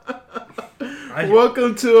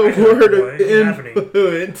Welcome to A Word of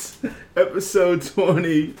Influence, episode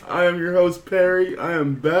 20. I am your host, Perry. I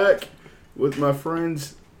am back with my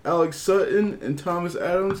friends Alex Sutton and Thomas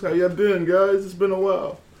Adams. How y'all been, guys? It's been a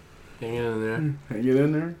while. Hanging in there. Hanging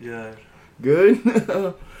in there? Yeah. Good?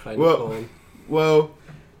 Well,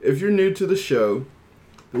 if you're new to the show,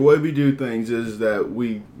 the way we do things is that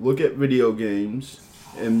we look at video games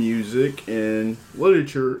and music and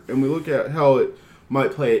literature, and we look at how it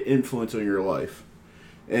might play an influence on your life.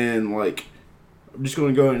 And, like, I'm just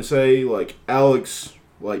going to go ahead and say, like, Alex,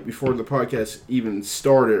 like, before the podcast even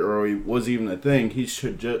started or it was even a thing, he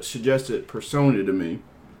suggested Persona to me.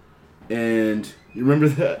 And you remember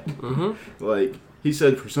that? Mm-hmm. Like, he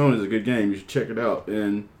said Persona is a good game. You should check it out.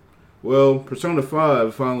 And, well, Persona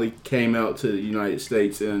 5 finally came out to the United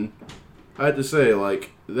States. And I have to say,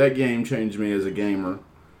 like, that game changed me as a gamer.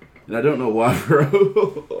 And I don't know why,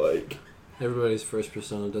 bro. Like... Everybody's first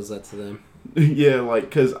Persona does that to them. Yeah, like,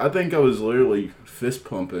 because I think I was literally fist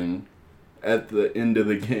pumping at the end of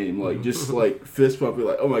the game. Like, just, like, fist pumping,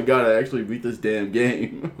 like, oh my god, I actually beat this damn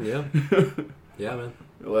game. Yeah. Yeah, man.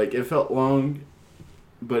 Like, it felt long,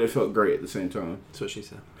 but it felt great at the same time. That's what she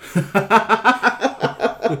said.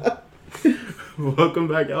 Welcome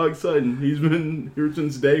back, Alex Sutton. He's been here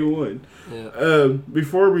since day one. Yeah.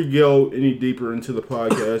 Before we go any deeper into the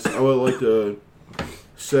podcast, I would like to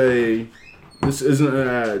say... This isn't an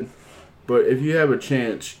ad, but if you have a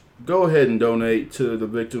chance, go ahead and donate to the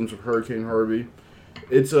victims of Hurricane Harvey.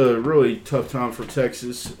 It's a really tough time for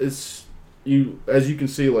Texas. As you can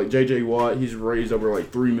see, like J.J. Watt, he's raised over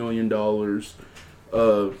like $3 million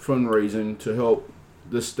fundraising to help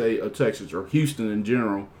the state of Texas or Houston in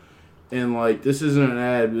general. And like this isn't an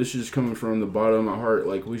ad. This is just coming from the bottom of my heart.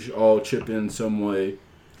 Like we should all chip in some way.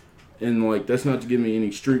 And, like, that's not to give me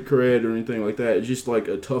any street cred or anything like that. It's just, like,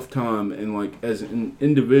 a tough time. And, like, as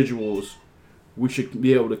individuals, we should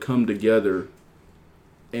be able to come together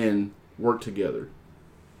and work together.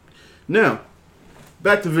 Now,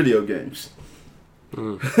 back to video games.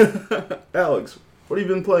 Alex, what have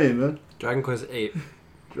you been playing, man? Dragon Quest VIII.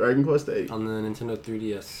 Dragon Quest VIII. On the Nintendo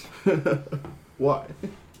 3DS. Why?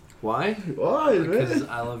 Why? Why, man? Because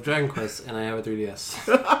I love Dragon Quest and I have a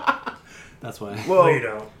 3DS. That's why. Well, no, you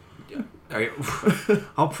don't. All right.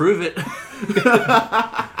 I'll prove it.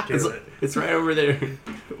 It's right over there.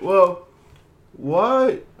 Well,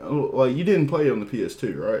 why? Like, you didn't play it on the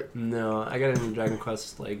PS2, right? No, I got into Dragon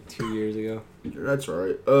Quest like 2 years ago. That's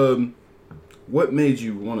right. What made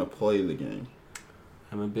you want to play the game?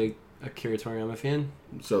 I'm a big Akira Toriyama fan.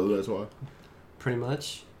 So that's why? Pretty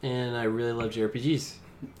much. And I really love JRPGs.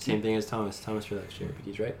 Same thing as Thomas. Thomas really likes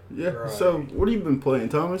JRPGs, right? Yeah. Right. So, what have you been playing,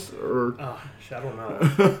 Thomas? Or I don't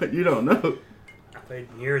know. you don't know? I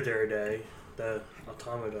played Nier the other day, the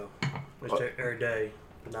Automata, which every day,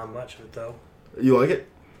 but not much of it though. You like it?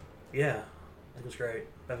 Yeah, I think it's great.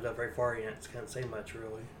 I haven't got very far yet. So can't say much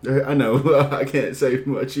really. I know. I can't say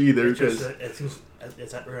much either It's just, because it seems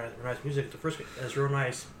it's not real nice music. The first game, it's real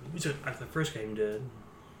nice music like the first game did,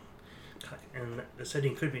 and the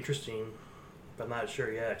setting could be interesting. But I'm not sure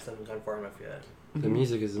yet because I haven't gone far enough yet. The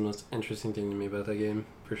music is the most interesting thing to me about that game,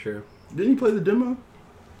 for sure. Didn't you play the demo?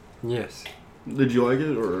 Yes. Did you like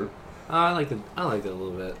it or? I liked it a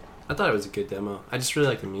little bit. I thought it was a good demo. I just really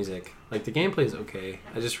like the music. Like the gameplay is okay.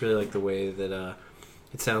 I just really like the way that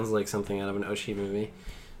it sounds like something out of an Oshii movie,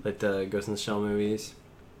 like the Ghost in the Shell movies,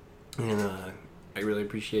 and I really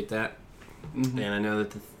appreciate that. Mm-hmm. And I know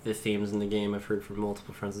that the themes in the game I've heard from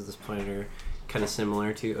multiple friends at this point are kind of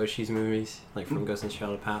similar to Oshii's movies, like from Ghost in the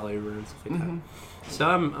Shell to Pat Labor and stuff like that. So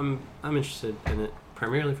I'm interested in it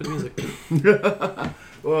primarily for the music.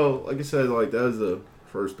 Well, like I said, like that was the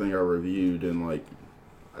first thing I reviewed, and like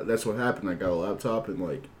that's what happened. I got a laptop and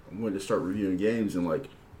like I wanted to start reviewing games, and like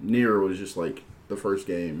Nier was just like the first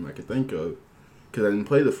game I could think of because I didn't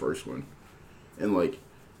play the first one, and like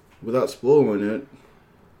without spoiling it,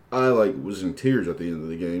 I like was in tears at the end of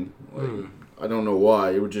the game. Like I don't know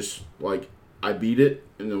why. It was just like I beat it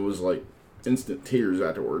and it was like instant tears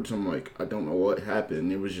afterwards. I'm like I don't know what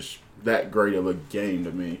happened. It was just that great of a game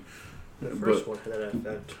to me. The first one had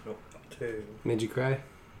that effect too. Made you cry?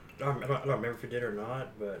 I don't remember if it did or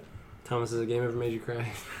not, but Thomas, has a game ever made you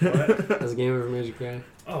cry? what? Has a game ever made you cry?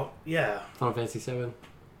 Oh yeah. Final Fantasy VII?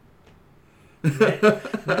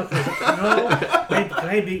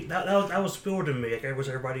 Maybe that was spilled to me like it was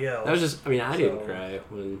everybody else. That was just. I mean, I didn't cry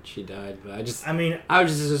when she died, but I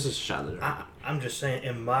was just shot at her. I'm just saying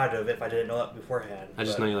it might have if I didn't know that beforehand. I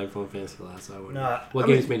just know you like Final Fantasy a lot, so I wouldn't. No, what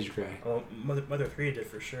games made you cry? Well, Mother 3 did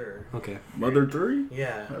for sure. Okay. Mother 3?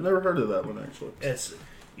 Yeah. I've never heard of that one actually. It's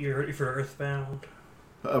you're Earthbound.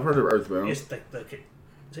 I've heard of Earthbound. It's like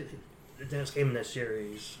the next game in that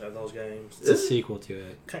series of those games. It's a sequel to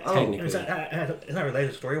it. Technically. It's not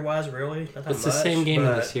related story-wise, really. Not that It's the much, same game in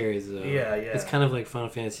the but- series, though. Yeah, yeah. It's kind of like Final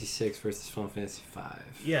Fantasy VI versus Final Fantasy V.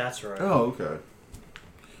 Yeah, that's right. Oh, okay.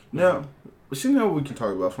 Now, see, now we can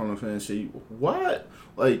talk about Final Fantasy. What?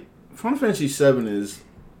 Like, Final Fantasy VII is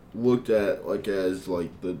looked at like as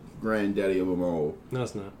like the granddaddy of them all. No,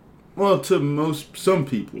 it's not. Well, to some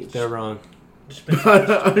people. They're wrong. I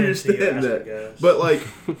understand that, but like,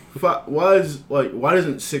 why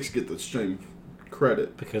doesn't 6 get the same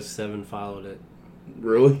credit? Because 7 followed it.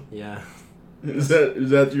 Really? Yeah. Is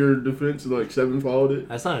that your defense? Like 7 followed it?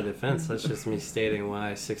 That's not a defense. That's just me stating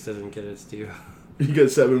why 6 doesn't get its due.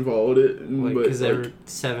 Because 7 followed it, Because like,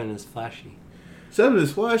 7 is flashy. 7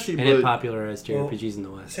 is flashy, And but it popularized JRPGs in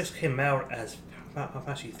the West. 6 came out as Final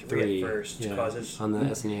Fantasy 3 at first, yeah, because it's on the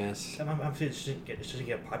SNES. it doesn't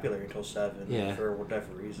get popular until 7 Yeah. for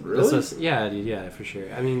whatever reason. Really? Yeah, dude, yeah, for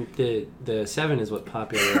sure. I mean, the 7 is what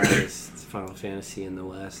popularized Final Fantasy in the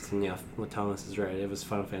West. And yeah, what Thomas is right. It was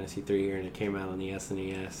Final Fantasy 3 here, and it came out on the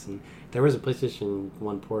SNES. And there was a PlayStation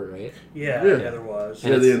 1 port, right? Yeah, Yeah. there was.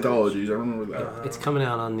 And yeah, the it's- anthologies. I remember that. Uh-huh. It's coming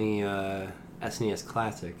out on the SNES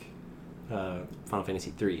Classic, Final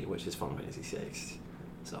Fantasy 3, which is Final Fantasy 6.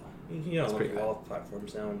 So, You know, That's look pretty at bad. all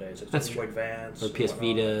platforms nowadays. Like That's Game Boy Advance. or and PS whatnot.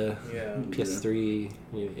 Vita, Yeah. PS3,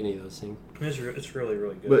 any of those things. It's really,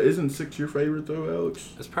 really good. But isn't 6 your favorite though,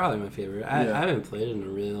 Alex? It's probably my favorite. I haven't played it in a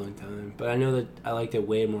really long time, but I know that I liked it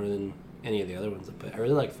way more than any of the other ones I played. I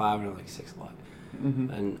really like 5 and I like 6 a lot. Mm-hmm.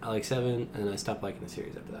 And I like 7, and I stopped liking the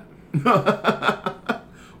series after that.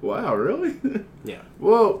 Wow, really? Yeah.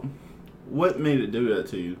 Well, what made it do that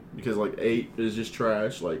to you? Because like 8 is just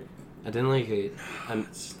trash. Like, I didn't like 8.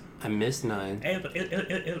 I missed 9.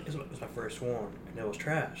 It was my first one, and it was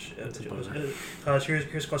trash. That's a Because bummer.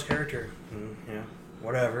 here's Scott's character. Yeah,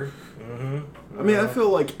 whatever. I mean, I feel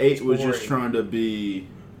like 8 was just boring. trying to be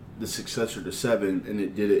the successor to 7, and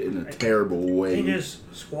it did it in a terrible The way. thing is,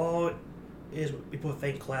 Squall is what people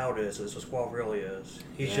think Cloud is. That's what Squall really is.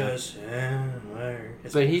 He's Yeah. just whatever.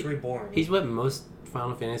 It's But really boring. He's what most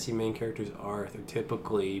Final Fantasy main characters are. They're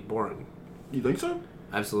typically boring. You think so?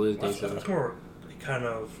 Absolutely think That's so. more kind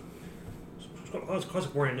of. Squall's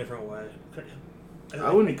boring in a different way.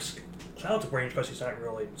 I wouldn't. Cloud's boring because he's not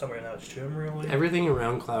really somewhere else to him really. Everything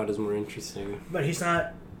around Cloud is more interesting. But he's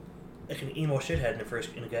not like an emo shithead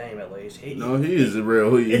in the game at least. No, he is a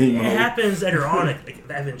real It emo. happens later on, like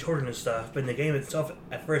having children and stuff. But in the game itself,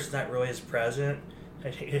 at first, it's not really as present.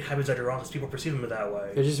 It happens later on because people perceive him that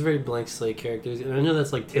way. They're just very blank slate characters, and I know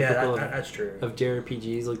that's like typical that's true. of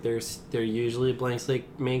JRPGs. Like they're usually blank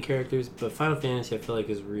slate main characters, but Final Fantasy I feel like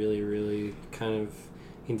is really kind of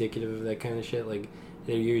indicative of that kind of shit. Like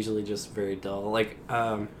they're usually just very dull. Like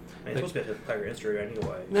It's supposed to be a player history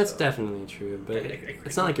anyway. that's so. definitely true, but Like,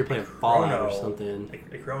 it's not like you're playing Fallout or Chrono, something.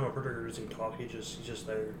 Like Chrono Critter doesn't talk. He's just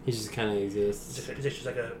there. He just kind of exists. It's just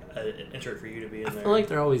like an insert for you to be in I there. feel like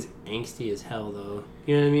they're always angsty as hell, though.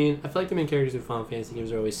 You know what I mean? I feel like the main characters in Final Fantasy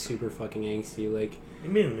games are always super fucking angsty. Like, you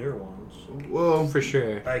mean the newer ones, Well, for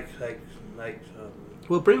sure. like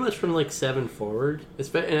Well, pretty much from like 7 forward.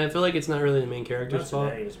 And I feel like it's not really the main character's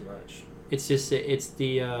not fault. as much. It's just it's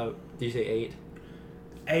the. Did you say 8?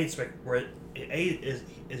 8's like where 8 is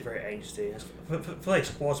very angsty. I feel like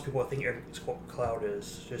Squall's people think Cloud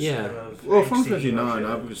is just Yeah. kind of well, angsty, Final Fantasy 9,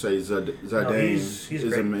 I shit. would say Zidane No, he's is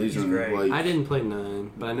great. amazing. He's great. Like, I didn't play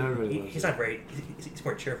 9, but I know everybody loves He's it. not very. He's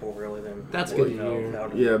more cheerful, really, than. That's good to you know, hear.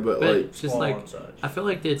 Cloud yeah, but But like, just Squall like and such. I feel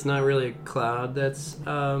like it's not really Cloud. That's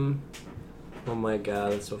Oh my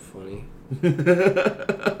god, that's so funny.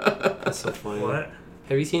 That's so funny. What?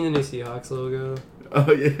 Have you seen the new Seahawks logo? oh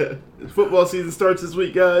yeah, football season starts this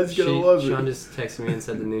week, guys. You're gonna love Sean it. just texted me and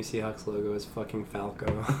said the new Seahawks logo is fucking Falco.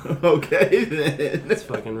 Okay then. It's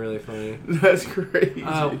fucking really funny. That's crazy.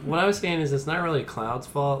 What I was saying is it's not really Cloud's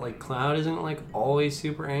fault. Like Cloud isn't like always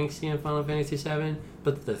super angsty in Final Fantasy VII,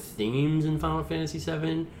 but the themes in Final Fantasy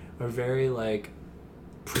VII are very like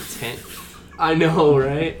pretend. I know,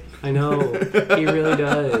 right? I know. He really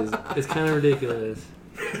does. It's kind of ridiculous.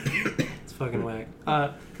 It's fucking whack.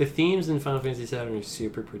 The themes in Final Fantasy VII are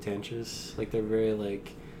super pretentious. Like they're very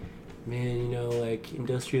like, man, you know, like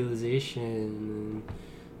industrialization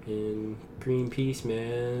and Greenpeace, man,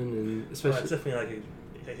 and Well, especially. it's definitely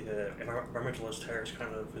like a environmentalist terrorist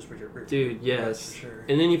kind of is what you're. Dude, yes. That's for sure.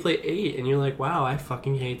 And then you play 8, and you're like, wow, I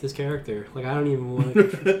fucking hate this character. Like, I don't even want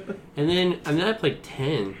to. And then I played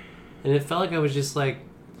 10, and it felt like I was just like,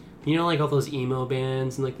 you know, like all those emo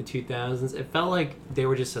bands in like the 2000s? It felt like they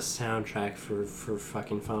were just a soundtrack for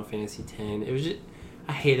fucking Final Fantasy 10. It was just.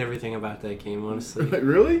 I hate everything about that game, honestly.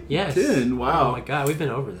 really? Yes. 10. Wow. Oh my god, we've been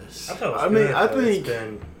over this. I thought it was I mean, good, I but it's think-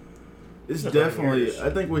 been It's It's definitely. years. I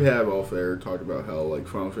think we have off air talked about how like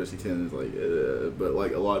Final Fantasy X is like, but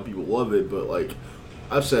like a lot of people love it. But like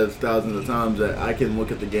I've said thousands of times that I can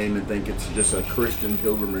look at the game and think it's just a Christian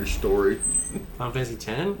pilgrimage story. Final Fantasy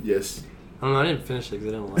X? Yes. I don't know. I didn't finish it because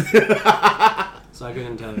I didn't like it, so I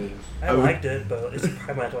couldn't tell you. I liked it, but it's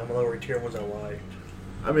probably not my lower tier ones I liked.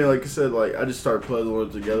 I mean, like I said, like I just started puzzling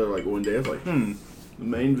it together. Like one day, I was like, the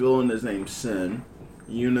main villain is named Sin.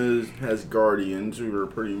 Yuna has guardians who are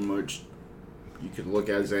pretty much you could look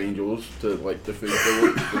at as angels to like defeat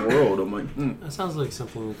the world. I'm like, That sounds like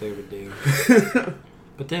something that they would do.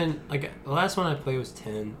 But then, like, the last one I played was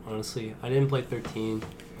 10, honestly. I didn't play 13.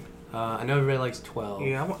 I know everybody likes 12.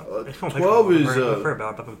 Yeah, I want to play 12 is, I've heard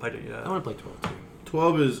about it, but I haven't played it yet. I want to play 12, too.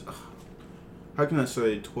 12 is. How can I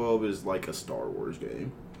say 12 is like a Star Wars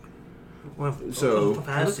game? Well, So- It looks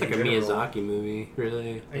Fantasy like a in general. Miyazaki movie,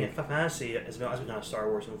 really. I mean, Final Fantasy has been kind of Star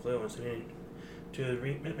Wars influence. I mean, to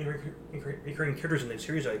recurring characters in the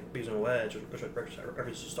series like Beavis and Wedge, which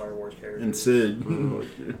references Star Wars characters. And Sid.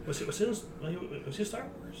 Was he Star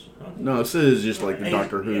Wars? I don't think- No, Sid is just like the And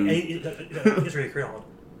Doctor Who. He's really current.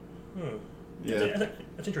 Yeah.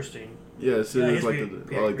 That's interesting. Yeah, Sid is he's like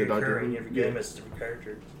the Doctor recurring Who. every Yeah. game as a different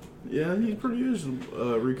character. Yeah, he pretty is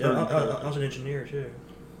Yeah, recurring. I was an engineer too.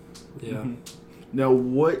 Yeah. Mhm. Now,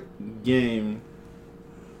 what game,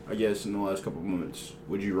 I guess, in the last couple of months,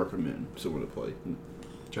 would you recommend someone to play?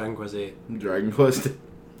 Dragon Quest 8. Dragon Quest.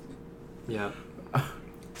 Yeah.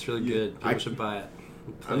 It's really Yeah, good. People I- should buy it.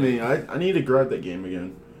 I mean, I need to grab that game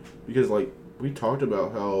again because, like, we talked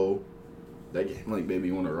about how that game, like, made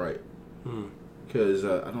me want to write. Hmm. Because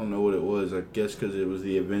I don't know what it was. I guess because it was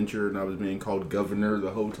the adventure and I was being called Governor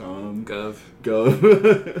the whole time. Gov.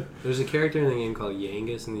 Gov. There's a character in the game called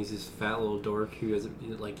Yangus, and he's this fat little dork who is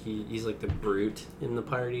like he's like the brute in the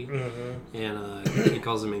party, Mm-hmm. and he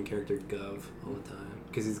calls the main character Gov all the time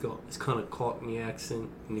because he's got this kind of Cockney accent,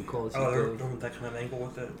 and he calls you Oh, they're Gov. doing that kind of angle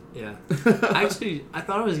with it. Yeah. Actually, I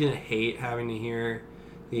thought I was gonna hate having to hear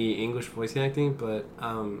the English voice acting, but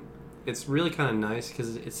it's really kind of nice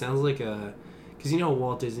because it sounds like a. Because you know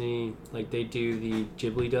Walt Disney, like they do the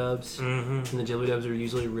Ghibli dubs, Mm-hmm. and the Ghibli dubs are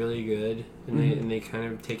usually really good, and they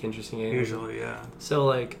kind of take interesting angles. Usually, yeah. So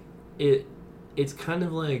like it's kind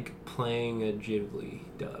of like playing a Ghibli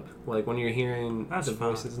dub, like when you're hearing That's the fun.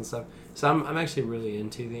 voices and stuff. So I'm actually really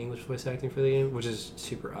into the English voice acting for the game, which is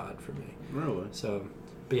super odd for me. Really? So,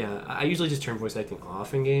 but yeah, I usually just turn voice acting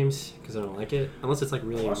off in games because I don't like it, unless it's like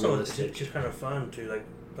really Also, it's realistic. just kind of fun to like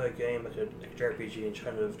play a game like a JRPG and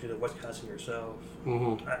kind of do the voice casting yourself.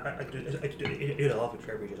 Mm-hmm. I do a lot of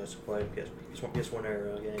JRPGs. I used to play PS1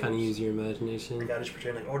 era games. Kind of use your imagination. Like I just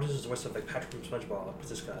pretend like, oh, this is the voice of like Patrick from SpongeBob. It's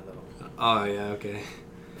this guy though, Oh yeah, okay.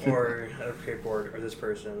 or a skateboard, or this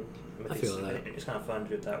person. I feel that. It's kind of fun to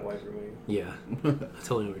do it that way for me. Yeah, I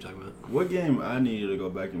totally know what you're talking about. What game I needed to go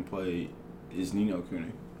back and play is Ni no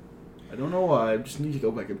Kuni. I don't know why. I just need to go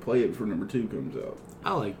back and play it before number 2 comes out.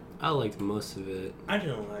 I liked most of it. I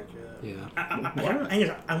didn't like it.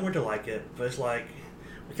 Yeah. I wanted to like it, but it's like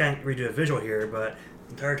we can't redo a visual here. But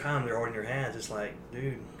the entire time they're holding your hands, it's like,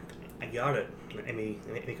 dude, I got it. Let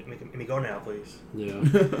me go now, please. Yeah.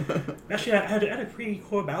 Actually, I had a pretty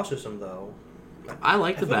cool battle system though. I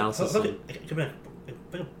like the feel battle I feel system. It could be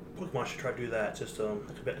like Pokemon should try to do that system.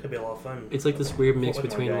 It could be a lot of fun. It's like this weird mix Pokemon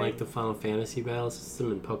between game. like the Final Fantasy battle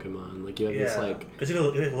system and Pokemon. Like you have Yeah, this like it's like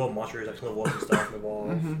little monsters, like little wolves and stuff in the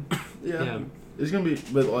wall. Yeah. Yeah. It's going to be,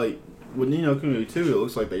 but like, with Ni no Kuni 2, it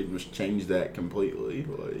looks like they just changed that completely.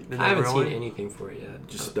 Like, Did I haven't really? seen anything for it yet.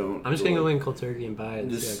 just don't. I'm just gonna go like, in cold turkey and buy it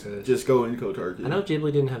and see how it goes. Just go in Cold Turkey. I know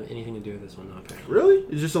Ghibli didn't have anything to do with this one, though, apparently. Really?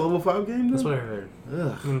 It's just a level 5 game? That's Then? what I heard.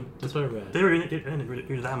 Ugh. That's what I read. They didn't really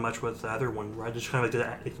do that much with the other one, right? Just kind of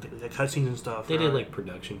like the cutscenes and stuff. They right? did like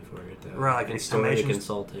production for it, though. Right, like and story animations-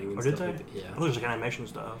 consulting and Oh, did stuff they? like that. I Yeah. thought it was like animation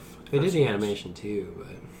stuff. They did the Cutscenes. animation too, but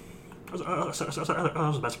That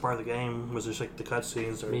was the best part of the game, was just like the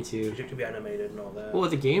cutscenes. Me too. To be animated and all that. well,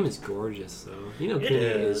 the game is gorgeous, though. You know, It Kuni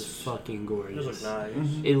is is. fucking It gorgeous. does look nice.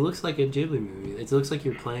 Mhm. It looks like a Ghibli movie. It looks like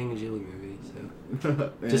you're playing a Ghibli movie.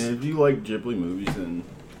 So And Just- if you like Ghibli movies, then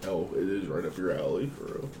hell, it is right up your alley, for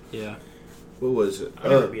real. yeah. What was it? I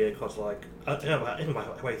never beat it because like I think my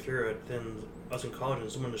way through it. Then I was in college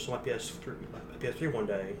and someone just saw my PS3 one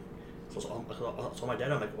day. So I saw my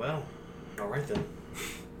dad. I'm like, well, all right then.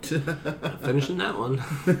 Finishing that one.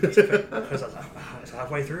 Because I was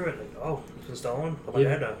halfway through it. Like, oh, it's installing. Oh, my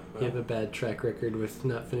Yeah. dad. You have a bad track record with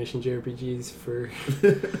not finishing JRPGs for.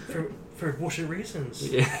 for bullshit reasons.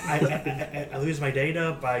 Yeah. I lose my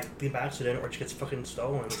data by the accident, or it just gets fucking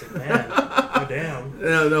stolen. It's like, man, oh damn.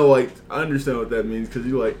 No, like I understand what that means because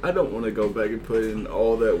you're like, I don't want to go back and put in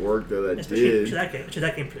all that work that I did. Especially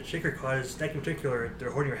that game in particular, because that game in particular,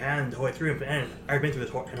 they're holding your hand the whole way through, and I've been through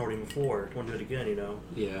this hand holding before. I want to do it again, you know.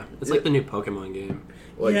 Yeah, it's like the new Pokemon game.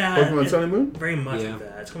 Like yeah, Pokemon Sun and Moon. Very much Yeah. like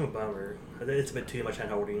that. It's kind of a bummer. It's a bit too much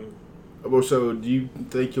hand holding. Well, so do you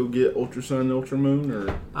think you'll get Ultra Sun and Ultra Moon,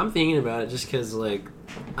 or? I'm thinking about it just because, like,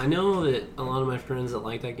 I know that a lot of my friends that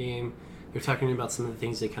like that game, they're talking about some of the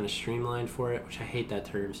things they kind of streamlined for it, which I hate that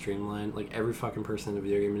term, streamlined. Like, every fucking person in the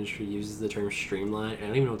video game industry uses the term streamlined, and I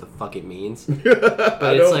don't even know what the fuck it means.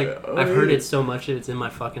 But it's like, I've heard it so much that it's in my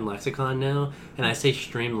fucking lexicon now, and I say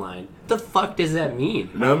streamlined. What the fuck does that mean?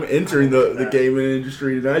 Now I'm entering the gaming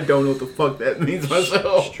industry, and I don't know what the fuck that means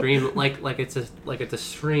myself. Stream, like it's a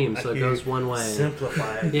stream, so it goes one way.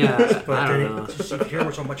 Simplify it. Yeah, But I then don't know. you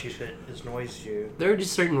hear so much it annoys you. There are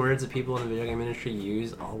just certain words that people in the video game industry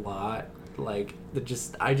use a lot. Like,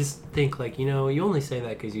 I just think, like, you know, you only say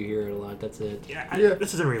that because you hear it a lot. That's it. Yeah, Yeah.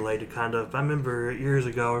 This isn't related, kind of. I remember years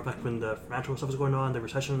ago, back when the financial stuff was going on, the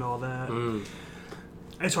recession and all that.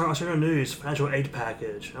 I saw on the news, financial aid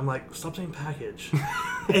package. I'm like, stop saying package.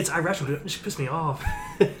 It's irrational. It just pissed me off.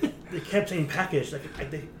 They kept saying package. Like, I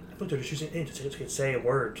think they're just using it to say a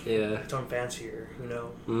word. Yeah. It's on fancier, you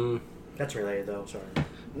know. That's related, though. Sorry.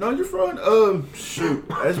 No, you're fine. Shoot.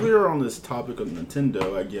 As we are on this topic of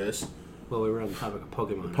Nintendo, I guess. Well, we were on the topic of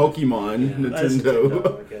Pokemon. Pokemon, Yeah. That's Nintendo.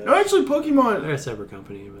 Nintendo, I guess. No, actually, Pokemon. They're a separate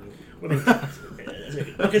company, but I mean,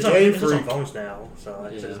 it's Game on Freak. phones now, so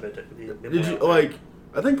it's Yeah. a bit Did you like?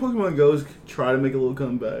 I think Pokemon Go's try to make a little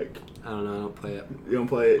comeback. I don't know. I don't play it. You don't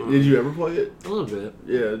play it? Did you ever play it? A little bit.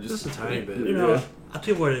 Yeah, Just a tiny bit. You know, I'll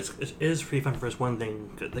tell you what, it is pretty fun for us one thing.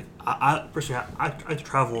 Like, I personally, I like to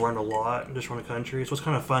travel around a lot, just around the country, so it's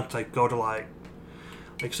kind of fun to like go to like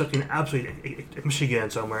stuck in absolutely Michigan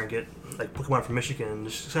somewhere and get like Pokemon from Michigan.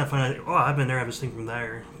 It's kind of fun. Like, oh, I've been there. I have this thing from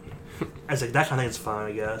there. As like that kind of thing is fun,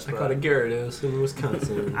 I guess. I but caught a Gyarados in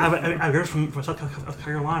Wisconsin. I've heard from South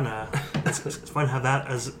Carolina. It's fun to have that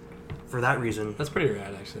as for that reason. That's pretty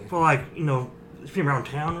rad, actually. But like, you know, being around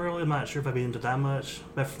town, really, I'm not sure if I'd be into that much.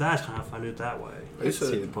 But for that, it's kind of fun to do it that way. I can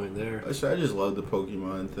see the point there. I just love the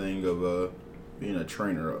Pokemon thing of being a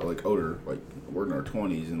trainer, like older, like we're in our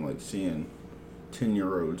 20s and like seeing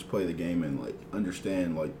 10-year-olds play the game and like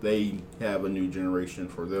understand like they have a new generation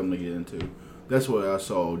for them to get into. That's what I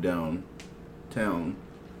saw downtown,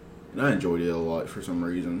 and I enjoyed it a lot for some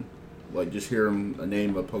reason. Like just hearing a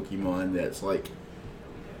name of Pokemon that's like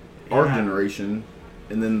our generation,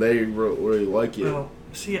 and then they really like it. Well,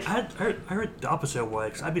 see, I heard the opposite way.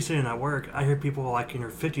 Cause I'd be sitting at work, I hear people like in their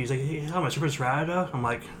 50s, like, hey, how much Super Strata? I'm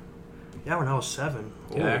like, yeah, when I was 7.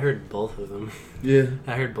 Yeah, I Ooh. heard both of them. Yeah,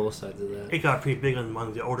 I heard both sides of that. It got pretty big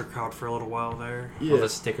among the older crowd for a little while there. All yeah. the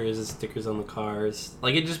stickers on the cars.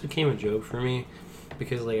 Like, it just became a joke for me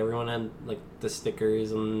because, like, everyone had, like, the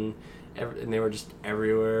stickers and they were just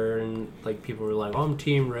everywhere, and like people were like, "Oh, I'm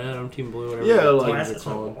Team Red, I'm Team Blue," whatever. Yeah, the like- teams That's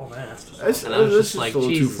are called. oh man, that's just That's- And I was just a like, little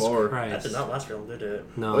too Jesus far. that Christ. did not last very long, did it?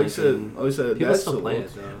 No, Like I it said, didn't. People that's still a play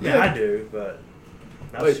little- it though. Yeah, Yeah. I do, but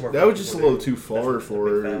That was just a little too far That's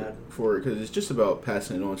for bad. it because it's just about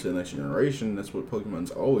passing it on to the next generation. That's what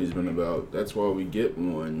Pokemon's always been about. That's why we get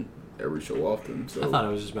one every so often. So I thought it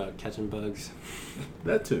was just about catching bugs.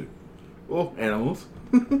 that too. Well, animals,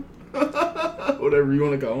 whatever you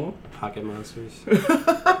want to call them. Pocket monsters.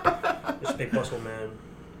 This big muscle man,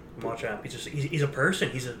 Machamp. He's a person.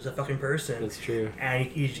 He's a fucking person. That's true. And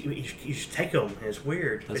you just take him, and it's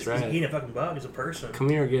weird. That's He's right. eating a fucking bug. He's a person. Come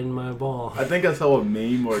here, get in my ball. I think I saw a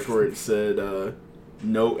meme like where it said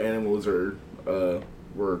no animals are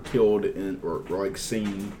were killed or like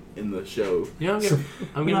seen in the show. You know,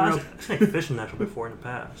 I'm getting You know, real. I've seen fishing natural before in the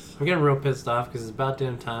past. I'm getting real pissed off because it's about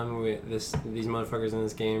damn time these motherfuckers in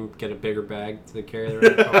this game get a bigger bag to carry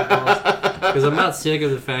their Because I'm not sick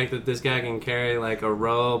of the fact that this guy can carry like a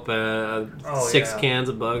rope, six yeah. cans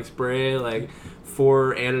of bug spray, like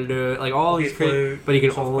 4 antidote, like all these crazy. Flute, But he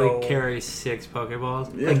can soft only roll. carry 6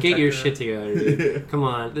 Pokeballs. Yeah. Like, get your Protector. shit together, dude. Come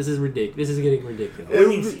on, this is ridiculous. This is getting ridiculous. Well, I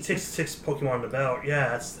mean, six Pokemon in the belt. Yeah,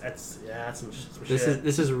 that's some shit.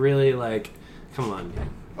 This is really like, come on, dude.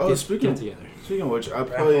 Oh, Get speaking together. of which, I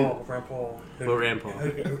played. Rand Paul. Well, Rand Paul.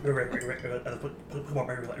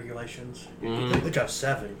 Pokemon regulations. Mhm. Good job,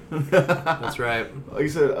 7. That's right. Like I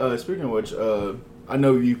said, speaking of which, I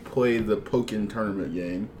know you played the Pokken tournament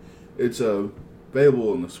game. It's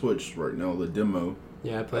available on the Switch right now, the demo.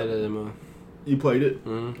 Yeah, I played a demo. You played it?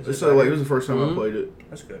 Mm-hmm. Is it So like it better? was the first time I Mhm. played it,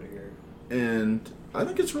 That's good to hear. and I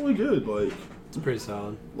think it's really good. It's pretty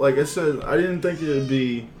solid. Like I said, I didn't think it would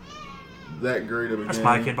be that great of a That's game.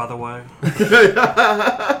 my kid, by the way.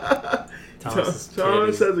 Thomas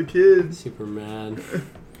has a kid. super mad.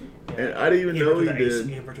 And I didn't even know he did.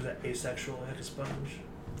 He ever that asexual like a sponge.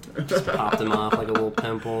 Just popped him off like a little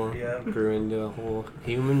pimple. Yeah. Grew into a whole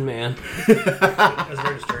human man. That's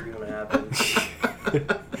very disturbing when it happens.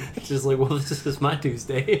 It's just like, well, this is my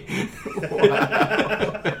Tuesday.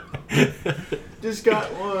 Wow. Just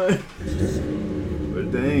got one.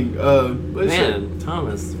 But dang. But Man,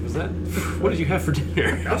 Thomas, was that? What did you have for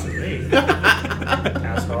dinner? That was me.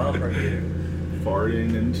 Asshole, I was right here.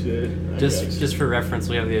 farting and shit. I guess. Just for reference,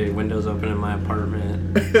 we have the windows open in my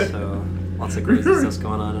apartment, so lots of crazy stuff's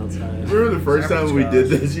going on outside. Remember the first time we did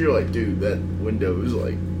Average this? You're like, dude, that window is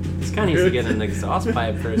like. This guy needs to get an exhaust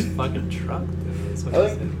pipe for his fucking truck. Dude. That's what he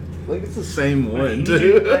said. Like it's the same one, You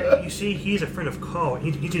too. see, he's a friend of Co.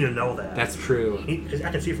 He needs you to know that. That's true.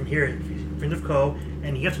 I can see from here, he's a friend of Co.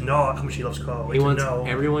 And you have to know how much he loves Co. He wants know.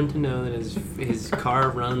 everyone to know that his car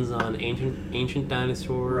runs on ancient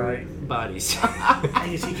dinosaur Right. bodies.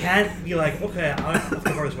 And he can't be like, okay, I'm going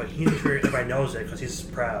to go this way. He needs to make sure everybody knows it because he's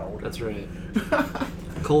proud. That's right.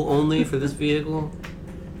 Coal only for this vehicle.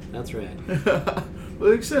 That's right.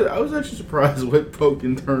 Like I said, I was actually surprised with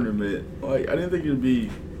Pokken Tournament. Like I didn't think it'd be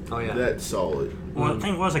that solid. Well, the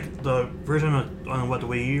thing was, like, the version on the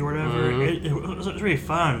Wii U or whatever, Mhm. it was really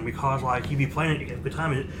fun because, like, you'd be playing it at the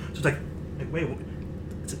time, so it's like wait,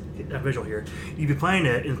 it's a visual here. You'd be playing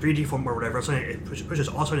it in 3D form or whatever, so it pushes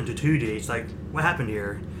all of a sudden into 2D. It's like, what happened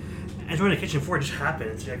here? And so in the kitchen 4, it just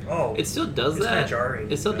happens. You're like, oh. It still does it's that. Kind of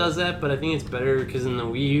jarring. It still does that, but I think it's better because in the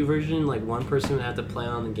Wii U version, like one person would have to play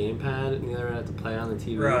on the gamepad and the other would have to play on the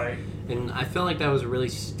TV. Right. And I felt like that was really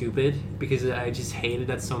stupid because I just hated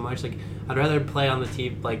that so much. Like I'd rather play on the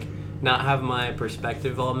TV, like not have my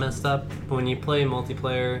perspective all messed up. But when you play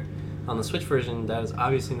multiplayer on the Switch version, that is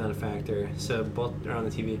obviously not a factor. So both are on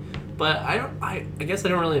the TV. But I guess I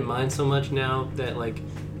don't really mind so much now that like.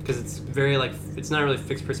 Because it's very like it's not really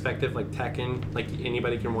fixed perspective like Tekken, like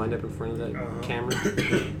anybody can wind up in front of that camera.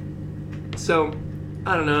 So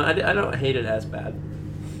I don't know, I don't hate it as bad.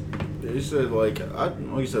 They said like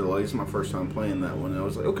you said, like it's my first time playing that one. And I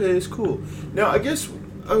was like, okay, it's cool. Now I guess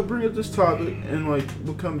I'll bring up this topic and like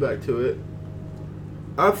we'll come back to it.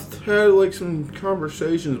 I've had like some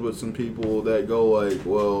conversations with some people that go like,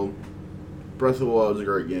 well, Breath of the Wild is a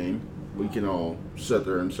great game. We can all sit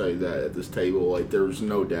there and say that at this table, like there's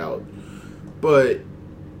no doubt. But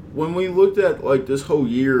when we looked at like this whole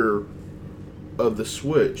year of the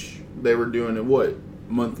Switch, they were doing a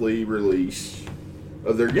monthly release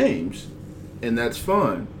of their games, and that's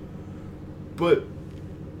fine. But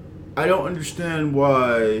I don't understand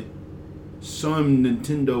why some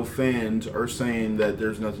Nintendo fans are saying that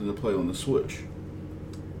there's nothing to play on the Switch.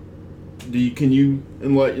 Can you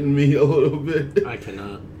enlighten me a little bit? I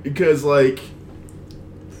cannot. Because, like,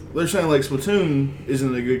 they're saying, like, Splatoon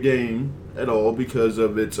isn't a good game at all because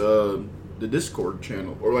of its, the Discord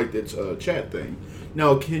channel, or, like, its, chat thing.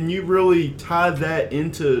 Now, can you really tie that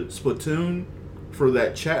into Splatoon for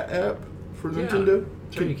that chat app for Nintendo?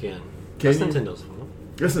 Sure you can. That's you? Nintendo's fault.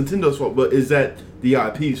 That's Nintendo's fault, but is that the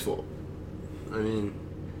IP's fault? I mean,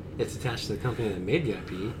 it's attached to the company that made the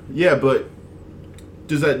IP. Yeah, but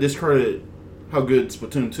does that discredit how good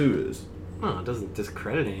Splatoon 2 is? Well, it doesn't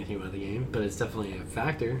discredit anything about the game, but it's definitely a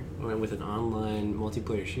factor. With an online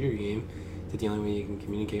multiplayer shooter game, that the only way you can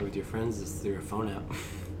communicate with your friends is through a phone app.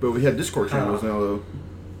 But we have Discord channels now, though.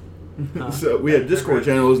 Huh? So we have Discord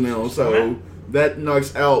channels now, so that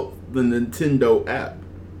knocks out the Nintendo app.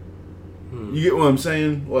 You get what I'm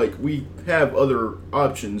saying? Like, we have other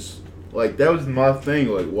options. Like, that was my thing.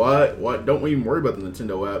 Like, why don't we even worry about the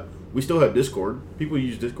Nintendo app? We still have Discord. People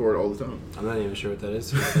use Discord all the time. I'm not even sure what that is,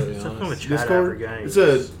 to be totally It's kind of a honest. chat app for games.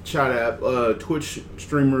 It's a chat app. Twitch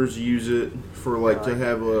streamers use it for, like, to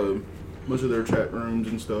have most of their chat rooms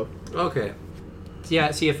and stuff. Okay.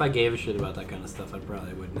 Yeah, see, if I gave a shit about that kind of stuff, I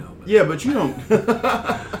probably would know. But. Yeah, but you don't.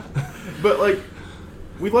 But, like,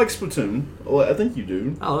 we like Splatoon. Well, I think you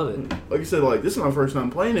do. I love it. Like I said, like, this is my first time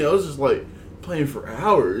playing it. I was just, like, playing for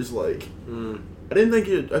hours. Like, I didn't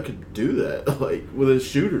think I could do that, like, with a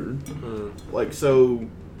shooter. Like, so,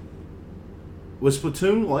 was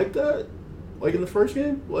Splatoon like that? Like, in the first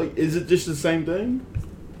game? Like, is it just the same thing?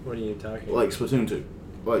 What are you talking about? Like, Splatoon 2.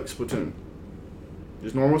 Like, Splatoon.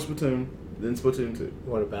 Just normal Splatoon, then Splatoon 2.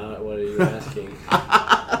 What about? What are you asking?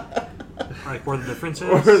 Like, where the differences?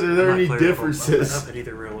 Or are there I'm any not clear differences? about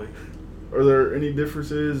either, really. Are there any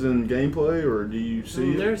differences in gameplay, or do you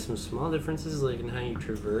see There are it? some small differences, like in how you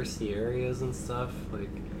traverse the areas and stuff. Like,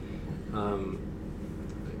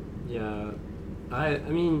 yeah, I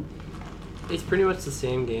mean, It's pretty much the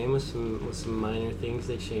same game with some minor things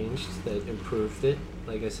they changed that improved it.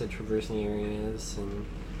 Like I said, traversing areas and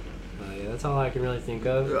yeah, that's all I can really think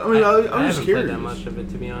of. I mean, I'm I just haven't curious. played that much of it,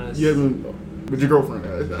 to be honest. You haven't, but your girlfriend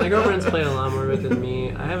has. My girlfriend's played a lot more of it than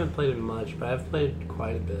me. I haven't played it much, but I've played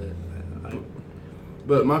quite a bit.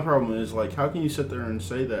 But my problem is, like, how can you sit there and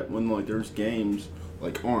say that when, like, there's games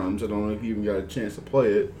like ARMS? I don't know if you even got a chance to play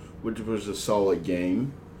it, which was a solid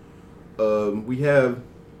game. We have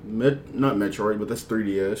not Metroid, but that's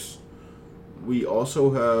 3DS. We also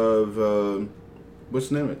have what's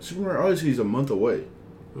the name of it? Super Mario Odyssey is a month away.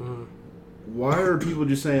 Mm-hmm. Why are people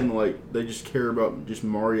just saying, like, they just care about just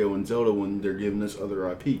Mario and Zelda when they're giving us other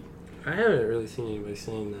IP? I haven't really seen anybody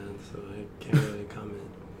saying that, so I can't really comment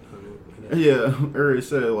on it. I guess. Yeah, I already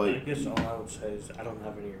said, I like, guess all I would say is I don't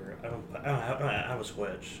have any. I have a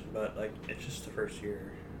Switch, but like it's just the first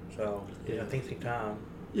year, so Yeah. things take time.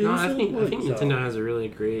 yeah, No, you I said, think like, Nintendo has a really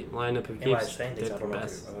great lineup of Anyway, games. saying things They're I don't the know.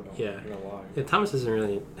 best. I don't Yeah. know why. Yeah, Thomas doesn't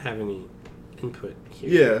really have any input here.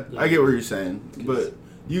 Yeah, I get what you're saying, but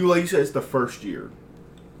you, like you said, it's the first year,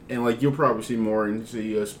 and like you'll probably see more and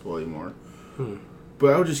see us play more. Hmm.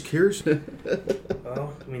 But I was just curious.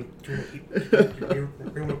 Well, I mean, do you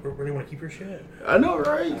really want to keep your shit? I know,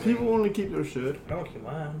 right? People want to keep their shit. I don't keep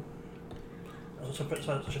mine. I was such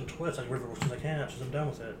a twist. I can as soon as I can, since I'm done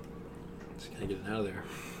with it. Just gotta get it out of there.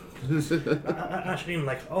 I shouldn't even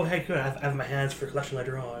like. Oh, hey, good. I have my hands for collection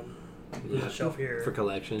later on. There's a shelf here For to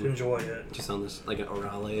collection. enjoy it. Just on this, like an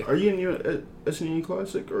Orale. Are you in your SNE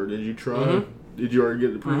Classic, or did you try? Mhm. Did you already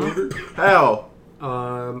get the pre-order? How?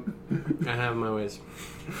 I have my ways.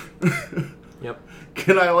 Yep.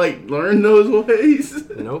 Can I like learn those ways?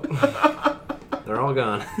 Nope. They're all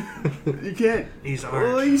gone. You can't These at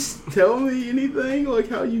aren't. least tell me anything like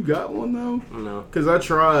how you got one though. No. Because I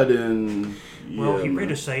tried and Well, he man. prayed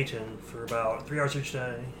to Satan for about 3 hours each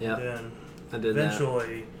day. Yeah, And then I did that.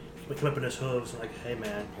 eventually, we come up in his hooves and like, hey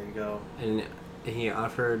man, here you go. And he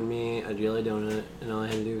offered me a jelly donut, and all I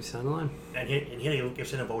had to do was sign the line. And he had to give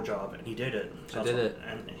Satan a blowjob, and he did it. I did it.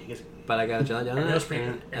 And he gets. But I got a jelly And it was donut pretty.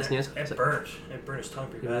 and And SNES. it burnt. It burnt his tongue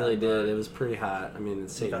pretty It bad. really did. It was pretty hot. I mean,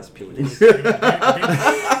 it's Satan's penis. Then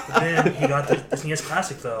he got the SNES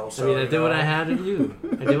Classic though. So, I mean, I you did what know. I had to do.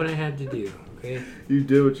 I did what I had to do. Okay, You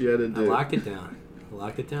did what you had to I do. locked it down. I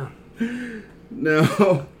locked it down. Now,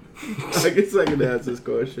 I guess I can ask this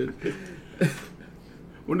question.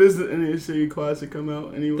 When does the NEC Classic come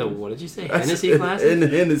out anyway? The what did you say? Hennessy Classic? In the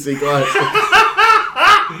Hennessy Classic.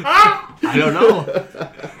 I don't know.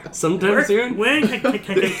 Sometime soon. When can I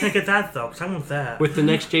get that though? Because I want that. With the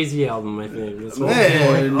next Jay Z album, I think. That's what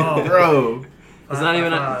Man, Oh. bro. It's not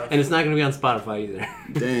even, Five. and it's not going to be on Spotify either.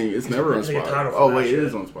 Dang, it's never on It's like a Spotify. title for Oh, that wait, it shit.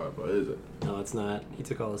 is on Spotify, is it? No, it's not. He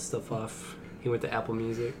took all his stuff off. He went to Apple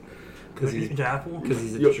Music Because because he's into Apple. a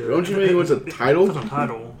Yo, jerk. don't you mean what's a title? It's a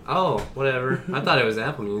title. Oh, whatever. I thought it was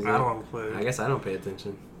Apple Music. I don't play. I guess I don't pay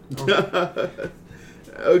attention.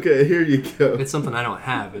 Okay, here you go. It's something I don't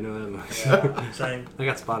have. I know that much. Yeah, same. I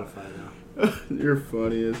got Spotify now. You're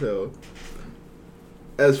funny as hell.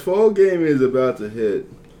 As fall gaming is about to hit,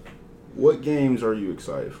 what games are you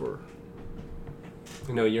excited for?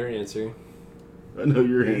 I know your answer. I know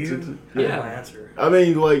your Do answer. you? to- I Yeah. know my answer. I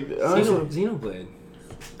mean, like, honestly, Xenoblade.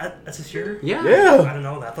 That's this year? Yeah. I yeah. don't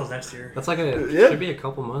know that. I thought it was next year. That's like Yeah. should be a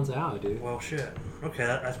couple months out, dude. Well, shit. Okay,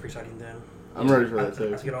 that's pretty exciting then. I'm ready for that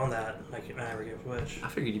Let's too. get on that. Like, when I ever get Switch. I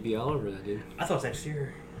figured you'd be all over that, dude. I thought it was next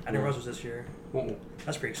year. I didn't realize it was this year. Whoa.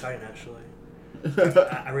 That's pretty exciting, actually.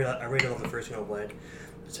 I really love the first Xenoblade.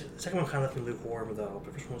 The second one kind of left me lukewarm, though.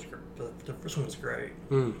 But the first one was great.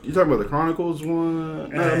 Hmm. You talking about the Chronicles one?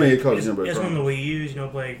 No, I mean, it calls it's, you it's one Chronicles. that we use,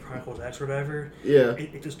 Xenoblade Chronicles X or whatever. Yeah.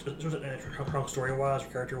 It was a story-wise,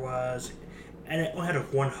 character-wise, and it only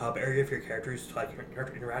had one hub area for your characters to like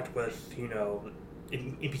interact with,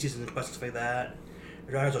 NPCs and quests like that.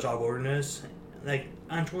 There's also all wilderness. Like,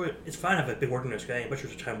 I enjoy it. It's fine to have a big wilderness game, but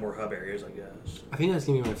there's a ton more hub areas, I guess. I think that's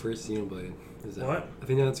gonna be my first Xenoblade. Is that What? I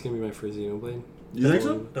think that's gonna be my first Xenoblade. You think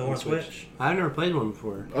so? The one on Switch. I've never played one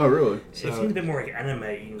before. Oh, really? It seems a bit more like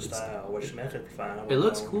anime style, which makes it fine. It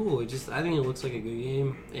looks cool. I think it looks like a good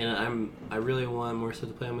game, and I really want more stuff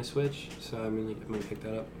to play on my Switch. So I'm gonna pick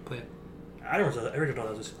that up, play it. I don't know. I already know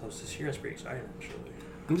that was this year. That's pretty exciting, actually.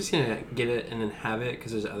 I'm just gonna get it and then have it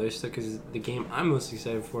because there's other stuff. Because the game I'm most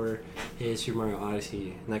excited for is Super Mario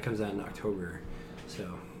Odyssey, and that comes out in October. So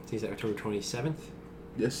I think it's October 27th.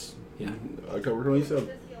 Yes. Yeah. October 27th.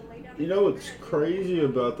 You know what's crazy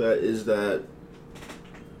about that is that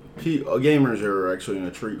gamers are actually in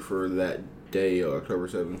a treat for that day, October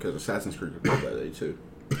 7th, because Assassin's Creed comes out that day too.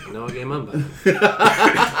 You know what game I'm buying?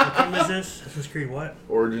 What game is this? Assassin's Creed what?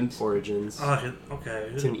 Origins. Origins. Oh, okay.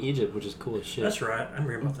 It's in Egypt, which is cool as shit. That's right. I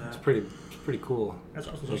remember about that. It's pretty cool. That's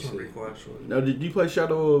also pretty cool, actually. Now, did you play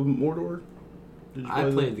Shadow of Mordor? Did you I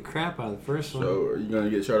play played the crap out of the first that? one. So, are you gonna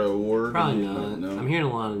get Shadow of War? Probably Or not. No. I'm hearing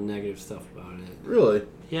a lot of negative stuff about it. Really?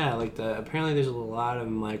 Yeah, like apparently there's a lot of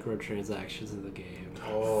microtransactions in the game,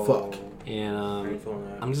 Oh. Fuck. and How you feeling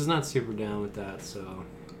that? I'm just not super down with that. So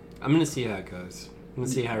I'm gonna see how it goes. I'm gonna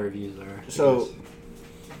see how reviews are. So-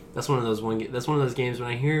 that's one of those That's one of those games when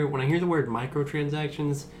I hear the word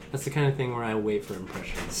microtransactions, that's the kind of thing where I wait for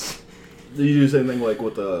impressions. Do you do the same thing like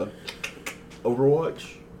with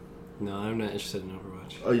Overwatch? No, I'm not interested in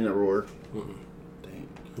Overwatch. Oh, you never were. Mm-mm. Dang.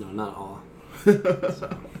 No, not all.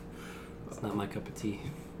 So, it's not my cup of tea.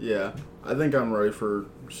 Yeah, I think I'm ready for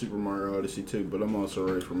Super Mario Odyssey 2, but I'm also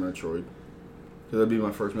ready for Metroid. Because that'd be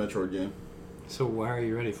my first Metroid game. So why are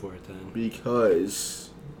you ready for it then? Because,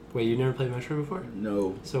 Wait, you never played Metroid before?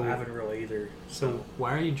 no. So I haven't really either. So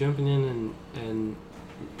why are you jumping in and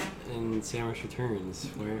Samus Returns?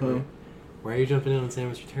 Why are you jumping in on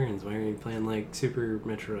Samus Returns? Why are you playing like Super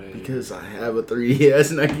Metroid? Because I have a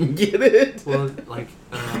 3DS and I can get it. Well, like,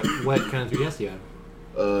 what kind of 3DS do you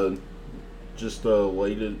have? Just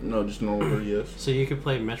just normal 3DS. So you could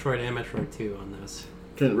play Metroid and Metroid 2 on those.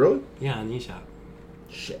 Can it really? Yeah, on eShop.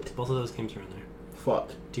 Shit. Both of those games are on there. Fuck.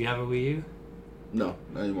 Do you have a Wii U? No,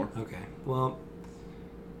 not anymore. Okay. Well,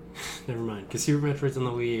 never mind. Because Super Metroid's on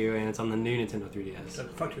the Wii U and it's on the new Nintendo 3DS. So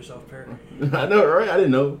fuck yourself, Perry. I know, right? I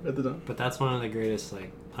didn't know at the time. But that's one of the greatest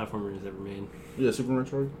like platformers ever made. Yeah, Super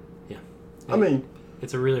Metroid. Yeah. I mean,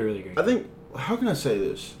 It's a really, really great I think. How can I say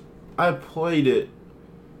this? I played it,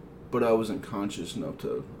 but I wasn't conscious enough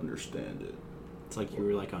to understand it. It's like you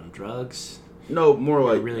were like on drugs. No, more You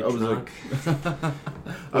were like really I was drunk. like,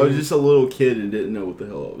 I was just a little kid and didn't know what the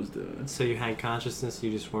hell I was doing. So you had consciousness,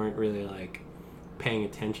 you just weren't really like paying I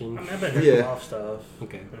attention. mean, I've been doing Yeah. a lot of stuff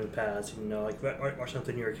Okay. in the past, like watch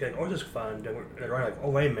something when you were a kid, or just fun. They're like, oh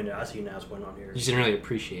wait a minute, I see now what's going on here. You just didn't really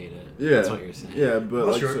appreciate it. Yeah, That's what you're saying. Yeah, but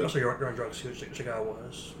Also, like, you're on drugs too, which the guy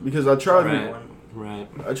was. because I tried, Right. Right.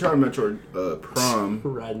 I tried Metroid Prime.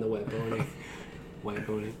 Riding the white pony. White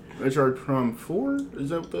pony. Metroid Prime 4? Is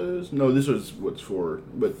that what that is? No, this was what's 4.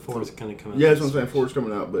 But Four's kind of coming. yeah, that's what I'm saying. 4 is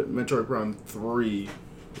coming out, but Metroid Prime 3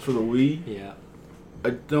 for the Wii. Yeah. I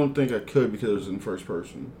don't think I could because it was in first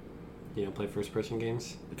person. You don't play first person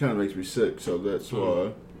games? It kind of makes me sick, so that's Hmm.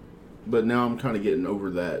 why. But now I'm kind of getting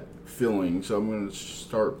over that feeling, so I'm going to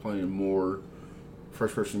start playing more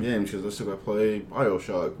first-person games because I still got to play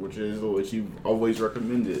BioShock, which is what you've always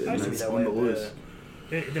recommended, I and used to be that's that on way, the but, list.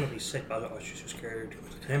 It didn't make me sick, but I was just scared.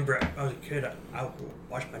 I remember I was a kid, I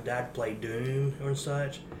watched my dad play Doom and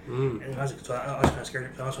such, Mm. and I was kind of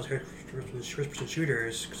scared. I was also scared of first-person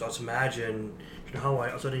shooters because I was imagine, you know how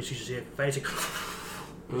I also didn't see a face.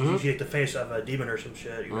 You see like the face of a demon or some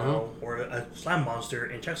shit, you know, or a slime monster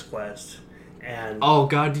in Chex Quest. And Oh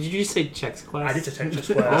god, did you just say Chex Quest? I did say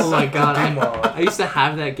Chex Quest. Oh my god, Doom mod. I used to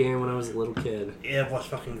have that game when I was a little kid. It was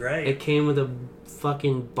fucking great. It came with a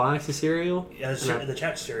fucking box of cereal. Yeah, and I- the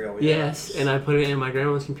Chex cereal. Yeah. Yes, and I put it in my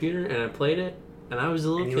grandma's computer and I played it, and I was a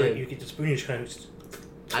little And kid. you get the spoon, you just kind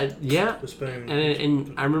of Yeah, the spoon.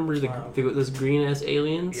 and I remember Wow. those green ass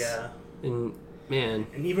aliens. Yeah. And man,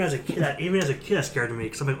 And even as a kid, that scared me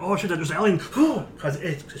because I'm like, oh shit, there's an alien, because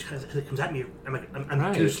it comes at me. I'm like, I'm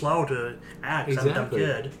Right. too slow to act. 'Cause I'm a dumb Exactly.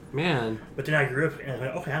 kid. man, But then I grew up and I'm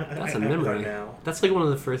like, okay, that's I a know memory. now. That's like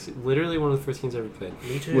literally one of the first games I ever played.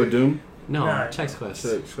 Me too. What, Doom? No, No. Chex Quest.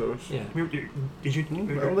 So Yeah, Did you? I don't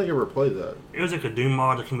think I ever played that. It was like a Doom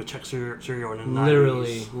mod that came with Chex cereal in the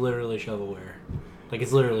 90s. literally shovelware. Like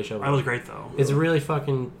it's literally shovelware. That was great though. It's really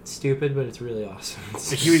fucking stupid, but it's really awesome.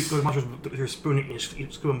 Like you eat those monsters with your spoon and you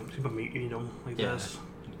scoop them, you eat them like Yeah. this.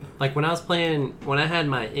 Like when I had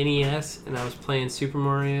my NES and I was playing Super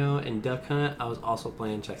Mario and Duck Hunt, I was also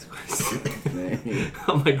playing Chex Quest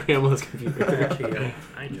on my grandma's computer.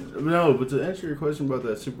 No, but to answer your question about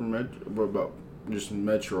that about just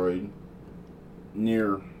Metroid,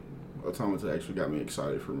 Near Automata actually got me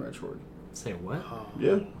excited for Metroid. Say what?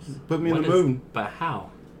 Yeah, put me in What the is- mood. But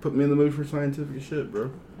how? Put me in the mood for scientific shit, bro.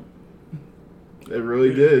 It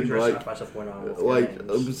really did. Like,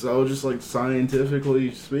 I was just like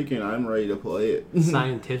scientifically speaking, I'm ready to play it.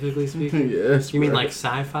 Scientifically speaking? Yes. You mean bro. like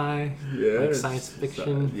sci-fi? yes, like science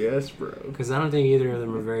fiction? Yes, bro. Because I don't think either of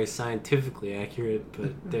them are very scientifically accurate,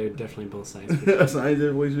 but they're definitely both science fiction.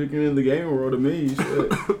 Scientifically speaking, in the game world of me,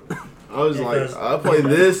 shit. I was It like, does- I played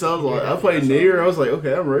this. I was like, I played Nier. I was like,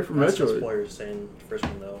 okay, I'm ready for Metroid. Spoilers saying the first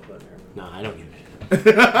one though, but No, I don't give a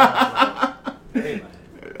shit.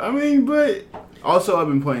 I mean, but also I've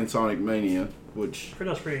been playing Sonic Mania which Pretty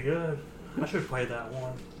that's pretty good. I should play that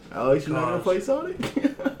one. Alex, you're not gonna play Sonic?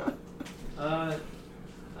 I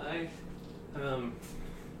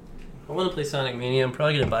want to play Sonic Mania. I'm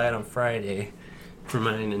probably gonna buy it on Friday for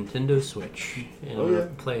my Nintendo Switch, and I'm gonna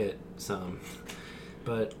play it some.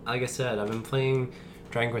 But like I said, I've been playing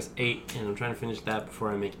Dragon Quest VIII, and I'm trying to finish that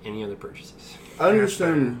before I make any other purchases. I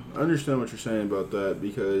understand what you're saying about that,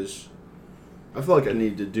 because I feel like I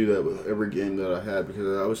need to do that with every game that I had,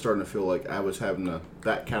 because I was starting to feel like I was having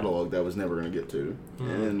that catalog that I was never going to get to.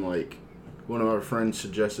 And then, like, one of our friends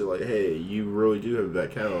suggested, like, hey, you really do have that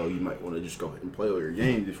catalog. You might want to just go ahead and play all your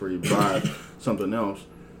games before you buy something else.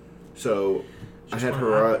 So I had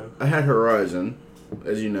Horizon,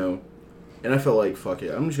 as you know, and I felt like, fuck it,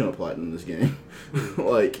 I'm just going to platinum this game.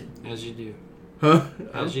 Like, As you do. huh?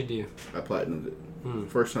 As you do. I platinumed it.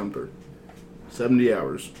 First time through. 70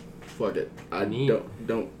 hours. Fuck it. I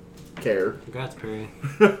don't care. Congrats, Perry.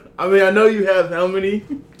 I mean, I know you have how many?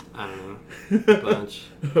 I don't know. A bunch.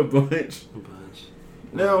 A bunch. A bunch.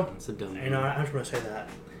 No. It's a dumb. And I just want to say that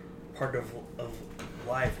part of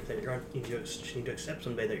life is that you need to accept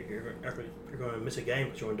someday that you're going to miss a game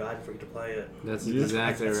because you're going to die before you get to play it. That's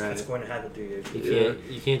exactly right. That's going to happen to you.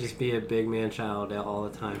 You can't just be a big man child all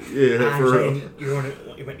the time. Yeah, I'm for saying real. you're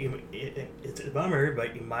going to, it's a bummer,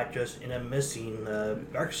 but you might just end up missing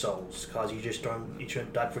Dark Souls because you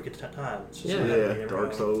shouldn't die before you get to that time. Yeah,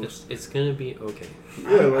 Dark Souls. It's gonna be okay. Yeah,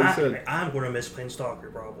 like I said. I'm going to miss playing Stalker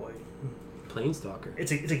probably. Planestalker.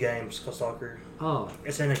 It's a game. It's called Stalker. Oh,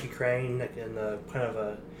 It's in like Ukraine, like in kind of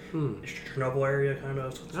a Chernobyl area, kind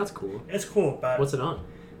of. that's cool. It's cool, but What's it on?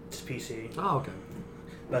 it's PC. Oh, okay.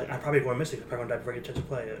 But I'm probably going to miss it. I'm probably going to die before I get a chance to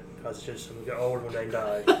play it because it's just I'm going to get old one day and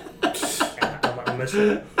die. And I'm going to miss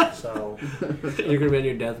it. So You're gonna be on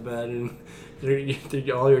your deathbed, and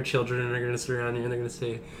all your children are gonna surround you, and they're gonna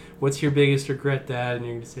say, "What's your biggest regret, Dad?" And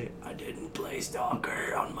you're gonna say, "I didn't play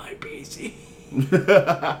Stalker on my PC."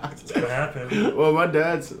 it's going to happen. Well, my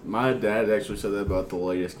dad actually said that about the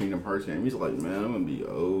latest Kingdom Hearts game. He's like, man, I'm gonna be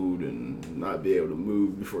old and not be able to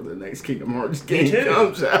move before the next Kingdom Hearts game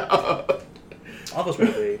comes out. All those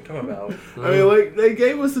movie talking about. I mean, like, they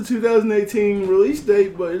gave us the 2018 release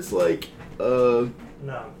date, but it's like, No,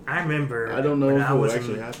 I remember. I don't know when if I it will was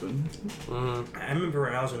actually in, happen. I remember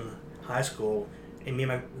when I was in high school, and me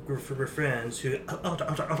and my group of friends who I don't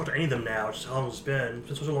talk to any of them now. Just how long it's been.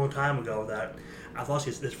 This was a long time ago that I thought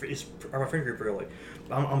it's our friend group really.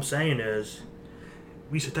 But I'm saying is,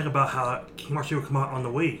 we used to think about how Kingdom Hearts 2 would come out on the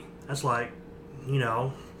Wii. That's like,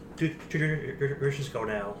 two generations ago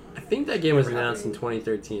now. I think that game was announced in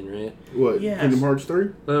 2013, right? What, Yes. Kingdom Hearts 3?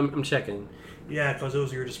 I'm checking. Yeah, because it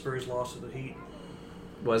was the year the Spurs lost to the Heat.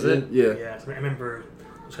 Was it? Yeah. Yeah, so I remember it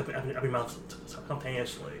was happening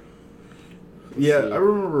simultaneously. Yeah, I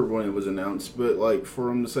remember when it was announced, but like for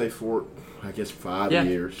them to say 5 Yeah,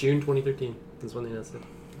 years. June 2013. That's when they announced it.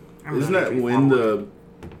 Isn't that when the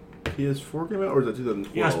PS4 came out, or is that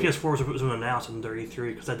 2012? Yeah, PS4 was announced in their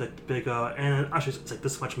E3 because they had the big and actually it's like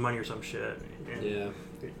this much money or some shit. And Yeah,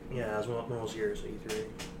 yeah, it was one of those years E3.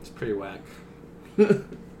 it's pretty whack.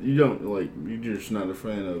 You're just not a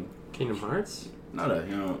fan of Kingdom Hearts? not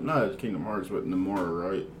as Kingdom Hearts, but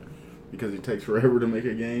Nomura, right? Because it takes forever to make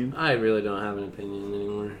a game. I really don't have an opinion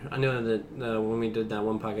anymore. I know that when we did that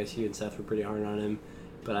one podcast, you and Seth were pretty hard on him.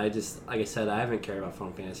 But I just, like I said, I haven't cared about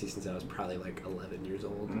Final Fantasy since I was probably like 11 years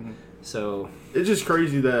old. Mm-hmm. So It's just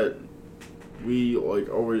crazy that we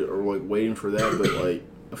always are waiting for that, but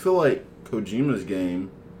I feel like Kojima's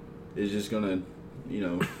game is just gonna,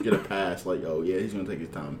 get a pass. Like, oh yeah, he's gonna take his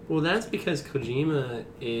time. well, that's because Kojima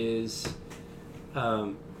is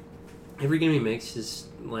every game he makes is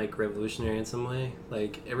like revolutionary in some way.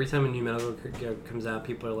 Like every time a new Metal Gear comes out,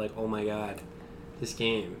 people are like, "Oh my god, this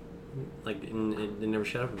game!" And they never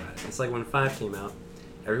shut up about it. It's like when 5 came out,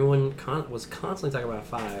 everyone was constantly talking about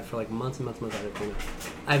 5 for like months and months after it came out.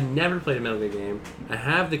 I've never played a Metal Gear game. I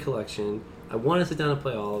have the collection. I want to sit down and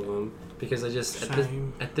play all of them because I just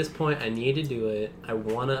at this point I need to do it. I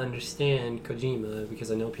want to understand Kojima because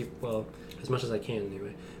I know people as much as I can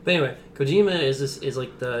anyway. But anyway, Kojima is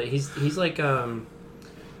like he's like the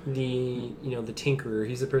tinkerer.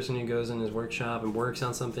 He's the person who goes in his workshop and works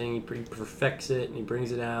on something. He perfects it and he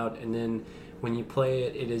brings it out, and then when you play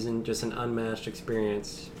it, it isn't just an unmatched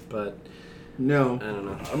experience. But No, I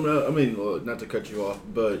don't know. not to cut you off,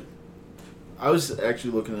 but I was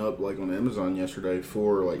actually looking up on Amazon yesterday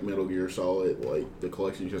for Metal Gear Solid, the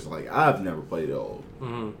collection. Just I've never played it all,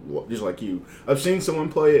 just like you. I've seen someone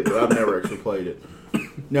play it, but I've never actually played it.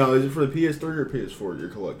 Now, is it for the PS3 or PS4? Your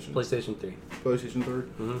collection? PlayStation 3. PlayStation 3.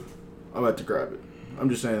 Mm-hmm. I'm about to grab it. I'm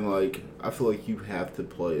just saying, I feel like you have to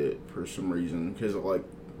play it for some reason because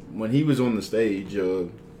when he was on the stage a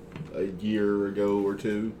year ago or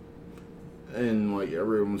two, and like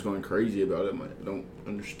everyone was going crazy about it. I don't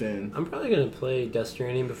understand. I'm probably gonna play Death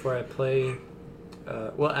Stranding before I play.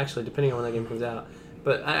 Well, actually, depending on when that game comes out.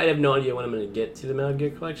 But I have no idea when I'm gonna get to the Metal Gear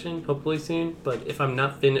collection. Hopefully soon. But if I'm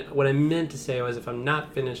not what I meant to say was if I'm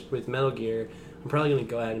not finished with Metal Gear, I'm probably gonna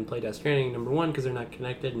go ahead and play Death Stranding. Number one, because they're not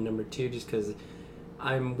connected, and number two, just because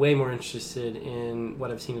I'm way more interested in what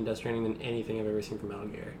I've seen in Death Stranding than anything I've ever seen from Metal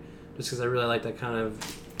Gear. Just because I really like that kind of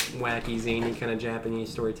wacky, zany kind of Japanese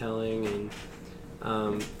storytelling,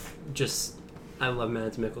 and just I love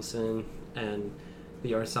Mads Mikkelsen, and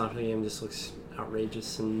the art style of the game just looks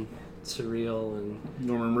outrageous and surreal. And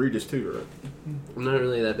Norman Reedus too, right? I'm not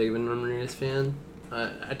really that big of a Norman Reedus fan.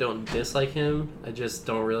 I don't dislike him. I just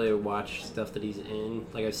don't really watch stuff that he's in.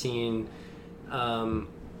 Like I've seen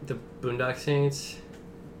the Boondock Saints,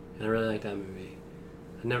 and I really like that movie.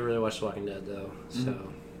 I never really watched The Walking Dead though, so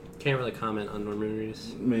can't really comment on Norman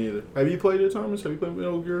Reedus. Me either. Have you played it, Thomas? Have you played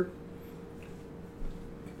Metal Gear?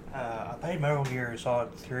 I played Metal Gear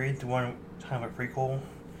Solid 3, the one kind of a prequel.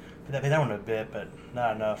 I played that one a bit, but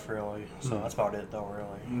not enough really. So that's about it though,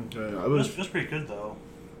 really. Okay, It was pretty good though.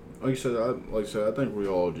 Like I said, I think we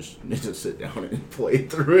all just need to sit down and play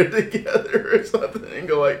through it together or something and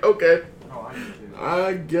go like, okay, Oh, I did too.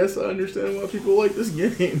 I guess I understand why people like this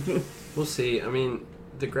game. We'll see. I mean,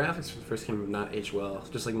 the graphics for the first game have not aged well,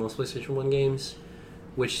 just like most PlayStation 1 games,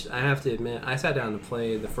 which I have to admit, I sat down to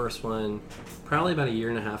play the first one probably about a year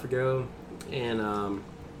and a half ago, and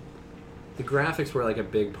the graphics were like a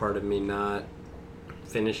big part of me not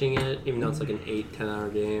finishing it, even though it's like an 8-10 hour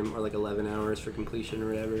game, or like 11 hours for completion or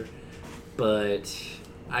whatever. But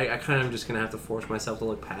I kind of just going to have to force myself to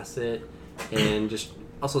look past it, and just,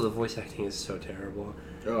 also the voice acting is so terrible.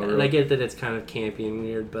 Oh, And really? I get that it's kind of campy and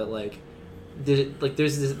weird, but like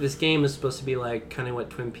there's this game is supposed to be like kind of what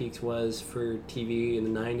Twin Peaks was for TV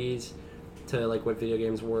in the 90s to like what video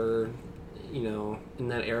games were, you know, in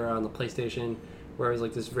that era on the PlayStation, where it was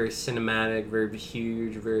like this very cinematic, very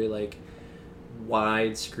huge, very like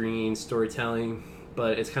wide screen storytelling,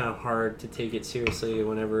 but it's kind of hard to take it seriously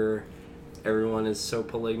whenever everyone is so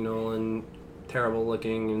polygonal and terrible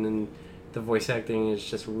looking, and then the voice acting is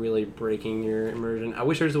just really breaking your immersion. I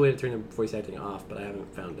wish there was a way to turn the voice acting off, but I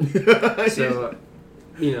haven't found it. So,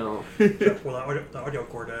 you know. Well, the audio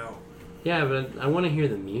cord out. Yeah, but I want to hear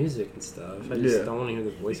the music and stuff. I just don't want to hear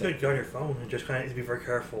the You voice could acting. go on your phone and just kind of be very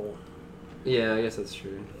careful. Yeah, I guess that's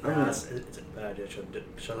true. It's a bad idea.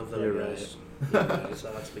 Should have that, You're I right. guess. You're right.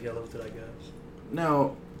 So that's the yellow that I guess.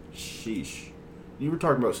 Now, sheesh. You were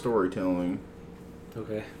talking about storytelling,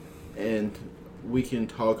 Okay. and we can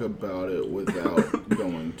talk about it without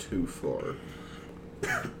going too far.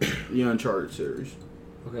 The Uncharted series.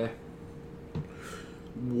 Okay.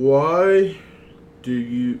 Why do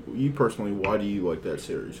you personally, why do you like that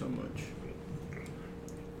series so much?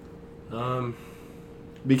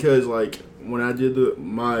 Because, like, when I did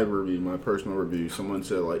my personal review, someone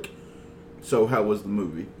said, like, so how was the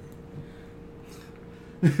movie?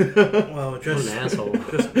 Well, What just an asshole.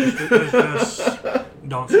 just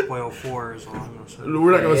don't spoil 4 is all I'm gonna say.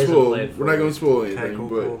 We're not Yeah, gonna he hasn't spoil. played We're not gonna spoil anything, Okay, cool,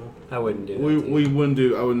 but cool. I wouldn't do that. we to you. we wouldn't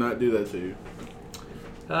do. I would not do that to you.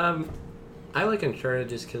 I like Uncharted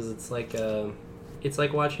just because it's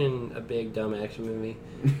like watching a big dumb action movie,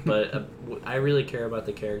 but I really care about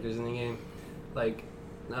the characters in the game. Like,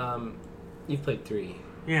 you've played 3,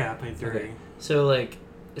 Yeah, I played 3. Okay. So like,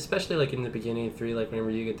 especially like in the beginning of 3, like whenever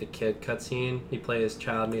you get the kid cutscene, you play as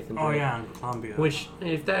child Nathan Drake. Oh yeah, in Columbia. Which,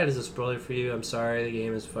 if that is a spoiler for you, I'm sorry. The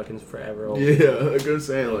game is fucking forever old. Yeah, like I was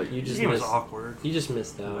saying, like You this just game was missed. awkward. You just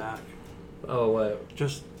missed In the out. back. Oh what,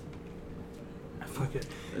 Just fuck it.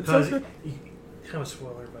 It's Because okay. kind of a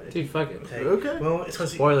spoiler, but dude? Fuck it. okay. Okay. Well, it's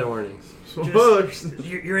because Spoiler warnings. Spoilers.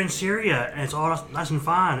 you're in Syria and it's all nice and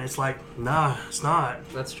fine. It's like, nah, it's not.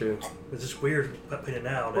 That's true. It's just weird putting it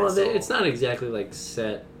out. Well, That's all. it's not exactly like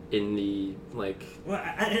set in the like. Well,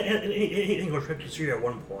 he didn't go trip to Syria at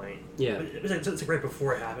one point. Yeah. But it was like, it's like right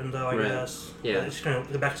before it happened, though, I Right. guess. Yeah. But it's kind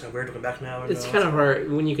of, the back's kind of weird looking back now. It's kind of hard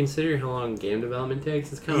when you consider how long game development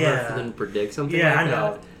takes. It's kind of hard for Yeah. them to predict something Yeah, like I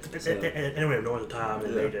know. that. They didn't even know at the time they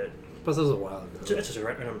Yeah. made it. Plus, it was a while ago. It's just a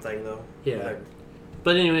random thing, though. Yeah. Like,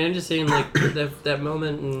 But anyway, I'm just saying, like, that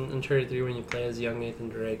moment in Uncharted 3 when you play as young Nathan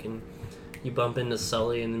Drake and you bump into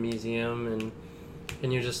Sully in the museum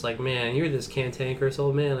and you're just like, man, you're this cantankerous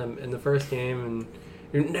old man in the first game, and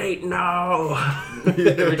you're Nate, no!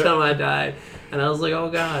 Every time I died. And I was like, oh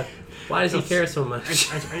god, why does he care so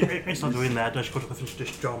much? I stopped doing that. I just go to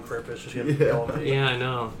just on purpose. Just get Yeah. yell at me. Yeah, I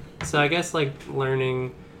know. So I guess, like,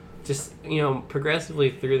 learning just,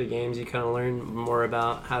 progressively through the games, you kind of learn more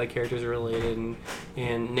about how the characters are related.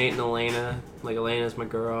 And Nate and Elena, like, Elena's my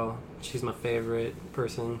girl. She's my favorite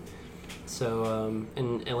person. So,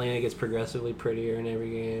 and Elena gets progressively prettier in every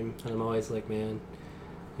game. And I'm always like, man,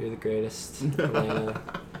 you're the greatest, Elena.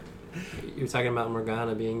 You're talking about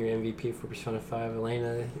Morgana being your MVP for Persona 5.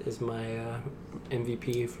 Elena is my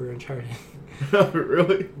MVP for Uncharted.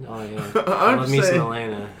 Really? Oh, yeah. I love me some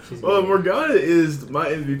Elena. She's well, great. Morgana is my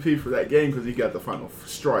MVP for that game because he got the final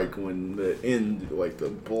strike when the end, like the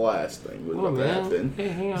blast thing was about to happen. Hey,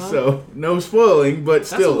 hang on. So, no spoiling, but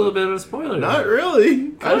still. That's a little bit of a spoiler. Not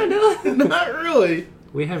really. Kinda. Not really.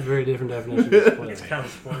 We have very different definitions of spoiler. It's kind of a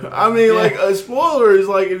spoiler. I mean, like, a spoiler is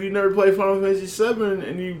like if you never played Final Fantasy VII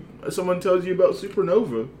and someone tells you about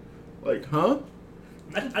Supernova. Like, huh?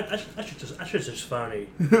 That's just funny.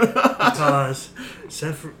 Because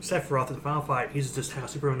Sephiroth in the final fight, he's just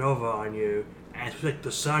has supernova on you, and it's like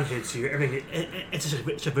the sun hits you. Everything.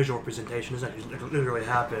 It's a visual representation. It's not literally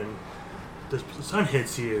happen. The sun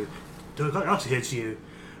hits you. The galaxy hits you.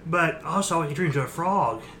 But also, he turns into a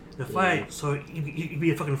frog. The fight, so you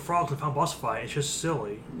be a fucking frog in the final boss fight. It's just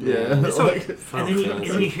silly. Yeah. So, like, and then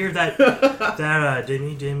you hear that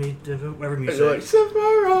Dimmy, whatever music. you're like,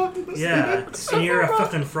 Sephiroth! Yeah, and you're a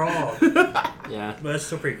fucking frog. Yeah. But it's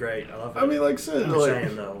still pretty great. I love it. I mean, like I said, I'm like,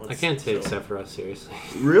 saying though. I can't take still- Sephiroth seriously.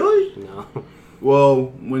 really? No. Well,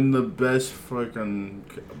 when the best fucking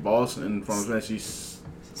boss in Final Fantasy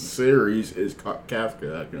series is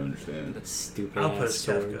Kafka, I can understand. That stupid I'll put ass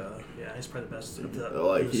sword. Kefka. Yeah, he's probably the best.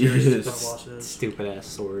 Like, The he series is- of bosses. Stupid ass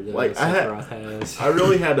sword that Like, Sephiroth has. I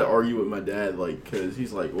really had to argue with my dad, like, because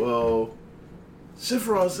he's like, well,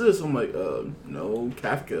 Sephiroth's this. I'm like, no,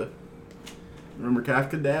 Kafka. Remember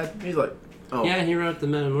Kafka, Dad? He's like, oh. Yeah, he wrote the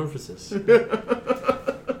Metamorphosis. I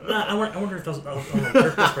wonder if that was on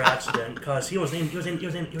purpose or accident, because he was named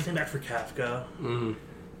after Kafka. Mm.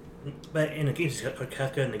 But in the games, he's called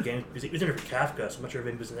Kafka in the game. He was named after Kafka, so I'm not sure if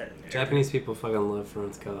he was in that. Japanese people fucking love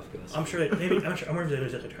Franz Kafka. So. I'm sure that maybe I'm sure if it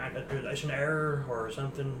was like a translation error or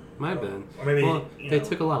something. Might have been. Or maybe Well, they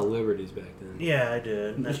took a lot of liberties back then. Yeah, I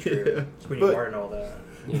did. That's true. Yeah. It's pretty But- hard and all that.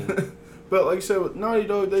 Yeah. But like I said, with Naughty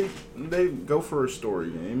Dog, they go for a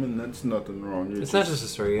story game, and that's nothing wrong. It's not just a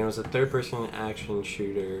story game. It's a third-person action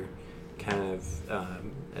shooter kind of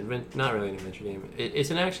not really an adventure game.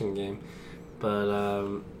 It's an action game,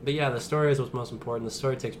 but yeah, the story is what's most important. The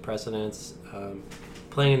story takes precedence.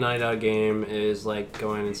 Playing a Naughty Dog game is like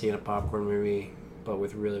going and seeing a popcorn movie, but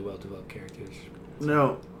with really well-developed characters.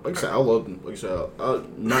 Now, like I said, I love them. Like I said,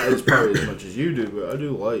 not as probably as much as you do, but I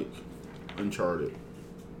do like Uncharted.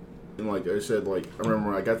 And like I said, like I remember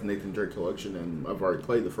when I got the Nathan Drake collection, and I've already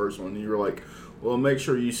played the first one. And you were like, "Well, make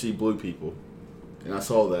sure you see blue people." And I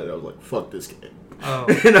saw that, and I was like, "Fuck this game!" Oh.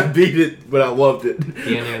 And I beat it, but I loved it.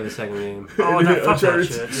 The ending of the second game. Oh, that fuck that Uncharted.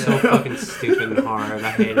 shit. So fucking stupid and hard.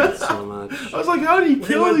 I hated it so much. I was like, "How do you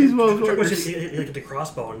kill these motherfuckers?" He looked at the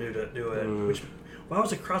crossbow and do it. Which, why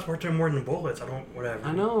was the crossbow turn more than bullets? Whatever.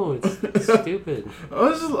 I know, it's stupid.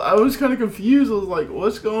 I was kind of confused. I was like,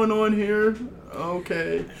 "What's going on here?"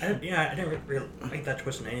 Okay. I didn't really like that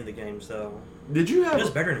twist in any of the games, though. Did you It was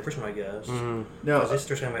have better in the first one, I guess. Mm. no? Because this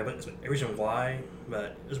there's kind of a reason why,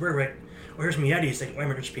 but it's weird. Like, well, here's Miyetis, like, why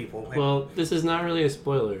am I rich people? Like, Well, this is not really a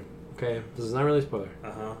spoiler, okay? This is not really a spoiler.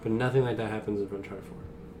 uh-huh. But nothing like that happens in Uncharted 4.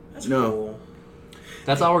 That's No. cool.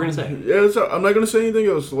 That's all we're going to say. Yeah, I'm not gonna say anything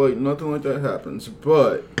else. Like nothing like that happens,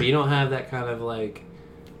 but But you don't have that kind of, like,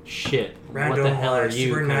 shit. Random, what the hell are you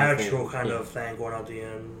supernatural kind kind of of thing going on at the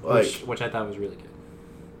end. like which I thought was really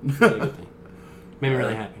good. Really good thing. Made me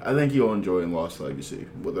really happy. I think you'll enjoy Lost Legacy.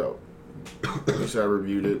 Without, at least I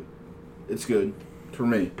reviewed it. It's good for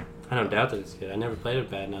me. I don't doubt that it's good. I never played a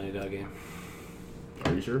bad Naughty Dog game.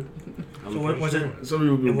 Are you sure? I'm So what pretty was sure. it? Some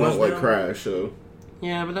people It was don't like now? Crash, so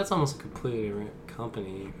Yeah, but that's almost a completely different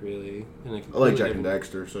company, really. And a I like completely Jack and different-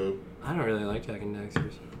 Daxter. So I don't really like Jack and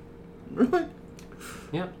Daxter's. really,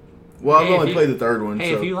 Yep. well, Hey, I've if only you- played the third one.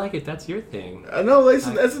 Hey, so if you like it, that's your thing. I know that's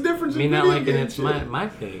the difference. Me in not video liking games, it's my shit. my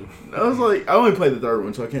thing. I was like, I only played the third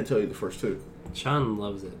one, so I can't tell you the first two. Sean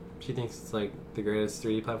loves it. She thinks it's like the greatest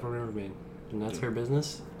 3D platform ever made, and that's her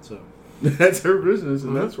business. So That's her business,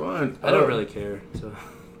 and Mhm. that's fine. I don't really care. So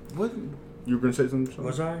What? You were gonna say something?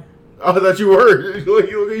 Was I? Oh, I thought you were.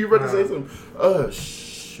 you were about to say something. Oh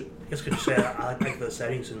shit. I guess I could just say I like the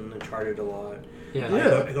settings in Uncharted a lot. yeah,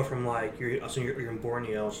 Yeah. I go from like you're in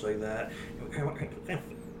Borneo, so like that. It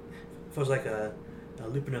feels like a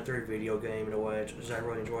Lupin the Third video game in a way, which I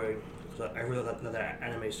really enjoy. Because I really love that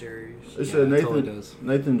anime series. It Yeah, said it Nathan totally does.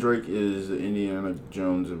 Nathan Drake is the Indiana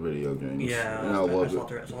Jones of video games. Yeah, and I love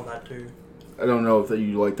I it. saw that too. I don't know if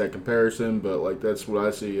you like that comparison, but like that's what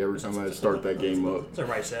I see every time I start that game up. That's what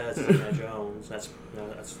Rice says. Indiana Jones. That's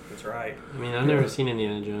right. I mean, I've never seen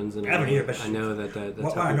Indiana Jones, and I haven't either, but I know that's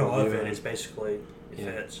what how I know people of view it is basically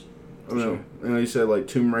fits. I mean, and you said like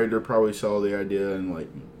Tomb Raider probably saw the idea and like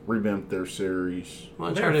revamped their series.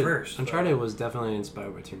 Well, They were first, Uncharted was definitely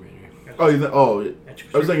inspired by Tomb Raider.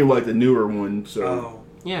 I was thinking like the newer one. So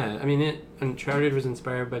Yeah, I mean, Uncharted was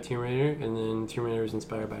inspired by Tomb Raider, and then Tomb Raider was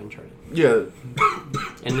inspired by Uncharted. yeah,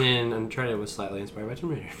 And then Uncharted was slightly inspired by Tomb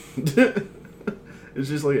Raider. it's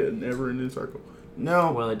just like a never-ending circle.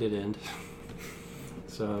 No, Well, it did end.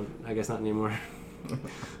 So, I guess not anymore.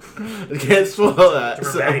 I can't spoil that. Her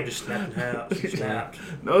So. bag just snapped in half. She snapped.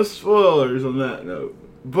 No spoilers on that note.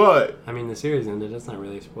 But I mean, the series ended. That's not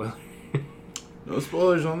really a spoiler. no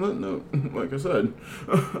spoilers on that note. Like I said.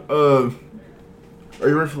 Are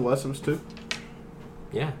you ready for The Last of Us 2?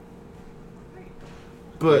 Yeah.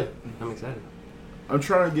 But Yeah, I'm excited. I'm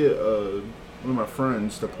trying to get one of my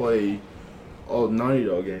friends to play all Naughty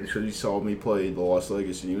Dog games because he saw me play The Lost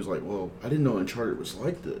Legacy and he was like, well, I didn't know Uncharted was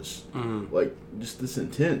like this. Mm-hmm. Like, just this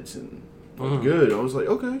intense and Mhm. good. I was like,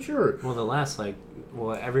 okay, sure. Well, the last,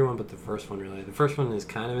 everyone but the first one, really. The first one is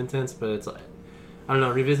kind of intense, but it's like, I don't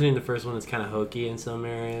know, revisiting the first one is kind of hokey in some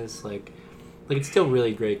areas. Like it's still a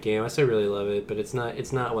really great game. I still really love it, but it's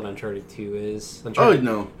not what Uncharted 2 is. Uncharted,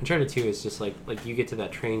 no. Uncharted 2 is just like you get to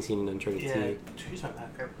that train scene in Uncharted 2. She's my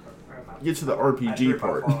favorite. Get to the RPG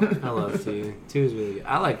part. I love 2. 2 is really good.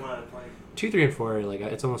 I like 2, 3, and 4. Like,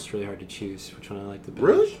 it's almost really hard to choose which one I like the best.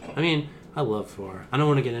 Really? I mean, I love 4. I don't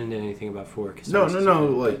want to get into anything about 4. No,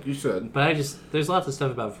 like you said. But there's lots of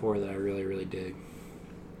stuff about 4 that I really, really dig.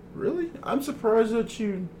 Really? I'm surprised that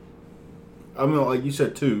you... I mean, like you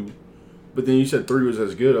said 2, but then you said 3 was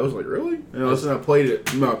as good. I was like, really? And all of a sudden I played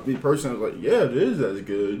it. Me personally, I was like, yeah, it is as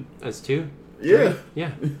good. As 2? Yeah.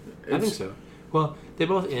 Yeah, I think so. Well, they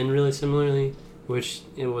both end really similarly, which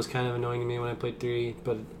it was kind of annoying to me when I played 3.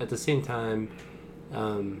 But at the same time,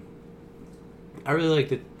 I really like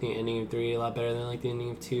the ending of 3 a lot better than I like the ending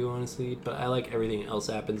of 2, honestly. But I like everything else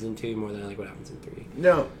that happens in 2 more than I like what happens in 3.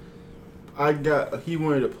 Now, he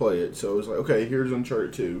wanted to play it, so I was like, okay, here's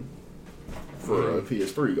Uncharted 2 for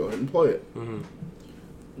PS3. Go ahead and play it. Mm-hmm.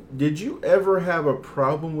 Did you ever have a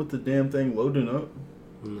problem with the damn thing loading up?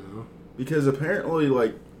 No. Because apparently,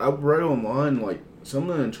 like, I read online, like, some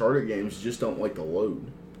of the Uncharted games just don't like to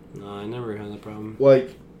load. No, I never had that problem.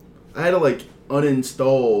 Like, I had to, like,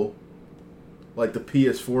 uninstall, like, the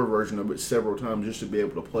PS4 version of it several times just to be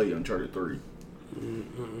able to play Uncharted 3.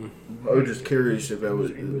 Mm-mm. I was just curious if that was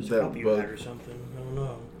that copyright bug. or something. I don't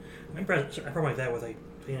know. I probably like that with like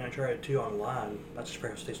I tried 2 online. That's just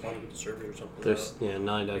perhaps takes longer with the server or something. There's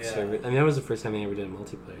Naughty Dog Yeah. server. I mean, that was the first time they ever did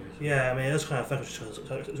multiplayer. Yeah, I mean it was kind of fun.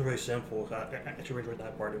 It was really simple. I actually really enjoyed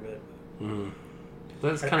that part of it. Mm-hmm.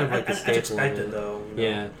 That's kind of like the I staple. expected though. You know,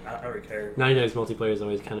 Yeah. I don't really care. Naughty Dog's multiplayer has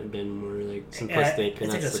always kind of been more like simplistic,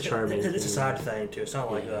 and that's the charming. It's a thing. side thing too. It's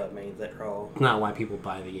not like Yeah. main that crawl. It's not why people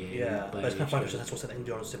buy the game. Yeah, buy but it's kind of each fun other. because that's what they can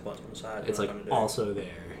do on the simple on the side. It's like also there.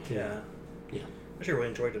 Yeah. Yeah. I actually really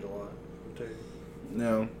enjoyed it a lot too.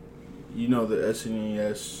 Now, you know the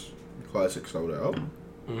SNES Classic sold out.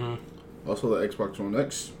 Mm-hmm. Also, the Xbox One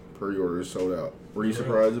X pre-order is sold out. Were you Really?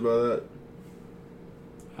 surprised about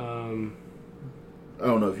that? Um, I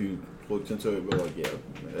don't know if you looked into it, but like, yeah,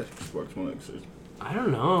 Xbox One X is. I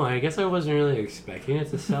don't know. I guess I wasn't really expecting it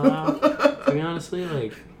to sell out. To be honestly,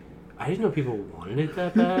 like, I didn't know people wanted it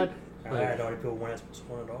that bad. I Like, had already people want Xbox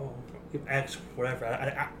One at all. X, whatever.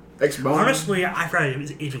 Xbox. Honestly, I forgot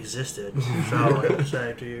it even existed. So I don't to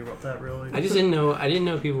say to you about that really. I just didn't know. I didn't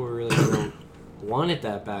know people were really gonna want it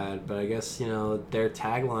that bad. But I guess their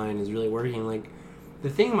tagline is really working. Like, the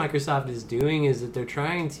thing Microsoft is doing is that they're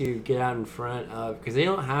trying to get out in front of, because they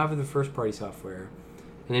don't have the first party software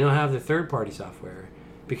and they don't have the third party software,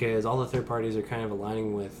 because all the third parties are kind of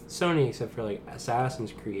aligning with Sony except for like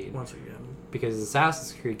Assassin's Creed. Once again. Because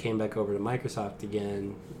Assassin's Creed came back over to Microsoft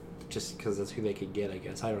again, just because that's who they could get, I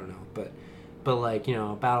guess. I don't know, but like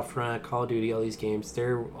Battlefront, Call of Duty, all these games,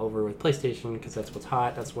 they're over with PlayStation because that's what's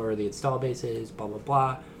hot. That's where the install base is. Blah blah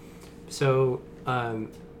blah. So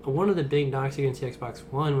one of the big knocks against the Xbox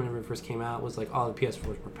One whenever it first came out was like, oh, the PS4 is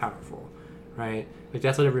more powerful, right? Like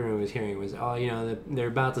that's what everyone was hearing was, oh, they're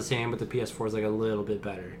about the same, but the PS4 is like a little bit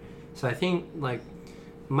better. So I think like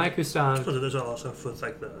Microsoft. So there's also with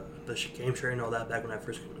like the game sharing and all that back when I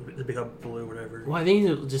first the Big Up Blue whatever. Well, I think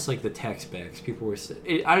it was just like the tech specs. People were.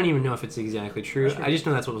 I don't even know if it's exactly true. I just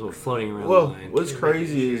know that's what was floating around. Well, the line. what's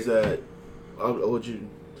crazy is that I'll let you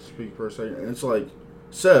speak for a second. It's like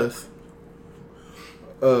Seth.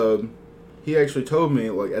 He actually told me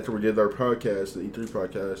like after we did our podcast, the E3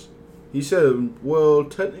 podcast, He said, well,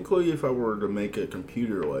 technically, if I were to make a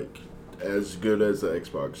computer like as good as the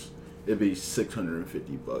Xbox, it'd be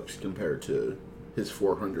 $650 compared to his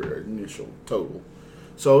 400 initial total.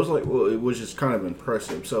 So I was like, well, it was just kind of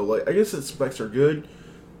impressive. So like, I guess its specs are good,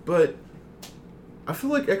 but I feel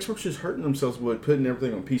like Xbox is hurting themselves with putting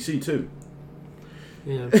everything on PC too.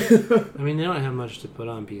 Yeah. I mean, they don't have much to put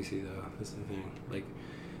on PC though. That's the thing. Like,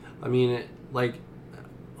 I mean,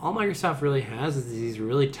 all Microsoft really has is these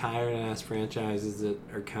really tired ass franchises that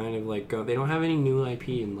are kind of like they don't have any new IP,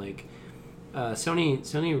 and like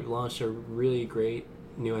Sony launched a really great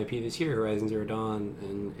new IP this year, Horizon Zero Dawn,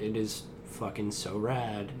 and it is fucking so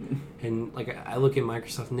rad. And like I look at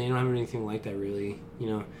Microsoft and they don't have anything like that really. You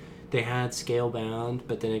know, they had Scalebound,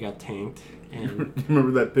 but then it got tanked. And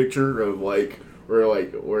remember that picture of like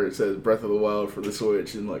where it says Breath of the Wild for the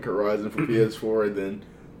Switch and like Horizon for PS4 and then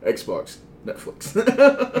Xbox, Netflix.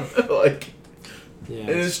 Like, yeah, and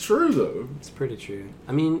it's true though. It's pretty true.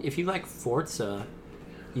 I mean, if you like Forza,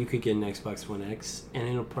 you could get an Xbox One X, and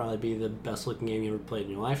it'll probably be the best looking game you ever played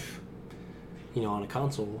in your life. You know, on a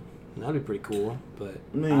console, and that'd be pretty cool. But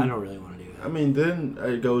I don't really want to do that. I mean, then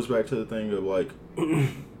it goes back to the thing of like,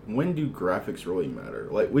 when do graphics really matter?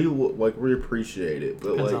 Like we appreciate it, but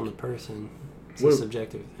depends like on the person. It's a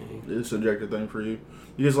subjective thing. It's a subjective thing for you,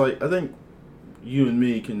 because like I think you and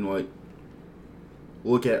me can like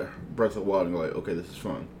look at Breath of the Wild and go like, okay, this is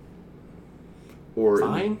fun. Or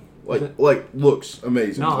fine. Like looks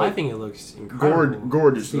amazing. No, like, I think it looks incredible.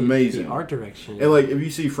 Gorgeous, amazing. The art direction. And like if you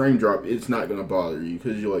see frame drop, it's not gonna bother you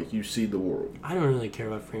because you see the world. I don't really care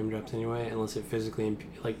about frame drops anyway, unless it physically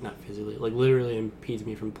not physically, like literally impedes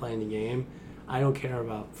me from playing the game. I don't care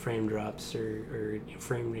about frame drops or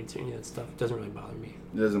frame rates or any of that stuff. It doesn't really bother me.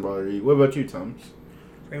 It doesn't bother you. What about you, Thomas?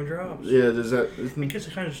 Frame drops? Yeah, does that... I guess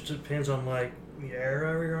it kind of just depends on, like, the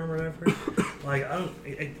era you're on or whatever. Like, I don't...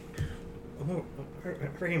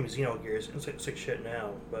 Her game is Xenogears. It's like shit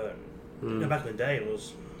now, but back in the day it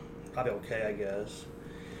was probably okay, I guess.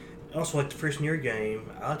 Also, like, the first Nier game,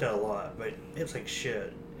 I liked that a lot, but it's like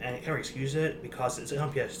shit. And I can't excuse it because it's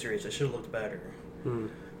on PS3, so it should have looked better.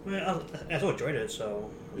 Well, I still enjoyed it, so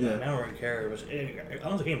yeah. I don't really care. I don't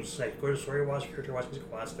think the game's like good story-wise, character-wise,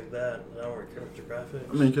 music-wise, like that. I don't really care about the graphics.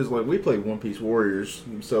 I mean, because like we play One Piece Warriors,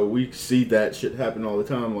 so we see that shit happen all the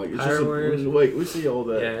time. Like it's just we see all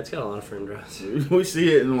that. Yeah, it's got a lot of frame drops. We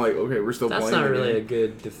see it and like, okay, we're still playing. That's not really a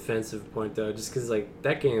good defensive point though, just because like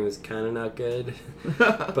that game is kind of not good.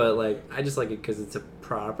 But like I just like it because it's a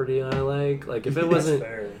property I like. Like if it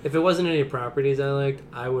wasn't any properties I liked,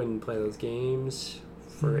 I wouldn't play those games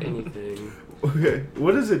for anything. Okay,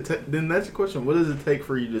 what does it then that's the question. What does it take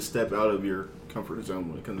for you to step out of your comfort zone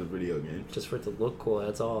when it comes to video games? Just for it to look cool,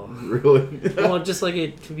 that's all. Really? Well, just like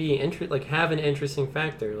it to be have an interesting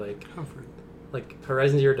factor, like comfort. Like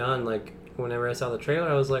Horizon Zero Dawn, like whenever I saw the trailer,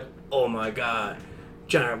 I was like, oh my god,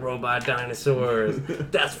 giant robot dinosaurs.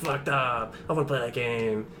 That's fucked up. I want to play that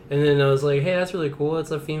game. And then I was like, hey, that's really cool.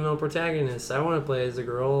 It's a female protagonist. I want to play as a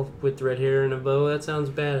girl with red hair and a bow. That sounds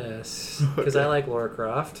badass. Because I like Lara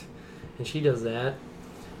Croft, and she does that.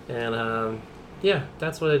 And yeah,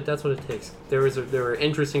 that's what it takes. There were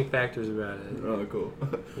interesting factors about it. Oh, cool.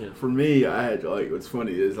 Yeah. For me, I had like what's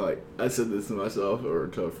funny is like I said this to myself or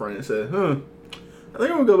to a friend and said, I think I'm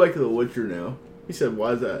gonna go back to The Witcher now. He said,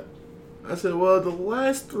 why is that? I said, well, the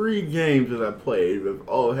last 3 games that I played have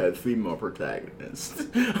all had female protagonists.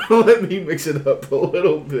 Let me mix it up a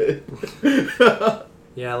little bit.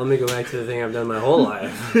 Yeah, let me go back to the thing I've done my whole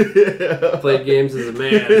life. Yeah. Played games as a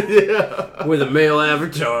man. Yeah. With a male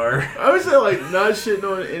avatar. I would say, like, not shitting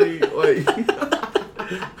on any, like...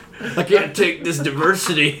 I can't take this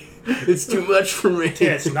diversity. It's too much for me.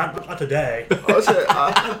 Yeah, it's not today.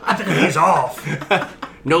 I took these off.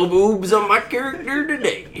 No boobs on my character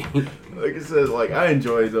today. Like I said, like, I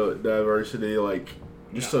enjoy the diversity, like,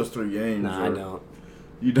 just those 3 games. Nah, I don't.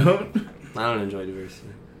 You don't? I don't enjoy diversity.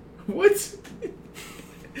 What?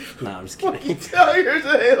 Nah, I'm just kidding. What you tell you're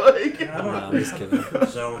saying, like... I'm just kidding.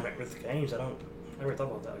 Zone with games, I never thought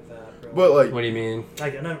about that like that. Really. But, like... What do you mean?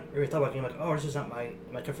 Like, I never really thought about a game like, oh, this is not my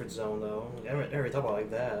comfort zone, though. I never really thought about it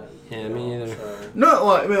like that. Yeah, me either. So. No,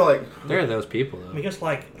 like, I mean, like... There are those people, though. I mean, just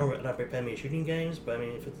like, I don't really play many shooting games, but I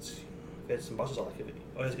mean, if it's some bosses, I like it.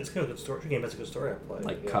 It's kind of a good story. Game that's a good story I play.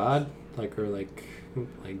 Like COD? Like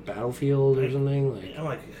Battlefield or something? Like I'm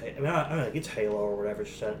like, I don't know, it's Halo or whatever.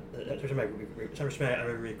 It's something I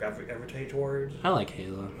really gravitate towards. I like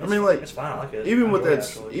Halo. I mean, like, it's fine. I like it. Even with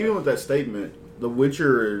that statement, The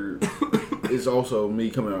Witcher is also me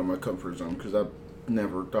coming out of my comfort zone because I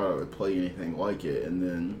never thought I would play anything like it, and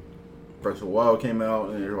then Breath of the Wild came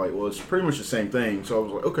out, and they're like, well, it's pretty much the same thing. So I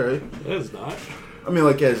was like, okay, it is not. I mean,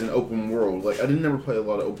 like as an open world. Like I didn't never play a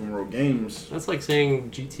lot of open world games. That's like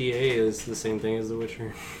saying GTA is the same thing as The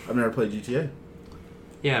Witcher. I've never played GTA.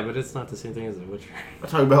 Yeah, but it's not the same thing as The Witcher. I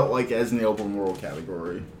talk about like as in the open world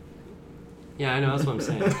category. Yeah, I know. That's what I'm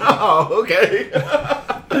saying. Oh, okay.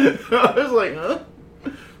 I was like, huh?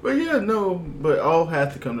 But yeah, no. But I'll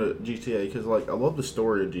have to come to GTA because like I love the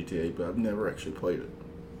story of GTA, but I've never actually played it.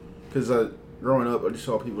 Because growing up, I just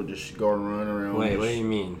saw people just go and run around. Wait, what do you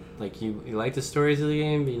mean? Like you like the stories of the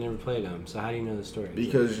game, but you never played them. So how do you know the stories?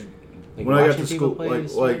 Because like when I got watching to people school, play like the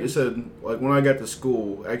stories? it said, like when I got to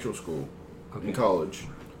school, actual school, in college,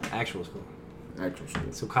 Actual school. actual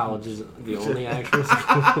school. So college is the only actual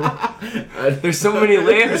school. There's so many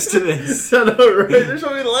layers to this. I know, right? There's so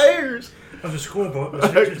many layers. I was in school, but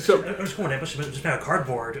I was school, and it must have been a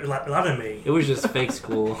cardboard. A lot of me. It was just fake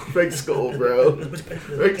school. Fake school, bro.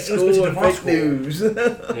 Fake school and fake news.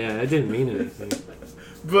 Yeah, I didn't mean anything.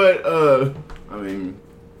 But I mean,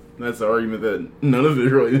 that's the argument that none of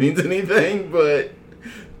it really means anything. But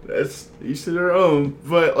that's each to their own.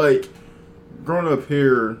 But like growing up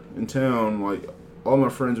here in town, like all my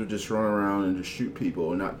friends would just run around and just shoot people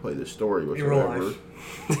and not play the story whatsoever.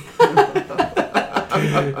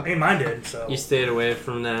 I mean, mine did. So You stayed away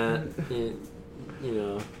from that. You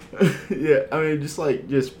know. Yeah, I mean, just they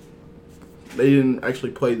didn't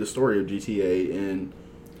actually play the story of GTA, and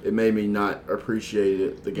it made me not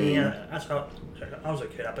appreciate the game. Yeah, that's how I was a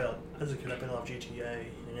kid. I played a lot of GTA,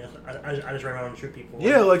 and I just ran around and shoot people.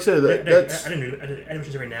 Yeah, like I said, that's. I didn't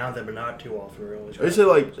shoot every now and then, but not too often. Really. I said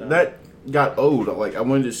like that got old. Like I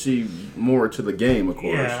wanted to see more to the game, of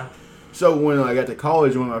course. Yeah. So when I got to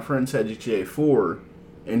college, one of my friends had GTA 4,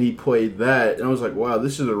 and he played that, and I was like, wow,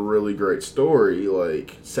 this is a really great story.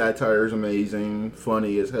 Like, satire's amazing,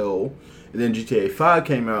 funny as hell. And then GTA 5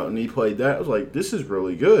 came out, and he played that. I was like, this is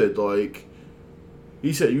really good. Like,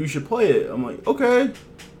 he said, you should play it. I'm like, okay,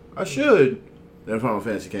 I should. Then Final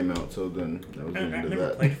Fantasy came out, so then that was the I end of never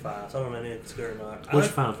that. played 5, so I don't know if it's good or not. Which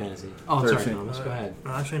Final Fantasy? Oh, 13. sorry, Thomas. Go ahead.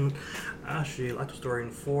 I actually like the story in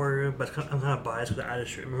 4, but I'm kind of biased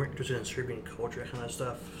because I'm interested in Serbian culture, that kind of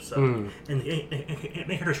stuff. So, and the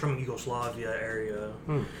characters from Yugoslavia area.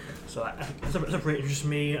 So that's really interests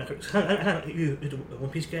me. One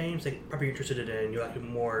Piece games, they probably interested in you like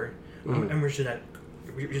more. I'm interested in that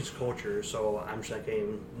region's culture, so I'm interested in that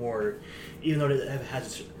game more, even though it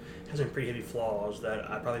has some pretty heavy flaws that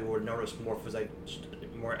I probably would notice more if it was like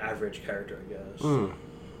more average character, I guess.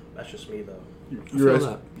 That's just me though. You're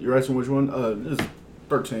asking which one? This is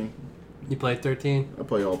 13. You played 13? I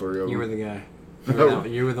play all three of them. You were the guy.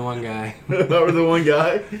 You were the one guy. I was the one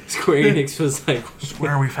guy. Square Enix was like,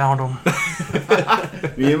 Swear we found them.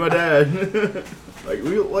 Me and my dad. Like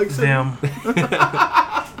Them. Like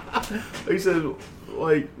I said,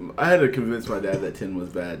 like I had to convince my dad that 10 was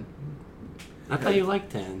bad. I thought you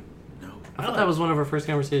liked 10. No. I thought that was one of our first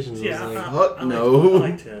conversations. Yeah, Fuck no. I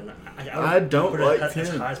like 10. I don't put like it 10.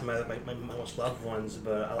 as high as my most loved ones,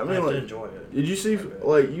 but I mean, did enjoy it. Did you see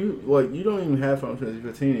you don't even have Final Fantasy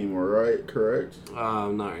 15 anymore, right? Correct?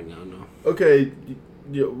 Not right now, no. Okay.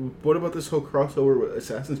 What about this whole crossover with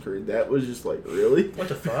Assassin's Creed? That was just like, really? What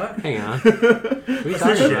the fuck? Hang on. What are you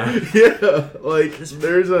talking about? Yeah, like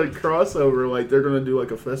there's a crossover. Like they're gonna do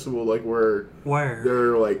like a festival, like where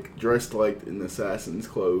they're like dressed like in assassin's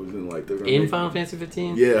clothes and like they're gonna In Final Fantasy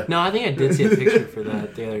 15? Yeah. No, I think I did see a picture for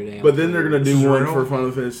that the other day. But then they're gonna do Is it one real? for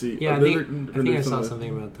Final Fantasy. Yeah, I think I saw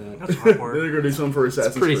something about that. That's Then hardcore. they're gonna do something for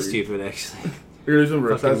Assassin's It's pretty Creed. stupid, actually. They're gonna do something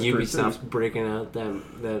for Fucking Assassin's Creed. Ubisoft's breaking out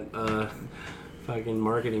that fucking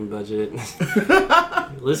marketing budget.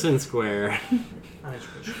 Listen, Square.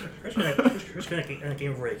 Who's gonna get a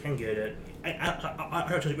game where I can get it? I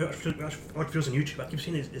watch videos on YouTube. I keep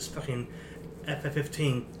seeing this fucking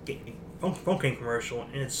FF15 phone game commercial,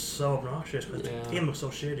 and it's so obnoxious because Yeah. the game looks so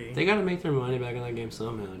shitty. They gotta make their money back on that game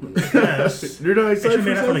somehow. Dude. Yes. You're not They excited should for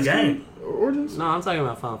make that for the Assassin's game. Creed Origins? No, I'm talking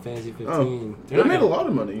about Final Fantasy 15. Oh. They're They not made a gonna- lot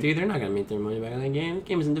of money. Dude, they're not gonna make their money back on that game. The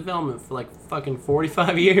game is in development for like fucking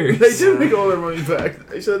 45 years. They did make all their money back.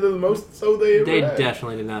 They said they're the most so they ever They had.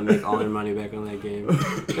 definitely did not make all their money back on that game.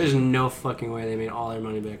 There's no fucking way they made all their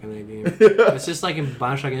money back on that game. It's just like in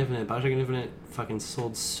Bioshock Infinite. Bioshock Infinite fucking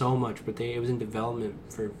sold so much, but it was in development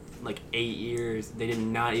for like 8 years. They did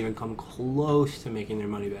not even come close to making their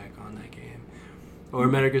money back on that game. Or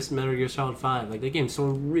Metal Gear Solid 5. Like, that game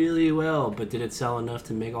sold really well, but did it sell enough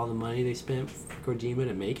to make all the money they spent for Kojima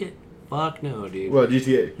to make it? Fuck no, dude. Well,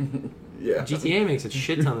 GTA. Yeah. GTA makes a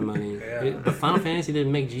shit ton of money. Yeah. But Final Fantasy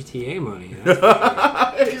didn't make GTA money. That's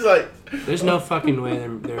for sure. He's like, There's no fucking way they're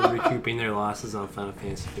recouping their losses on Final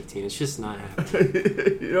Fantasy 15. It's just not happening.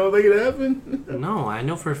 you don't think it happened? No, I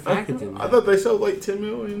know for a fact it didn't I happen. thought they sold like 10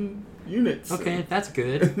 million units. Okay, that's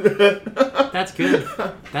good. That's good.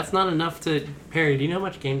 That's not enough to... Perry, do you know how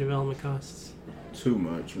much game development costs? Too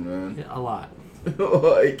much, man. Yeah, a lot.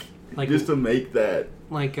 like just to make that.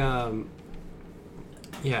 Like, yeah,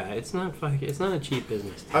 it's not a cheap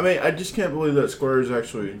business. I mean, I just can't believe that Square's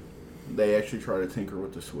they actually try to tinker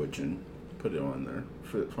with the Switch and put it on there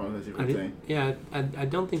for Final Fantasy 15. I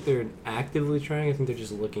don't think they're actively trying. I think they're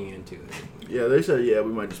just looking into it. Yeah, they said,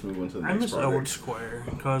 we might just move on to the next miss project. old Square,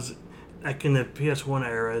 because like in the PS1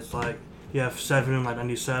 era, it's like you have 7 in like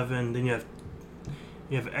 97, then you have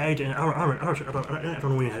 8, and I don't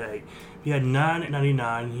know when you had 8. You had 9 in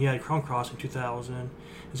 99, you had Chrono Cross in 2000,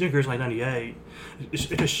 Xenogears in like 98. It's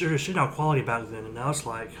just shit out quality back then, and now it's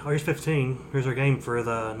like, oh, here's 15, here's our game for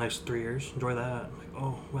the next 3 years, enjoy that. Like,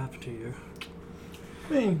 oh, what happened to you?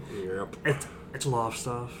 I mean, It's a lot of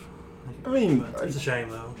stuff. But it's a shame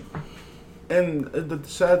though. And the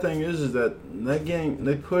sad thing is that game,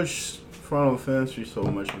 they push Final Fantasy so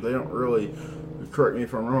much, but they don't really, correct me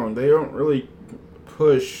if I'm wrong, they don't really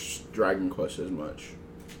push Dragon Quest as much.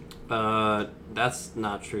 That's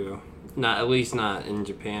not true. At least not in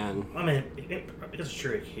Japan. I mean, it's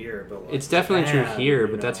true here, but like, it's definitely true here,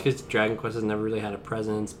 but that's because Dragon Quest has never really had a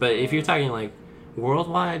presence. But if you're talking like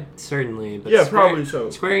worldwide, certainly. But yeah, probably so.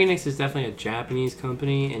 Square Enix is definitely a Japanese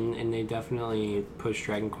company, and they definitely push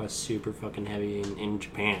Dragon Quest super fucking heavy in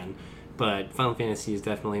Japan. But Final Fantasy is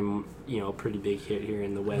definitely, a pretty big hit here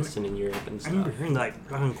in the West and in Europe and stuff. I remember hearing that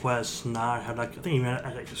Dragon Quest not had I think even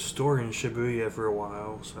had like a store in Shibuya for a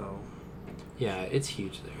while. So yeah, it's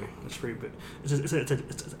huge there. It's pretty big.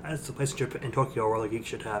 It's a place in Tokyo where like geek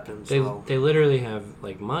shit happens. They literally have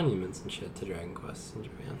like monuments and shit to Dragon Quest in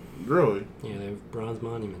Japan. Really? Yeah, they have bronze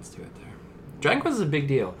monuments to it there. Dragon Quest is a big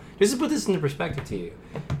deal. Just to put this into perspective to you,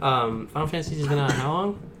 Final Fantasy has been out how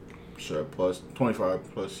long? So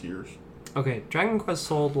 25 plus years. Okay, Dragon Quest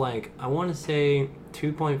sold like I want to say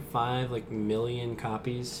 2.5 million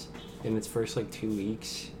copies in its first 2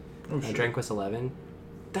 weeks. Oh shit. Dragon Quest 11.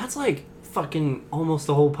 That's like fucking almost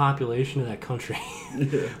the whole population of that country.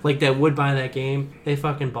 Yeah. That would buy that game. They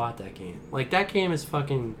fucking bought that game. That game is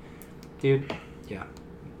fucking, dude. Yeah.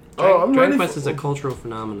 Dragon Quest is a cultural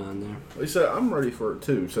phenomenon there. Like I said, I'm ready for it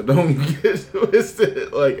too, so don't get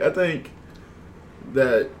twisted. I think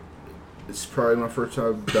that it's probably my first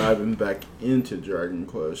time diving back into Dragon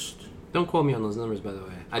Quest. Don't quote me on those numbers, by the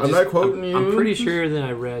way. I'm not quoting you. I'm pretty sure that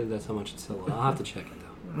I read that's how much it's sold. I'll have to check it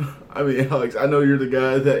though. I mean, Alex, I know you're the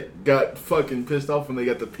guy that got fucking pissed off when they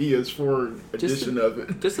got the PS4 edition of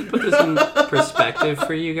it. Just to put this in perspective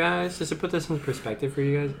for you guys,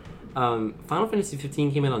 Final Fantasy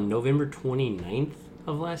 15 came out on November 29th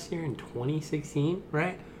of last year in 2016,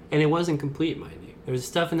 right? And it wasn't complete, mind you. There was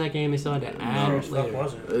stuff in that game they still had to add later.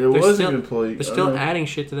 It wasn't complete. They're still adding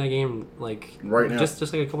shit to that game, right now. Just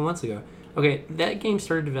like a couple months ago. Okay, that game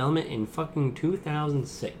started development in fucking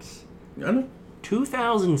 2006. I know.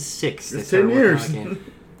 2006. It's 10 years.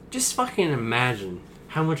 Just fucking imagine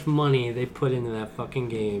how much money they put into that fucking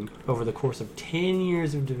game over the course of 10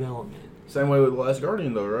 years of development. Same way with The Last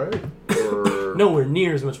Guardian, though, right? Or... Nowhere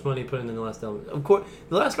near as much money put into The Last Element. Of course,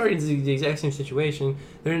 The Last Guardian is the exact same situation.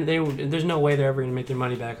 There's no way they're ever going to make their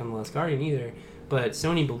money back on The Last Guardian either. But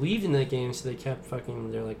Sony believed in that game, so they kept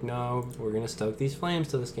they're like, no, we're going to stoke these flames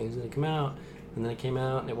till this game's going to come out. And then it came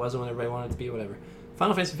out, and it wasn't what everybody wanted it to be, whatever.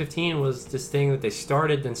 Final Fantasy 15 was this thing that they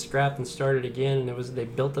started, then scrapped, and started again, and they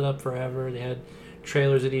built it up forever. They had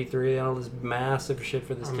trailers at E3, they had all this massive shit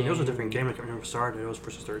for this game. It was a different game. I can't remember started. It was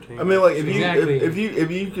Versus 13. I mean,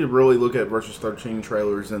 if you could really look at Versus 13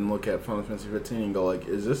 trailers and look at Final Fantasy 15 and go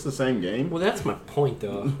is this the same game? Well, that's my point,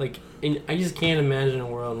 though. I just can't imagine a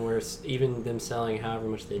world where it's even them selling however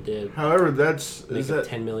much they did. However, is that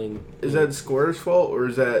 10 million? Is that Square's fault, or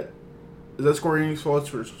is that Square Enix's fault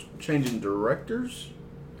for changing directors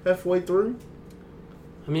halfway through?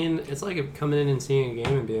 I mean, it's like coming in and seeing a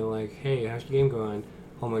game and being like, hey, how's your game going?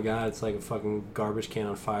 Oh my god, it's like a fucking garbage can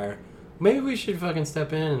on fire. Maybe we should fucking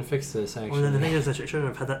step in and fix this, actually. Well, the thing is that it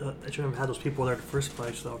shouldn't have had those people there in the first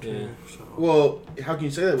place, though, too. Yeah. So. Well, how can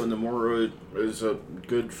you say that when Nomura is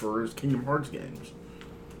good for his Kingdom Hearts games?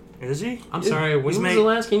 Is he? I'm sorry, when was the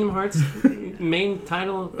last Kingdom Hearts main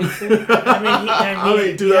title? I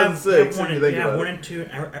mean, 2006. Yeah, 1 and 2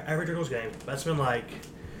 originals game. That's been like...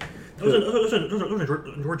 Those are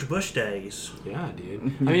George Bush days. Yeah, dude.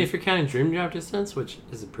 I mean, if you're counting Dream Drop Distance, which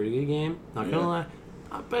is a pretty good game, not gonna lie,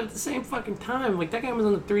 but at the same fucking time, that game was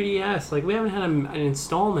on the 3DS. We haven't had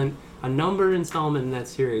a numbered installment in that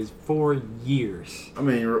series for years. I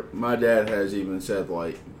mean, my dad has even said,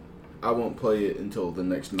 I won't play it until the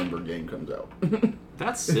next numbered game comes out.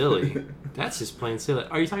 That's silly. That's just plain silly.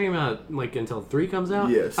 Are you talking about like until 3 comes out?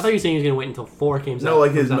 Yes. I thought you were saying he was gonna wait until 4 comes out. No,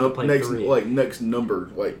 like his comes out to play next 3. next number,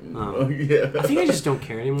 like Oh. yeah. I think I just don't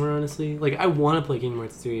care anymore, honestly. Like, I want to play Kingdom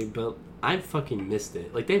Hearts 3, but I fucking missed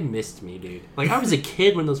it. Like, they missed me, dude. Like, I was a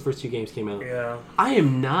kid when those first 2 games came out. Yeah. I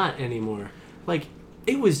am not anymore. Like,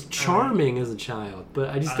 it was charming as a child, but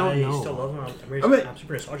I just don't know. I still love them. I'm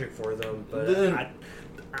super nostalgic for them, but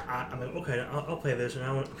I'm like, okay, I'll play this, and I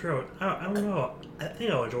don't know. I think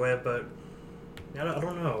I'll enjoy it, but I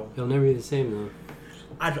don't know. It'll never be the same, though.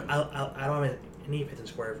 I don't have any faith in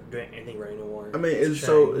Square for doing anything right anymore. I mean, is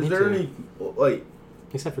there any like?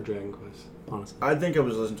 Except for Dragon Quest, honestly. I think I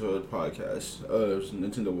was listening to a podcast. It was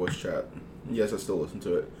Nintendo Voice Chat. Yes, I still listen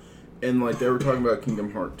to it, and like they were talking about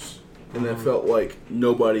Kingdom Hearts, and it felt like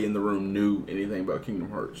nobody in the room knew anything about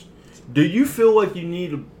Kingdom Hearts. Do you feel like you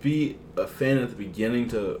need to be a fan at the beginning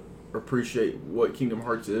to appreciate what Kingdom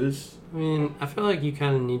Hearts is? I mean, I feel like you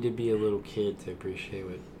kind of need to be a little kid to appreciate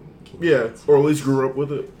what Kingdom Hearts is. Or at least grew up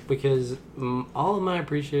with it. Because all of my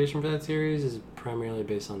appreciation for that series is primarily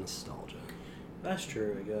based on nostalgia. That's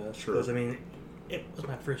true, I guess. Sure. Because I mean, it was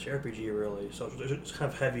my first RPG, really, so it's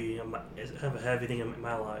kind of heavy. It's kind of a heavy thing in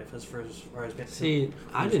my life as far as See,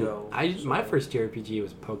 my first JRPG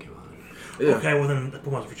was Pokemon. Yeah. Okay, well then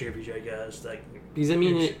Pokemon's for JRPG, I guess. Like, because I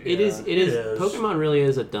mean, it is. Pokemon really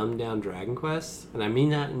is a dumbed down Dragon Quest, and I mean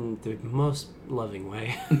that in the most loving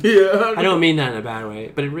way. Yeah, I don't mean that in a bad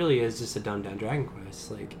way, but it really is just a dumbed down Dragon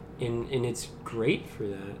Quest. Like, and it's great for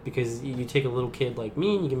that because you take a little kid like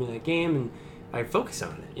me and you give me that game and I focus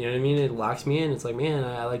on it. You know what I mean? It locks me in. It's like, man,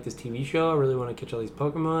 I like this TV show. I really want to catch all these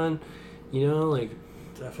Pokemon. You know, like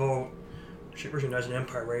that whole shit version as an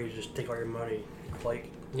Empire where you just take all your money, like.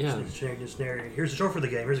 Yeah. Here's the show for the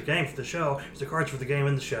game. Here's the game for the show. Here's the cards for the game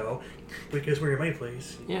and the show. Because where your money,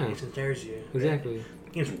 please. Yeah. It ensnares you. Exactly.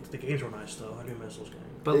 The games were nice though. I do miss those games.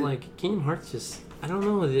 But like Kingdom Hearts, just I don't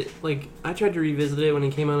know. Like I tried to revisit it when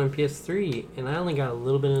it came out on PS3, and I only got a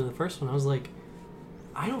little bit into the first one. I was like,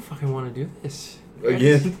 I don't fucking want to do this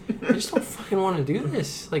again. I just don't fucking want to do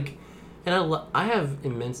this. Like. And I have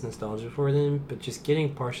immense nostalgia for them, but just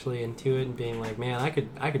getting partially into it and being like, man, I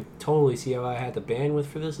could totally see how I had the bandwidth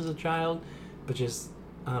for this as a child, but just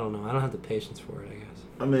I don't know, I don't have the patience for it, I guess.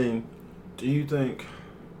 I mean, do you think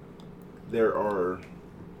there are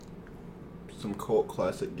some cult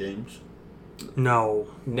classic games? No,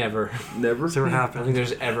 never. Never. It's never I happened. don't think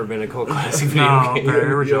there's ever been a cult classic video No, game.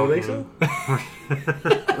 Barry, we're You don't joking. think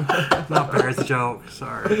so? No, Barry, it's a joke.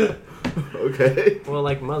 Sorry. Okay. Well,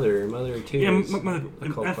 like Mother 2 Yeah, is a cult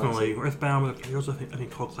definitely. classic. Earthbound. There's also I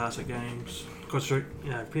think cult classic games. Because they're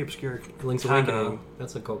pretty obscure. Link's Kinda. Awakening,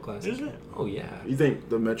 that's a cult classic. Is it? Oh yeah. You think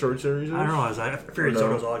the Metroid series is? I don't realize that. I figured No.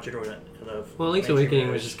 Zelda's all general kind of. Well, Link's Awakening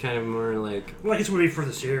was just kind of more like Well, I guess it would be for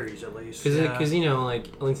the series at least. because you know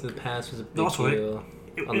like Link to the Past was a big Also, deal on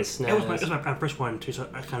the It was SNES. my first one too, so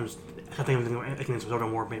I think it's Zelda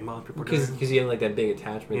more than most people do. Because you had like that big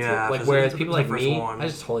attachment Yeah, to it. Like 'cause whereas it's people the like first me, one. I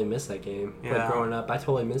just totally missed that game. Yeah. Like growing up, I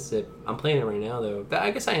totally missed it. I'm playing it right now though. But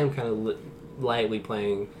I guess I am kind of lightly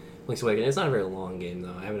playing Link's Awakening. It's not a very long game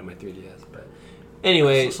though. I have it on my 3DS. But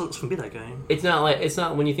anyway, So it's gonna be that game. it's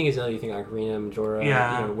not when you think of Zelda, you think Ocarina, Majora,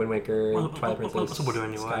 Yeah. you know, Wind Waker, Well, Twilight well, Princess, that's what we're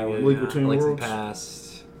doing anyway. Skyward, Link Yeah. Between Link's to the Worlds.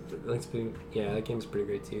 Past. That game's pretty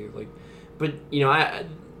great too. Like, but you know,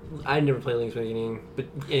 I never played Link's Awakening. But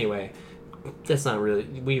anyway. That's not really.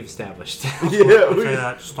 We've established. Yeah, I'll say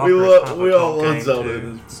that Stalker is kind of a we all cult love game, Zelda.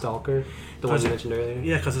 too. Stalker, the one you mentioned earlier.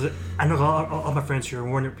 Yeah, because I know all my friends here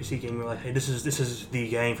were in a PC game. Were like, "Hey, this is the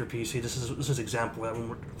game for PC. This is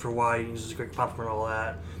example for why this is a great platform and all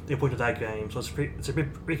that." They put to that game, so it's a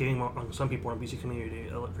big game on some people in the PC community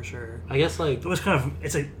for sure. I guess like So it's kind of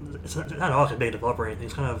it's not all like a big developer or anything.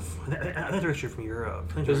 It's kind of I think they're actually from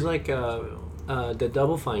Europe. there's like the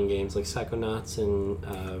Double Fine games like Psychonauts and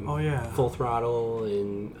Oh, yeah. Full Throttle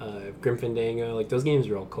and Grim Fandango. Like those games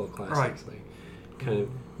are all cult classics. Right. Like kind of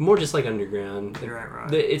more just like underground. Like, You're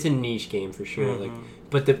right. It's a niche game for sure. Like,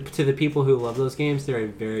 but to the people who love those games, they're a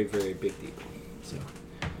very very big deal. So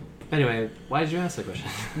anyway, why did you ask that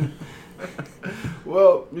question?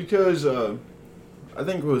 Well, because I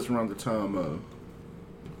think it was around the time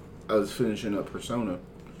I was finishing up Persona,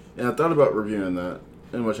 and I thought about reviewing that,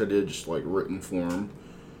 in which I did just like written form,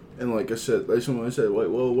 and like I said, like someone said, like,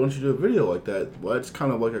 well, why don't you do a video like that? Well, that's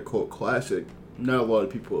kind of like a cult classic. Not a lot of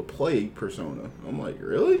people would play Persona. I'm like,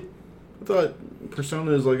 really? I thought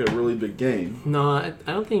Persona is like a really big game. No, I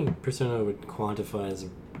don't think Persona would quantify as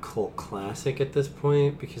a cult classic at this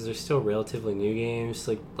point because they're still relatively new games.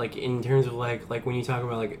 Like in terms of like when you talk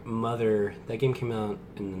about like Mother, that game came out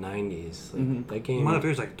in the 90s. Like, that game. Mother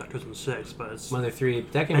 3 is like 2006, but it's Mother 3.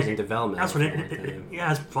 That game was in development. That's for when a long time.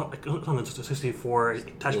 yeah, it's on the 64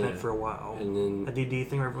 attachment for a while. And then a DD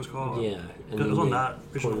thing, whatever it was called. yeah, and it was then on that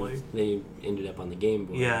originally. They ended up on the Game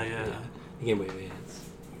Boy. Yeah. The Game Boy Advance.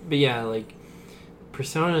 But yeah, like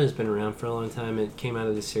Persona has been around for a long time. It came out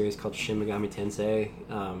of this series called Shin Megami Tensei,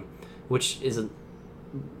 which is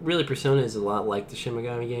really Persona is a lot like the Shin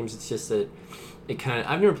Megami games. It's just that it kind of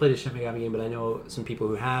I've never played a Shin Megami game, but I know some people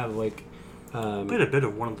who have. Like I played a bit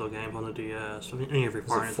of one of the games on the DS. I mean, any of your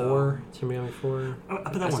was it 4? Shin Megami 4? I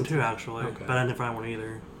played that one too, actually, okay. but I didn't find one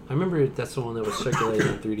either. I remember that's the one that was circulating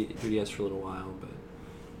on 3DS for a little while,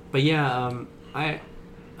 but yeah, I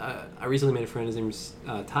recently made a friend. His name's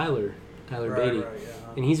Tyler Beatty, yeah.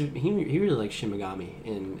 and he really likes Shin Megami,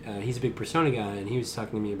 and he's a big Persona guy, and he was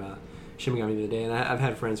talking to me about Shin Megami the other day, and I've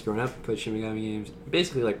had friends growing up who played Shin Megami games.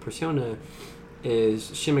 Basically, like Persona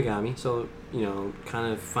is Shin Megami, so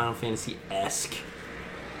kind of Final Fantasy-esque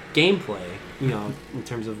gameplay, in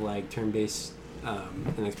terms of like turn-based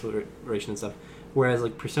and exploration and stuff. Whereas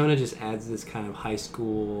like Persona just adds this kind of high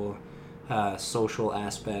school social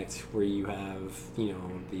aspect where you have the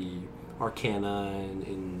arcana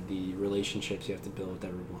and the relationships you have to build with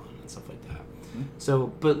everyone and stuff like that. Mm-hmm. So,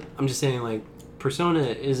 but I'm just saying like Persona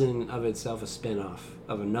isn't of itself a spin-off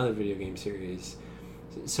of another video game series.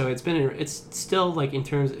 So it's still like in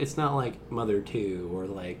terms, it's not like Mother 2 or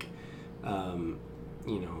like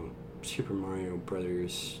Super Mario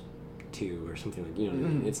Brothers 2 or something like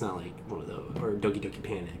Mm-hmm. It's not like one of those, or Doki Doki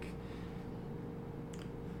Panic.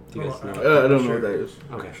 Do you guys know? I don't know what that is.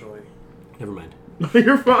 Okay, Actually. never mind.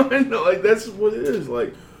 You're fine. Like that's what it is.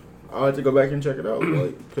 Like I'll have to go back and check it out.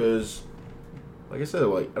 Like because, like I said,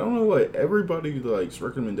 like I don't know what everybody likes.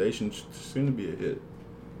 Recommendations seem to be a hit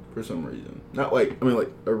for some reason. Not like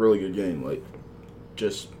like a really good game. Like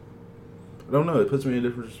just I don't know. It puts me in a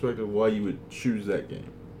different perspective why you would choose that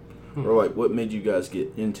game, or like what made you guys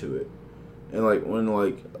get into it. And like when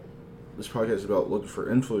like this podcast is about looking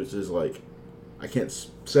for influences, like I can't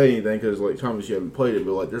say anything because like Thomas, you haven't played it,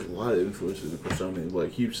 but like there's a lot of influences in Persona.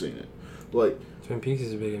 Like you've seen it, like Twin Peaks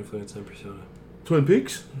is a big influence on Persona. Twin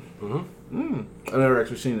Peaks. Mm-hmm. I've never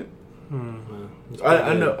actually seen it. Well,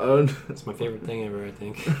 I know. It's my favorite thing ever, I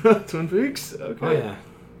think. Twin Peaks. Okay. Oh yeah.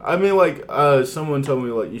 I mean, like someone told me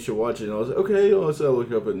like you should watch it, and I was like, okay, let's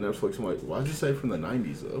look it up at Netflix. I'm like, why does it say from the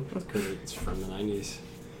 '90s though? Because it's from the 90s.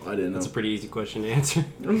 I didn't know. That's a pretty easy question to answer.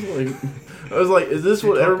 I was like, is this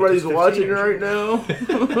what everybody's watching right now?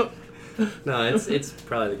 No, it's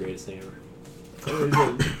probably the greatest thing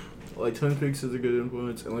ever. Like Twin Peaks is a good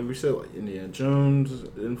influence, and like we said, like Indiana Jones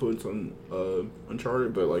influence on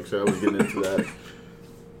Uncharted, but like I said, I was getting into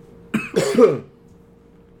that.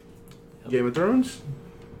 Game of Thrones.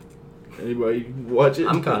 Anybody watch it?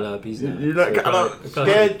 I'm caught up. He's not. You're not So caught up.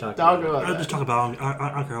 probably Can't talk talk about about I'll that. just talk about.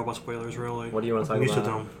 I don't care about spoilers, really. What do you want to talk I'm used to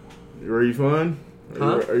about? them. You ready fun?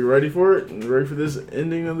 Are you ready for it? You ready for this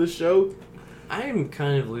ending of this show? I'm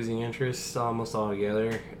kind of losing interest almost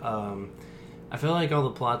altogether. I feel like all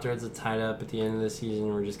the plot threads that tied up at the end of the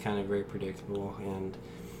season were just kind of very predictable, and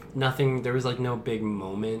there was like no big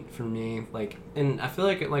moment for me. Like, and I feel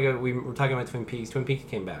like we were talking about Twin Peaks. Twin Peaks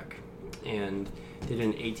came back and did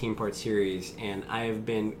an 18-part series, and I have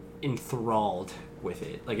been enthralled with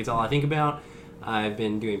it. Like, it's all I think about. I've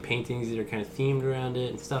been doing paintings that are kind of themed around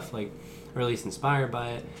it and stuff, like, or at least inspired by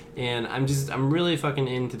it. And I'm really fucking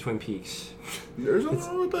into Twin Peaks. There's nothing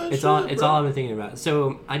wrong with that. It's all I've been thinking about.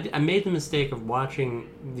 So I made the mistake of watching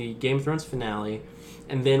the Game of Thrones finale,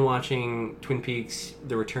 and then watching Twin Peaks: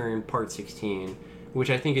 The Return Part 16,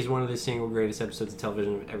 which I think is one of the single greatest episodes of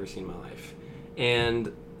television I've ever seen in my life.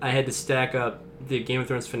 And I had to stack up the Game of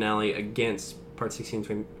Thrones finale against Part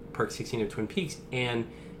 16 of Twin Peaks, and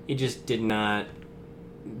it just did not.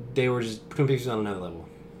 Twin Peaks was on another level.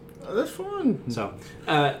 Oh, that's fun. So,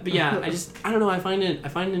 but yeah, I don't know. I find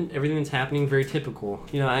everything that's happening very typical.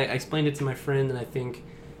 I explained it to my friend, and I think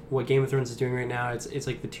what Game of Thrones is doing right now, it's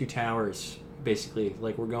like the Two Towers, basically.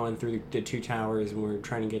 Like, we're going through the Two Towers, and we're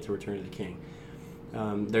trying to get to Return of the King.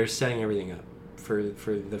 They're setting everything up for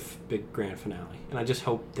the big grand finale, and I just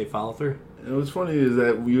hope they follow through. And what's funny is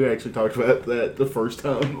that we actually talked about that the first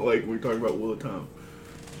time, like we talked about Wheel of Time,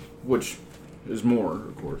 which is more,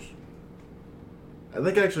 of course. I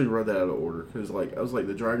think I actually read that out of order because, like, I was like,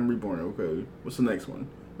 The Dragon Reborn. Okay, what's the next one?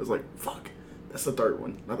 I was like, fuck, that's the third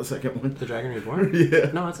one, not the second one. The Dragon Reborn? Yeah.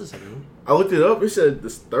 No, that's the second one. I looked it up. It said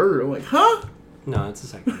this third. I'm like, huh? No, it's the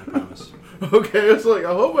second one, I promise. Okay, I was like,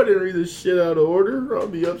 I hope I didn't read this shit out of order. I'll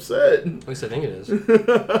be upset. At least I think it is.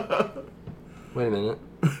 Wait a minute.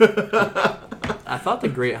 I thought The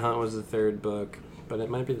Great Hunt was the third book, but it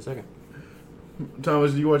might be the second.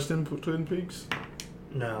 Thomas, do you watch Twin Peaks?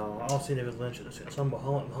 No, I'll see David Lynch. It's on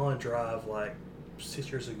Mulholland Drive like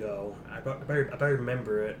 6 years ago. I better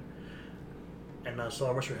remember it. And I saw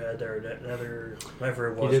Rush Your Head there, another whatever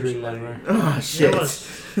it was. You did read that, right? Oh, shit.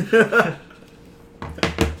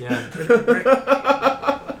 Yeah.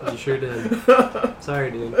 You sure did. Sorry,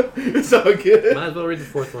 dude. It's all good. Might as well read the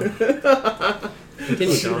fourth one.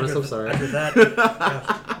 Continue, Thomas. I'm sorry. After that,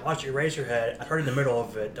 I watched Eraserhead. I started in the middle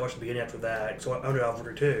of it. I watched the beginning after that. So I owned it off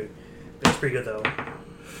order too. It's pretty good though.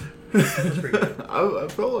 It's pretty good. I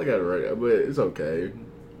felt like I read it, but it's okay.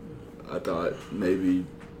 I thought maybe.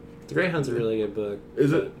 The Great Hunt's a really good book.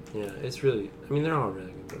 Is it? Yeah, it's really. I mean, they're all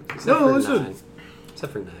really good books. Except No, for listen. 9.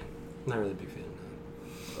 Except for 9. Not really a big fan of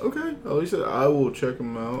 9. Okay, at least I will check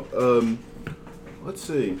them out. Let's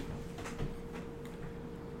see.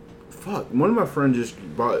 Fuck, one of my friends just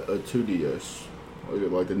bought a 2DS.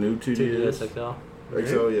 Like the new 2DS. 2DS XL.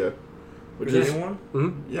 XL, yeah. Which Is is, there one?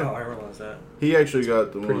 Mm-hmm. yeah. Oh, I realized that. He actually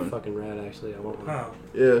got the Pretty one. fucking rad, actually. I want one. Oh.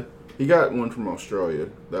 Yeah, he got one from Australia.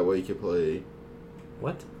 That way he could play.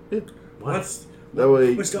 What? Yeah. What's That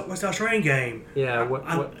way. what's the Australian game? Yeah, what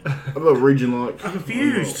How about Region Lock? I'm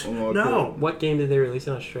confused. No. what game did they release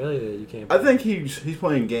in Australia that you can't I play? think he's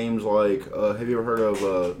playing games like. Have you ever heard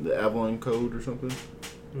of the Avalon Code or something?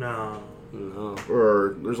 No. No.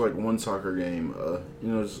 Or there's like one soccer game.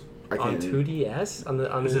 I On can't. 2DS? On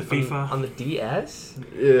the Is it FIFA? On the DS?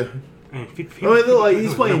 Yeah. I mean,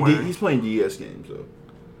 He's playing DS games though.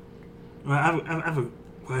 I have a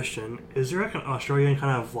question. Is there like an Australian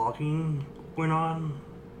kind of locking going on?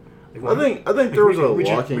 Like, I think there was a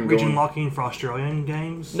locking region going. locking for Australian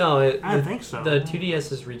games. No, I don't think so. The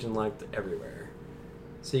 2DS is region locked everywhere.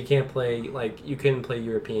 So you can't play, you couldn't play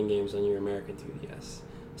European games on your American 2DS.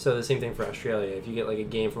 So the same thing for Australia. If you get like a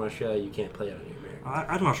game from Australia, you can't play it on your American.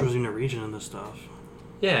 I don't know if there's even a region in this stuff.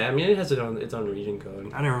 Yeah, I mean it has its own region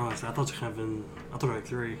code. I didn't realize that. I thought it was kind of in. I thought like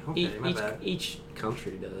 3. Okay, my bad. Each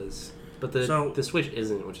country does, but the Switch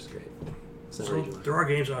isn't, which is great. It's not So region locked. there are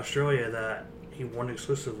games in Australia that he won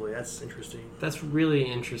exclusively. That's interesting. That's really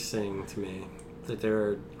interesting to me that there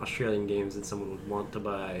are Australian games that someone would want to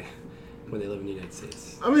buy when they live in the United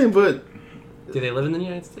States. I mean, but Do they live in the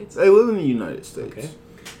United States? they live in the United States. Okay.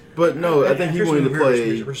 But no, I think he wanted to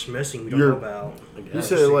play. We're just missing. We don't know about. He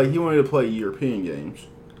said like he wanted to play European games.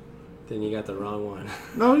 Then you got the wrong one.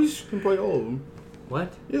 No, he can play all of them.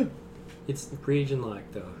 What? Yeah. It's region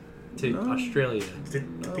locked though. To No. Australia. Did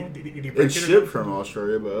he break It's it or shipped something? from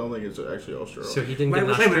Australia, but I don't think it's actually Australia. So he didn't Wait, get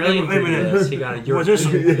an wait a minute, Australian wait a minute. 3DS, he got a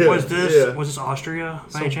European. Was this Austria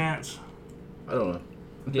by any chance? I don't know.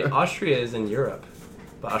 Yeah, Austria is in Europe,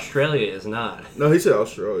 but Australia is not. No, he said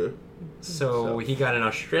Australia. So he got an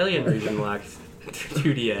Australian region locked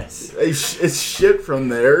 2DS. It's shipped from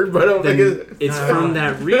there, but I don't Then think it's from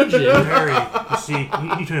that region. Harry, you see,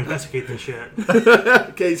 you need to investigate this shit.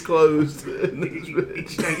 it's case closed. You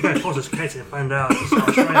gotta close this case and find out if it's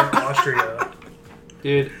Australia or Austria.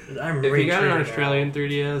 Dude, I'm if really he got an curious now. Australian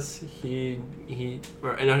 3DS,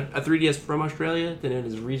 or a 3DS from Australia, then it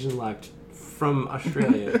is region locked from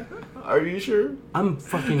Australia. Are you sure? I'm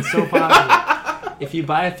fucking so positive. If you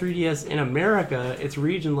buy a 3DS in America, it's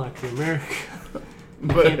region locked to America. You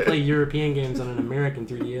can't play European games on an American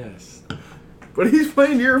 3DS. But he's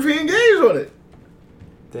playing European games on it.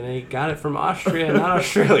 Then he got it from Austria, not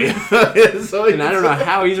Australia. So And I don't know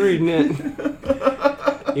how he's reading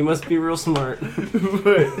it. He must be real smart.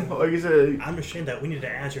 But like you said, I'm ashamed that we need to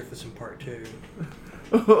answer for this in part 2.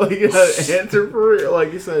 like you had an answer for it.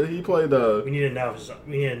 Like you said, he played We need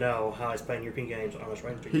to know how he's playing European games on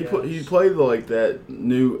Australian 3DS. he played like that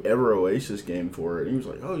new Ever Oasis game for it. He was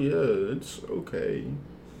like, "Oh yeah, it's okay."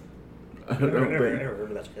 I I've don't never think heard of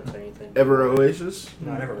that. Can't say anything. Ever Oasis.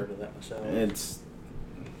 No, I never heard of that myself.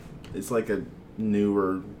 It's like a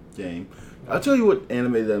newer game. I'll tell you what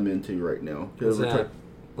anime that I'm into right now. What's that?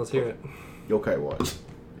 Let's hear it. Yokai Watch.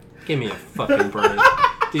 Give me a fucking break.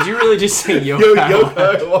 Did you really just say yokai?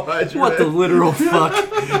 Yokai Watch. What the man. literal fuck?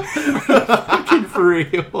 Fucking for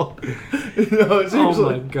real. No, Oh seriously.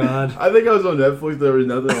 my god. I think I was on Netflix. There was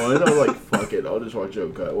nothing on it. I was like, "Fuck it, I'll just watch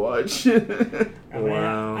Yokai Watch." I mean,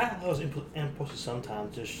 Wow. I was impulsive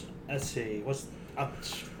sometimes. Just let's see,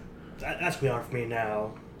 that's me on for me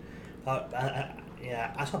now.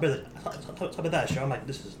 I saw a bit of that show. I'm like,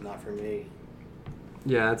 this is not for me.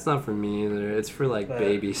 Yeah, it's not for me either. It's for like But-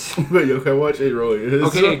 babies. But okay, watch it really is.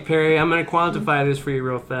 Okay, Perry, I'm gonna quantify this for you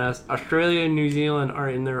real fast. Australia and New Zealand are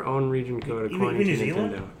in their own region code You according mean to New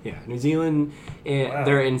Zealand? Nintendo. Yeah, New Zealand. Wow.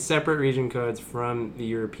 They're in separate region codes from the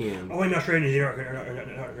European. Oh, wait, Australia and New Zealand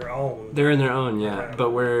are their own. They're in their own, yeah. Right. But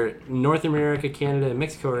where North America, Canada, and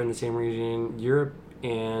Mexico are in the same region, Europe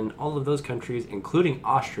and all of those countries, including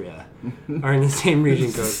Austria, are in the same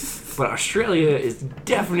region code. But Australia is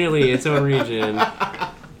definitely its own region,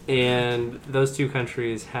 and those two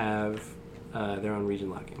countries have their own region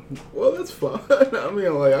locking. Well, that's fine. I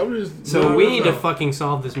mean, like, I'm just. So no, we no, need no. to fucking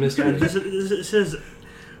solve this mystery. This says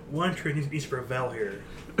one tree needs to prevail here.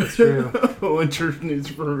 That's true. Winter needs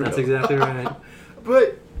to prevail. That's exactly right.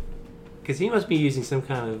 But Because he must be using some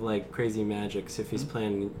kind of like crazy magics if he's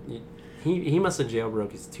playing. He must have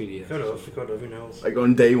jailbroke his 2DS. Could have, who knows? like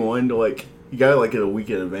on day one, like you got it like in a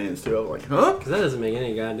week in advance too. I was like, huh? Because that doesn't make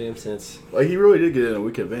any goddamn sense. Like he really did get it in a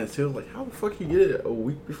week in advance too. I was like, how the fuck you get it a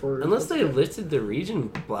week before? Unless they listed the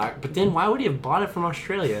region black, but then why would he have bought it from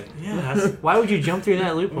Australia? Yeah, that's, Why would you jump through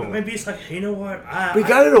that loophole? maybe it's like, hey, you know what? We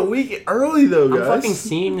got it a week early though, I'm guys. fucking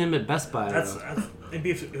seeing them at Best Buy. That's though.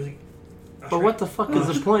 maybe if it was. But what the fuck is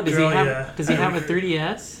the point? Does he have? Does he have a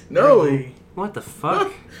 3DS? No. What the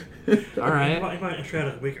fuck? All right. He might try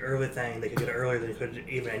a week early thing. They could get it earlier than they could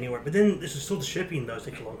even anywhere. But then this is still the shipping though. It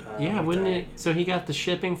takes a long time. Yeah, wouldn't it? So he got the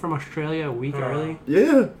shipping from Australia a week early.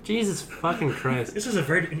 Yeah. Jesus fucking Christ! This is a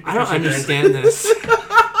very. I don't understand this.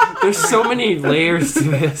 There's so many layers to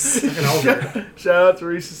this. An older. Shout out to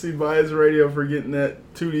Recency Bias Radio for getting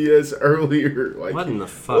that 2DS earlier. Like, What in the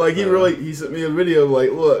fuck? like he though? really he sent me a video of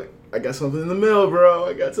like, look, I got something in the mail, bro.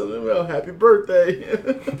 I got something in the mail. Happy birthday.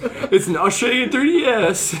 It's an Australian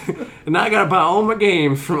 3DS, and I gotta buy all my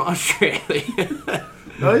games from Australia.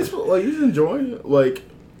 No, he's enjoying it. Like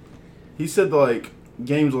he said, like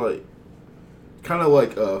games like kind of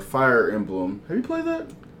like Fire Emblem. Have you played that?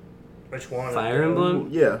 Which one? Fire Emblem?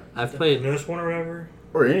 Yeah, I've The played. newest one or whatever.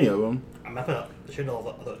 or any of them. I put the shit all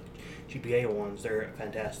the GPA ones. They're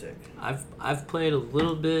fantastic. I've played a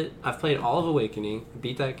little bit. I've played all of Awakening.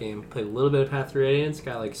 Beat that game. Played a little bit of Path to Radiance.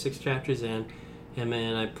 Got like 6 chapters in, and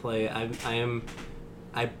then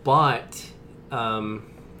I bought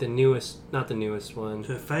the newest, not the newest one.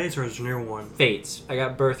 The Fates or is the new one? Fates. I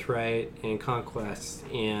got Birthright and Conquest,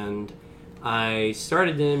 and I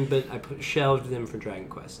started them, but I shelved them for Dragon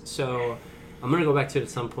Quest. So I'm gonna go back to it at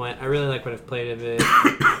some point. I really like what I've played of it.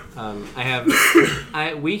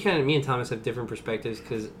 Me and Thomas have different perspectives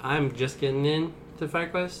because I'm just getting into Fire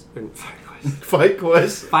Fight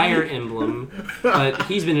Quest. Fire Emblem, but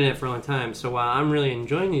he's been in it for a long time. So while I'm really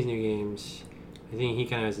enjoying these new games, I think he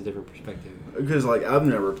kind of has a different perspective. Because like I've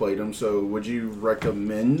never played them, so would you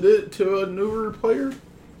recommend it to a newer player?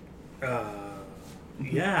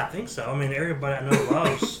 Yeah, I think so. I mean, everybody I know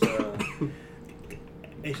loves.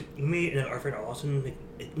 Me and our friend Austin, me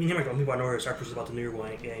and him are the only people I know who are starters about the newer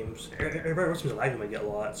one games. Everybody else seems to like them and get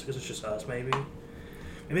lots because it's just us, maybe.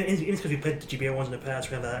 I mean, it's because we played the GBA ones in the past,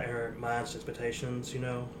 we have that in our minds, expectations, you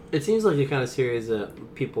know. It seems like the kind of series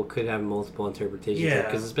that people could have multiple interpretations of Yeah.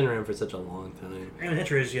 because it's been around for such a long time. I mean,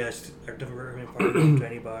 entries, yes, are different important to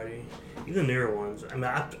anybody. Even the newer ones. I mean,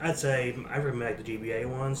 I'd say I recommend like the GBA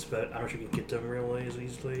ones, but I'm not sure you can get them really as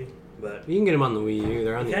easily. But You can get them on the Wii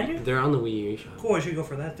U. Can you? They're on the Wii U shop. cool, you should go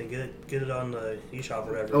for that then. Get it on the eShop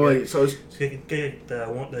or whatever. Oh wait, so it's, Get the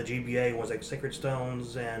GBA ones like Sacred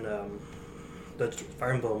Stones and the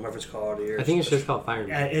Fire Emblem, whatever it's called here. I think it's just called Fire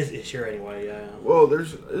Emblem. Yeah, it's here anyway. Yeah. well,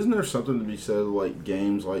 isn't there something to be said like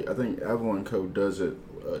games like I think Avalon Code does it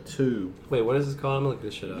too. Wait, what is this called? I'm gonna look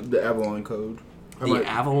this shit up. The Avalon Code. The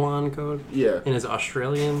Avalon Code? Yeah. And it's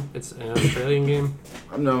Australian? It's an Australian game?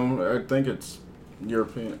 No, I think it's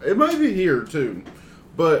European. It might be here too,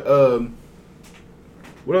 but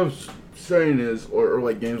what I was saying is, or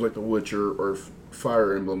like games like The Witcher or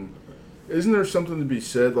Fire Emblem, isn't there something to be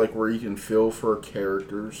said like where you can feel for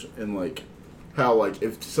characters and like how like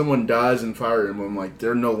if someone dies in Fire Emblem, like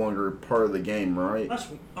they're no longer part of the game, right? That's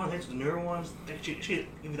I think the newer ones. They should give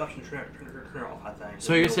you the option to turn it off. I think.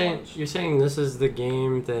 So The you're newer saying ones. this is the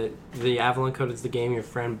game that the Avalon Code is the game your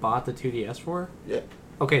friend bought the 2DS for? Yeah,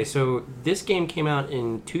 Okay, so this game came out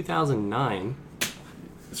in 2009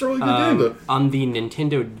 it's a really good game though. on the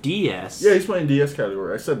Nintendo DS. Yeah, he's playing DS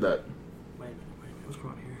category. I said that. Wait, what's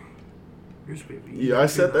going on here? Here's baby. Yeah, I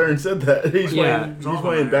sat there and said that. He's Yeah. playing. He's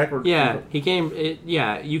playing backward. Yeah, he came.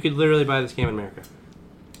 You could literally buy this game in America.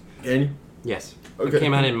 Can you? Yes. Okay. It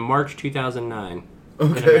came out in March 2009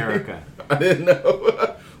 in Okay. America. I didn't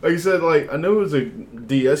know. Like you said, like I know it was a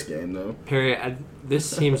DS game though. Perry, this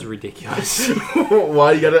seems ridiculous.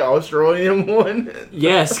 Why you got an Australian one?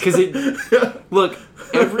 Yes, because look,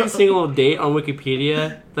 every single date on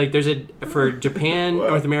Wikipedia, like there's for Japan, What?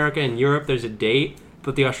 North America, and Europe, there's a date,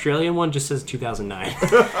 but the Australian one just says 2009.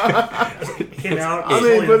 Came out. I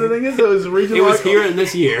mean, but the thing is, though, is the region It was lock here in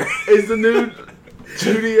this year. is the new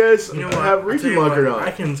 2DS You know what? have I'll region tell you lock or what, I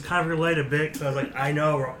not? can kind of relate a bit because like I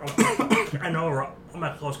know where my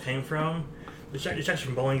clothes came from. It's actually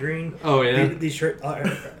from Bowling Green. Oh yeah, These shirts are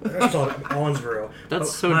Owensboro. that's But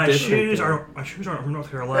so my different. shoes aren't from North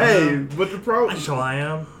Carolina. Hey, but the problem. That's how I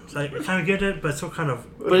am. So I kind of get it, but it's still kind of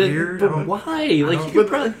But weird. I don't- why? Like don't- you could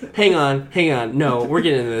probably hang on. No, we're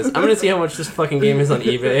getting into this. I'm gonna see how much this fucking game is on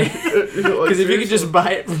eBay. Because if you could just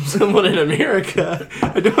buy it from someone in America,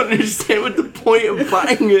 I don't understand what the point of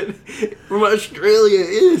buying it from Australia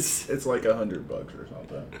is. It's like $100 or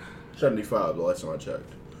something. 75 the last time I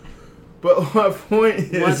checked. But my point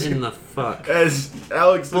is, What in the fuck? as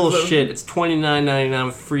Alex Bullshit. It's $29.99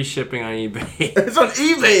 with free shipping on eBay. It's on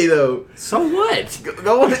eBay though. So what?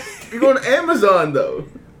 Go on, you're going to Amazon though.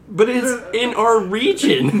 But it's in our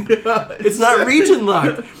region. It's not region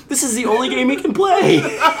locked. This is the only game he can play.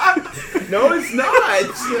 No, it's not.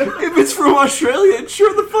 If it's from Australia, it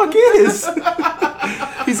sure the fuck is.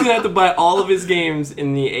 He's gonna have to buy all of his games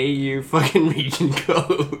in the AU fucking region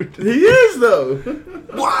code. He is though.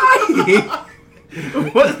 Why?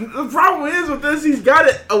 What the problem is with this? He's got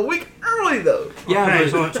it a week early though. Yeah,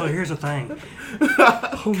 Okay, but so here's the thing.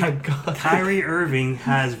 oh my god. Kyrie Irving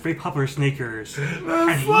has very popular sneakers.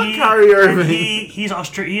 Man, fuck Kyrie Irving. He is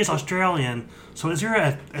Australian. So is there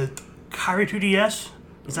a Kyrie 2DS?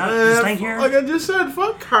 Is that this thing here? Like I just said,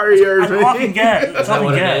 fuck Kyrie Irving. That's all I can get. That's Is that all I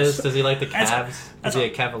what can it guess. is? Does he like the That's- Cavs? Is That's he a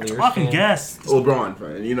Cavaliers That's all I can fan? guess. LeBron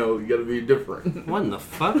fan, you know, you gotta be different. What in the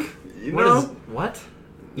fuck? You What know? is what?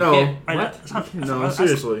 You No. can't- I- What? that's not- No, that's-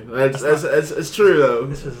 seriously, it's true though.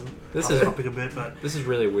 This is This off is- topic a bit, but This is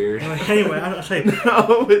really weird. anyway, I'll say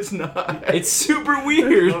No, it's not. It's super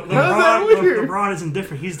weird. How's that weird? LeBron isn't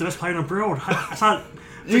different. He's the best player in the world. It's not.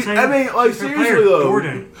 I mean, like, seriously, though.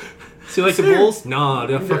 Jordan. So you like the Bulls? No,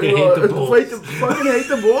 I fucking hate the Bulls. Fucking hate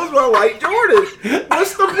the Bulls, but I like Jordan.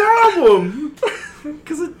 What's the problem?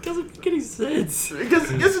 Because it doesn't make any sense.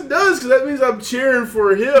 Because yes, it does. Because that means I'm cheering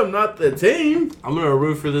for him, not the team. I'm gonna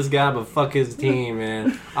root for this guy, but fuck his team,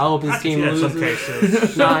 man. I hope his I can team see that in some loses.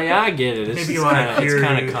 cases. Nah, yeah, I get it. It's Maybe just you want kind to of, hear. it's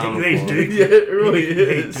kind of You comical. hate Duke. Yeah, it really You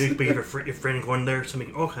hate is. Duke, but you have your friend going there, so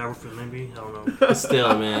maybe okay, I root for him, maybe I don't know. But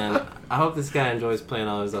still, man, I hope this guy enjoys playing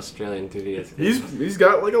all his Australian 2DS games. He's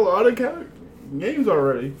got like a lot of games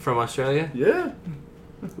already. From Australia? Yeah.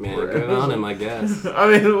 Man, good on him, I guess. I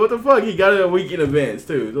mean, what the fuck? He got it a week in advance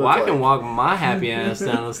too. So Well, I it's can like- walk my happy ass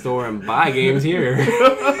down the store and buy games here.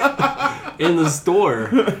 In the store.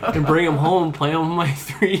 And bring them home and play them on my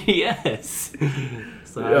 3DS.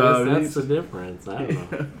 So I Yeah, guess he's- that's the difference. I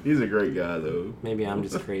don't know. He's a great guy though. Maybe I'm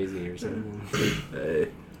just crazy or something. Hey.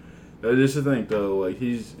 Just to think though, like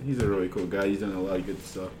he's a really cool guy. He's done a lot of good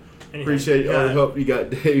stuff. Anyhow, Appreciate all the help you got,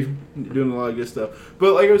 Dave, doing a lot of good stuff.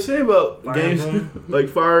 But like I was saying about Fire games Emblem? like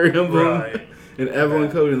Fire Emblem Right. and Evelyn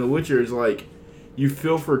Yeah. Code and The Witcher is like you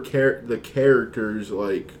feel for the characters.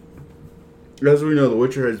 Like as we know, The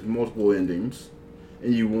Witcher has multiple endings,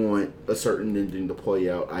 and you want a certain ending to play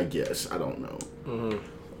out. I guess I don't know.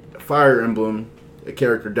 Mm-hmm. Fire Emblem, a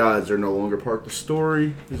character dies, they're no longer part of the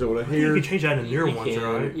story. Is that what I You hear? can change that in the newer You ones, can.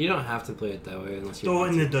 right? You don't have to play it that way unless you So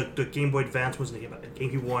want in to. the Game Boy Advance ones, the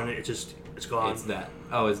GameCube one, it's gone. It's that.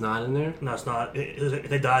 Oh, it's not in there? No, it's not. If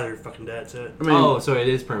they die, they're fucking dead. That's it. I mean, Oh, so it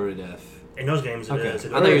is permadeath. In those games, it Okay. is. I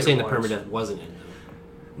thought you were saying the ones. permadeath wasn't in them.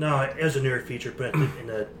 No, it was a newer feature, but in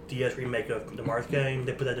the DS remake of the Marth game,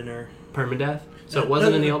 they put that in there. Permadeath? So it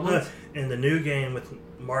wasn't in the old ones? In the new game with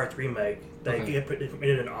Marth remake, they made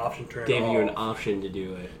it an option to turn Gave it you an off. option to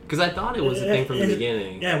do it. Because I thought it was a thing from the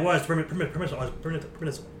beginning. Yeah, it was.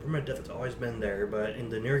 Permadeath has always been there, but in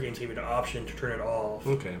the newer games, they gave you an option to turn it off.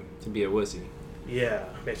 Okay. To be a wussy. Yeah,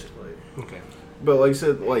 basically. Okay. but like I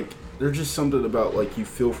said, like there's just something about like you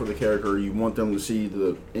feel for the character. You want them to see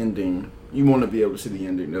the ending. You want to be able to see the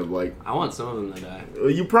ending of like. I want some of them to die.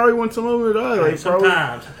 You probably want some of them to die. Like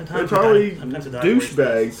Sometimes they're probably sometimes they die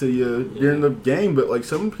douchebags to you during the game. But like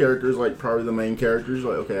some characters, like probably the main characters,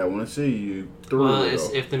 like okay, I want to see you through Well, it.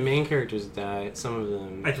 if the main characters die, some of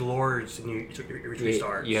them like the lords, and you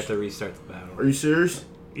restart. you have to restart the battle. Are you serious?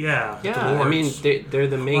 Yeah, the Yeah, I mean lords. they're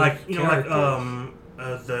the main like you know, like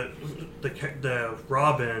characters. the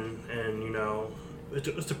Robin, and you know,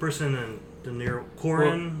 it's the person in the near Well,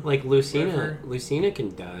 Corin. like Lucina. whatever. Lucina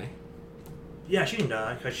can die. Yeah, she can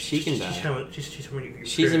die. 'cause She can die. She's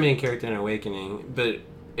She's the main character in Awakening, but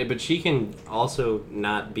but she can also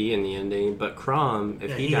not be in the ending. But Crom,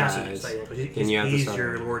 if he dies, then you have to start He's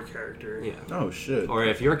your over. Lord character. Yeah. Oh shit. Or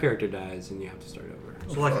if your character dies, then you have to start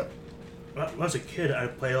over. So like, when I was a kid, I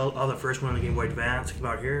played all the first one on the Game Boy Advance. Came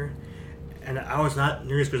out here, and I was not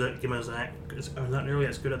nearly as good at that game I was not nearly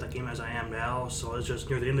as good at that game as I am now. So it's just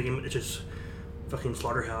near the end of the game, it's just fucking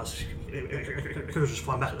slaughterhouse. It was just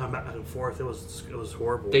flying back and forth. It was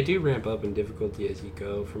horrible. They do ramp up in difficulty as you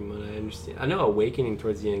go, from what I understand. I know Awakening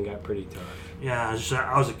towards the end got pretty tough. Yeah, it's just,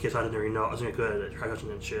 I was a kid, so I didn't really know. I wasn't good at trying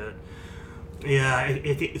and shit. Yeah,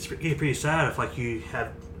 it's pretty sad if like you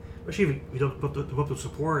have, especially if you don't put the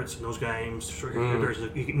supports in those games. Sure,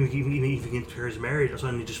 even if you get Terry's married, all of a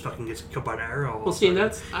sudden he just fucking gets killed by an arrow. Well, see,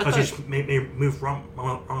 that's because he just may move wrong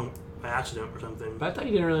by accident or something. But I thought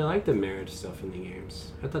you didn't really like the marriage stuff in the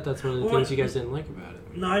games. I thought that's one of the things you guys didn't like about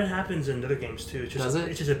it. No, it happens in other games too. It's just, Does it?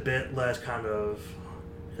 It's just a bit less kind of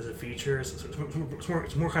as a feature.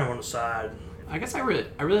 It's more kind of on the side. I guess I really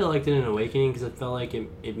liked it in Awakening because it felt like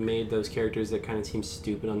it made those characters that kind of seem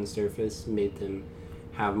stupid on the surface, made them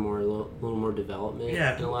have a little more development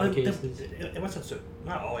in a lot of cases. It wasn't so,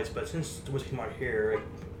 not always, but since it was came out here, like,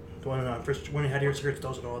 the one on first when you had your secret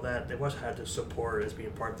dolls and all that, they had to support as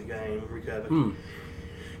being part of the game. Where you could have, and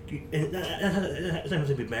it doesn't have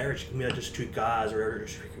to be marriage. It can be like just two guys or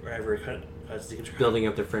whatever. Building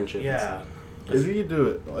up their friendship. Yeah. If you could do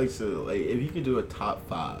it, if you could do a top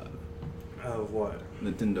 5 of what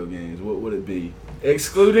Nintendo games, what would it be?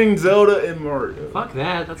 Excluding Zelda and Mario. Fuck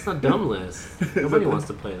that. That's not a dumb list. Nobody wants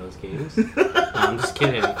to play those games. No, I'm just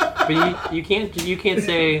kidding. But you can't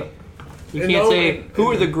say. You can't say who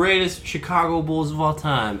are the greatest Chicago Bulls of all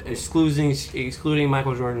time, excluding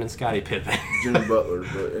Michael Jordan and Scottie Pippen. Jimmy Butler,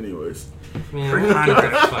 but anyways. Man, Kirk get the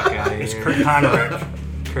Heinrich. fuck out of here. It's Kirk Heinrich.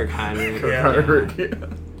 Kirk Heinrich. Yeah.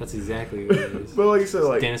 That's exactly what it is. But like I said,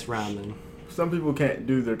 like Dennis Rodman. some people can't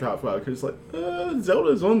do their top 5 because like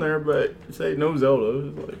Zelda's on there, but say no Zelda,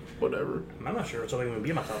 it's like whatever. I'm not sure it's only going to be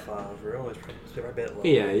in my top 5. Really, it's a bit low.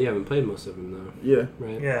 Yeah, you haven't played most of them though. Yeah.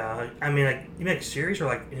 Right. Yeah, like, I mean, like you make series or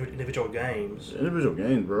like individual games. Individual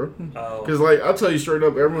games, bro. Oh. Because like I'll tell you straight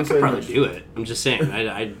up, I everyone's could saying probably like, do it. I'm just saying.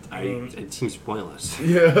 mean- It seems pointless.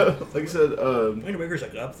 yeah, like I said, Wind Waker's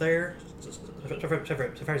like up there. It's a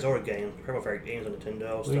very Zelda game. Very favorite games on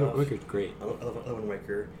Nintendo stuff. Wicker's great. I love Wind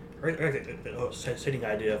Waker. I like the setting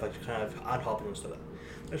idea of like kind of odd hopping and stuff.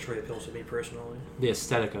 That really appeals to me personally. The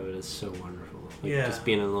aesthetic of it is so wonderful. Like Yeah. just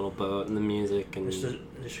being in a little boat and the music and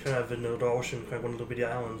Just kind of in the ocean, kind of one little bitty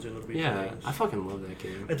islands doing little bitty yeah, things. I fucking love that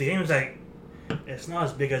game. But the game is like, it's not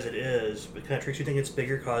as big as it is. It kind of tricks you think it's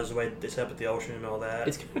bigger because the way they set up at the ocean and all that.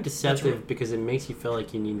 It's kind of deceptive because it makes you feel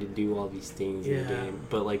like you need to do all these things in the Yeah. game,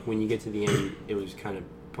 but like when you get to the end, it was kind of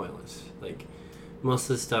pointless. Like most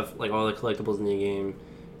of the stuff, like all the collectibles in the game,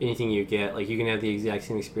 anything you get, like you can have the exact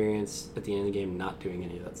same experience at the end of the game not doing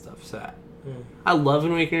any of that stuff. So I love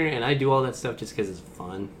Wind Waker and I do all that stuff just because it's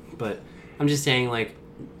fun. But I'm just saying, like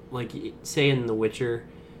say in The Witcher,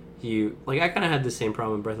 I kind of had the same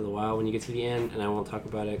problem in Breath of the Wild when you get to the end, and I won't talk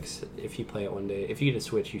about it 'cause if you play it one day, if you get a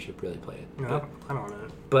Switch, you should really play it. No, I plan on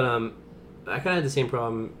it. But I kind of had the same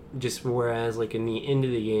problem. Just whereas, like in the end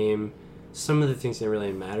of the game, some of the things didn't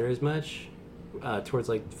really matter as much towards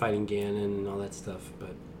like fighting Ganon and all that stuff.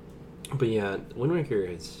 But yeah, Wind Waker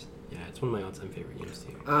is it's one of my all-time favorite games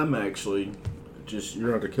too. I'm actually just you're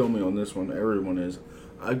gonna have to kill me on this one. Everyone is.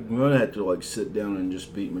 I'm gonna have to like sit down and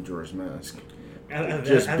just beat Majora's Mask.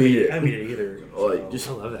 Just beat it. I haven't beat it either. Like so. just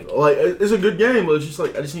I love that game. like it's a good game, but it's just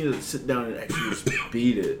like I just need to sit down and actually just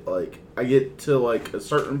beat it. Like I get to like a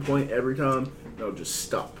certain point every time, and I'll just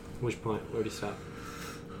stop. Which point? Where do you stop?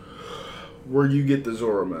 Where you get the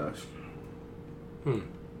Zora mask. Hmm.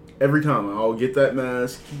 Every time I'll get that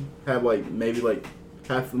mask, have like maybe like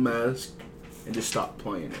half the mask, and just stop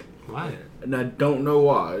playing it. Why? And I don't know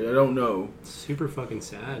why. I don't know. It's super fucking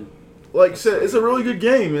sad. Like I said, it's a really good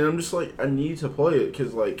game, and I'm just like, I need to play it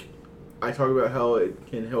because, like, I talk about how it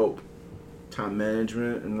can help time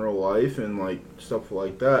management in real life and, like, stuff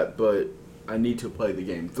like that, but I need to play the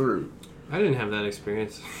game through. I didn't have that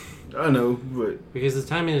experience. I know, but... Because the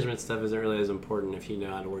time management stuff isn't really as important if you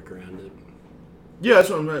know how to work around it. Yeah, that's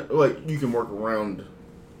what I meant. Like, you can work around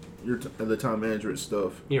the time management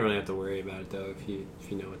stuff. You don't really have to worry about it, though, if you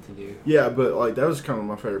know what to do. Yeah, but, like, that was kind of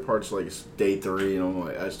my favorite part. It's like, it's day 3, and I'm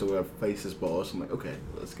like, I still have to face this boss. I'm like, okay,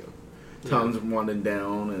 let's go. Time's winding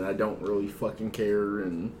down, and I don't really fucking care,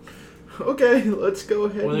 and... Okay, let's go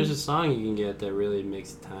ahead. Well, there's a song you can get that really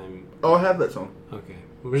makes time... Oh, I have that song. Okay.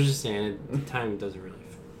 We're just saying, time doesn't really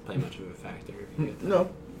play much of a factor if you get that.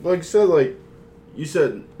 No, like I said, like you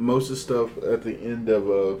said, most of the stuff at the end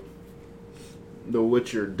of The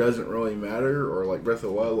Witcher doesn't really matter, or like Breath of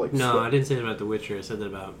the Wild? Like No, I didn't say that about The Witcher. I said that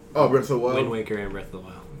about Breath of the Wild. Wind Waker and Breath of the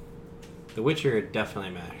Wild. The Witcher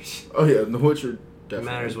definitely matters. Oh yeah, The Witcher definitely It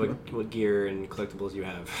matters what gear and collectibles you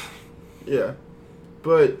have. Yeah,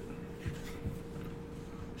 but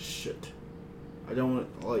shit, I don't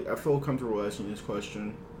want I feel comfortable asking this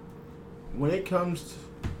question. When it comes to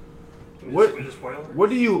what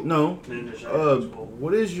do you know?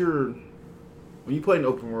 What is your when you play an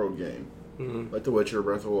open world game like The Witcher,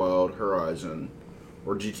 Breath of the Wild, Horizon,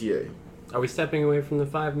 or GTA? Are we stepping away from the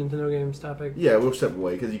 5 Nintendo games topic? Yeah, we'll step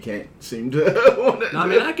away because you can't seem to. No, I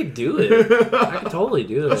mean I could do it. I could totally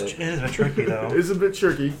do it. It is a bit tricky though. It's a bit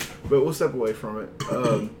tricky, but we'll step away from it.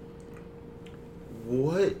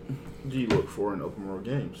 What do you look for in open world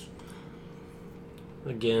games?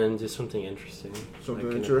 Again, just something interesting.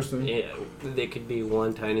 Something interesting? Yeah, they could be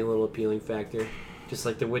one tiny little appealing factor. Just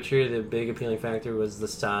like The Witcher, the big appealing factor was the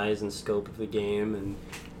size and scope of the game and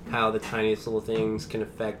how the tiniest little things can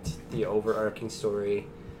affect the overarching story.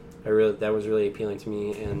 That was really appealing to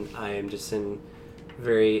me, and I am just a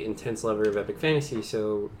very intense lover of epic fantasy,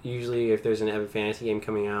 so usually if there's an epic fantasy game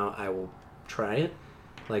coming out, I will try it.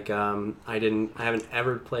 Like, I haven't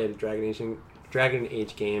ever played a Dragon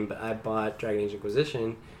Age game, but I bought Dragon Age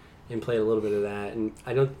Inquisition and played a little bit of that, and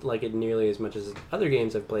I don't like it nearly as much as other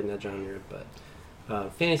games I've played in that genre,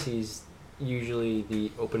 but fantasy's usually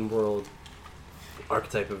the open world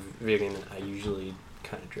archetype of video game that I usually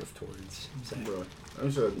kind of drift towards. So. Bro,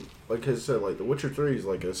 like I said, like The Witcher 3 is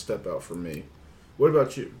like a step out for me. What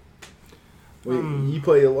about you? Wait, you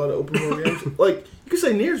play a lot of open world games? Like, you could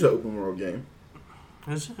say Nier's an open world game.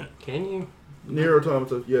 Is it? Can you? Nier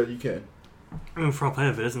Automata, yeah, you can. I mean, for a play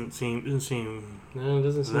of it, doesn't seem No, it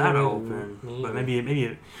doesn't seem that right open. But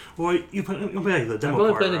maybe. Well, you play like the demo. I've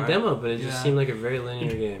only part, played right? the demo, but it just seemed like a very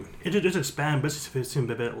linear game. It does expand, but it seems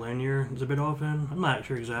a bit linear. It's a bit open. I'm not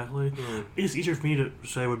sure exactly. It's easier for me to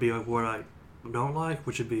say would be like what I don't like,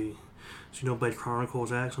 which would be Xenoblade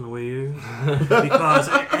Chronicles X on the Wii U, because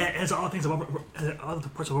it's all things about other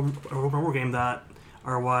parts of an open world game that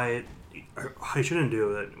are why you shouldn't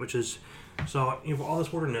do it, which is so all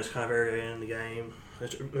this wilderness kind of area in the game.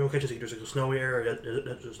 There's a snowy area,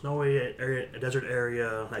 a desert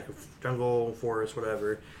area, like a jungle, forest,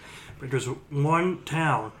 whatever. But there's one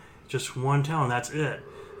town, just one town. That's it.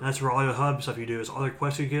 And that's where all your hub stuff you do is all the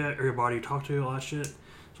quests you get, everybody you talk to, all that shit.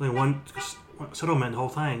 It's only one settlement, the whole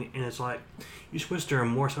thing, and it's like you switch there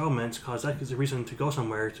more settlements because that is a reason to go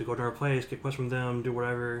somewhere, to go to a place, get quests from them, do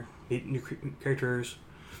whatever, meet new characters.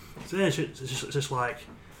 So then it's just like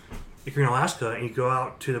if you're in Alaska and you go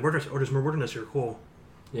out to the wilderness, or there's more wilderness here, cool.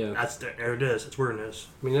 Yeah, There it is. It's wilderness.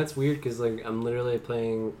 I mean, that's weird because like I'm literally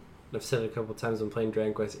playing. I've said it a couple times. I'm playing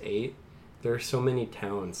Dragon Quest VIII. There are so many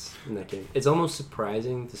towns in that game. It's almost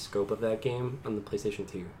surprising the scope of that game on the PlayStation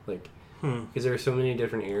 2. Like, because there are so many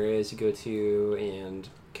different areas you go to and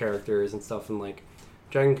characters and stuff. And like,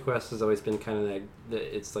 Dragon Quest has always been kind of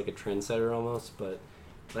it's like a trendsetter almost. But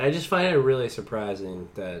I just find it really surprising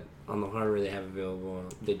that on the hardware they have available,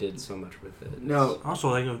 they did so much with it. No,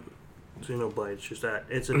 also like Xenoblade, it's just that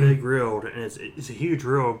it's a big world and it's a huge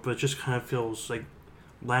world, but it just kind of feels like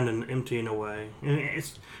bland and empty in a way. And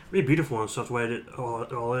it's really beautiful and stuff the way it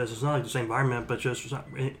all is. It's not like the same environment, but just it's not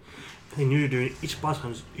anything new to do. Each spot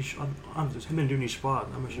comes I'm just been doing each spot.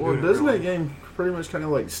 Well, doesn't that game pretty much kind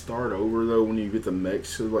of like start over though when you get the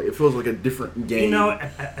mix? So like it feels like a different game. You know,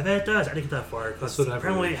 I bet it does. I didn't get that far because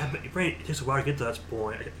apparently it takes a while to get to that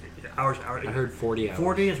point. Hours. I heard 40 hours.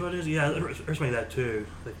 40 is what it is. Yeah, there's something like that too.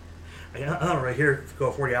 Like, I don't right here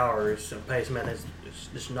go 40 hours and play something that's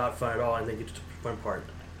just not fun at all, and then get to the fun part.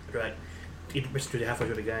 Right, you basically halfway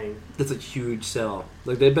through the game. That's a huge sell.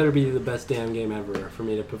 Like, they better be the best damn game ever for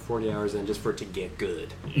me to put 40 hours in just for it to get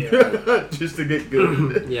good. Yeah, just to get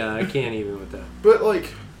good. Yeah, I can't even with that. But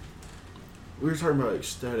like, we were talking about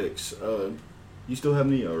aesthetics. You still have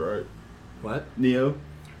Neo, right? What? Neo?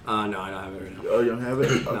 No, I don't have it right now. Oh, you don't have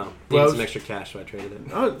it? No. Well, Needed some extra cash, so I traded it.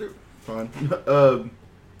 Oh, fine.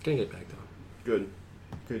 Gonna get back though. Good,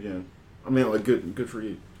 yeah. I mean, like, good for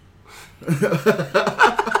you. That's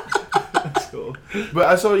cool. But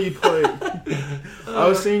I saw you play. I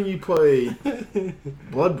was seeing you play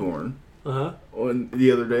Bloodborne. On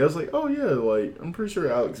the other day, I was like, oh yeah, like I'm pretty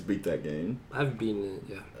sure Alex beat that game. I've beaten it,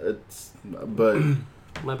 yeah. But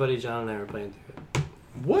my buddy John and I were playing through it.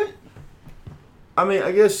 What? I mean,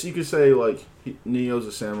 I guess you could say like Neo's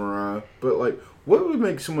a samurai, but like, what would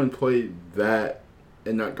make someone play that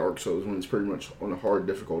and not Dark Souls when it's pretty much on a hard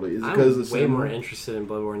difficulty? Is it because I'm way more interested in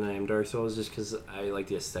Bloodborne than I am Dark Souls, just because I like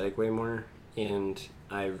the aesthetic way more, and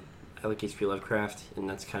I like H.P. Lovecraft, and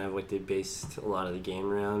that's kind of what they based a lot of the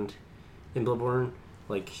game around. in Bloodborne.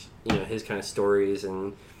 Like, his kind of stories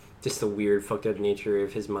and just the weird, fucked up nature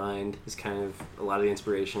of his mind is kind of a lot of the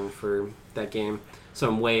inspiration for that game. So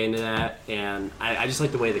I'm way into that, and I just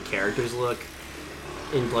like the way the characters look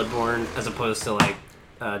in Bloodborne as opposed to, like,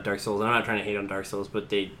 Dark Souls. I'm not trying to hate on Dark Souls, but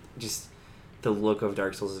the look of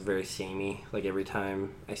Dark Souls is very samey. Like, every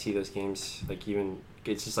time I see those games, like, even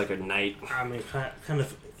it's just like a night. I mean, kind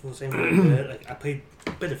of the same way a bit. Like, I played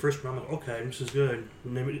the first one. I'm like, okay, this is good.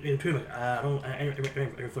 And then in two, I'm like, I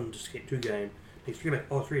ain't fun to skate 2 game. Like 3, like,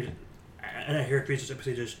 oh, 3, and I hear 3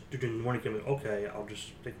 just doing 1 game. Like, okay, I'll just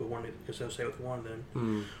stick with 1 because I'll stay with 1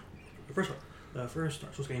 then. The first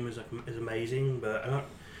Dark Souls game is amazing, but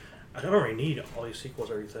I don't really need all these sequels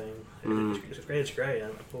or everything. It's great. It's great.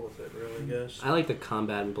 I'm cool with it, really. I guess. I like the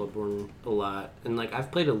combat in Bloodborne a lot, and like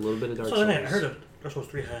I've played a little bit of Dark Souls. I heard that Dark Souls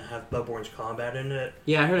 3 have Bloodborne's combat in it.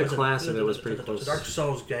 Yeah, I heard a class of it was pretty close. The Dark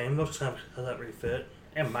Souls game, those kind of how that really fit.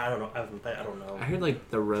 And I don't know. I haven't played. I don't know. I heard like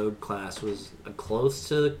the rogue class was close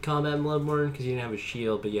to the combat in Bloodborne because you didn't have a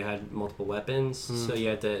shield, but you had multiple weapons, so you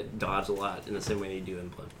had to dodge a lot in the same way they do in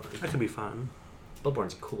Bloodborne. That could be fun.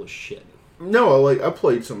 Bloodborne's cool as shit. No, I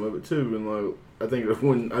played some of it too, and like I think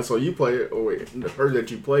when I saw you play it, heard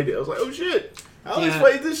that you played it, I was like, oh shit, Alex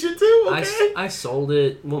played this shit too. Okay. I sold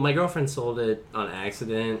it. Well, my girlfriend sold it on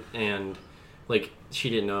accident, and like she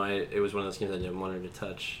didn't know it was one of those games I didn't want her to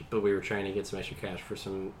touch. But we were trying to get some extra cash for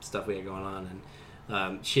some stuff we had going on,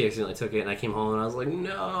 and she accidentally took it, and I came home and I was like,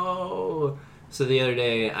 no. So the other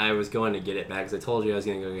day I was going to get it back because I told you I was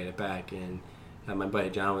going to go get it back, and my buddy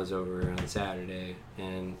John was over on Saturday,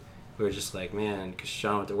 and we were just like, man, because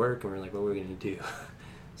Sean went to work, and we were like, what are we going to do?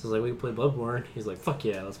 So I was like, we can play Bloodborne. He's like, fuck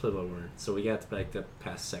yeah, let's play Bloodborne. So we got to like the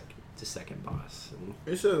past second boss. And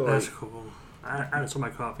that's cool. I sold my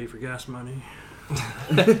coffee for gas money.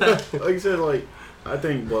 like you said, like, I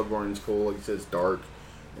think Bloodborne's cool. Like you said, it's dark,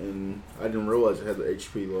 and I didn't realize it had the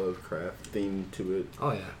H.P. Lovecraft theme to it.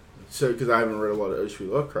 Oh, yeah. So, because I haven't read a lot of H.P.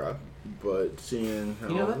 Lovecraft, but seeing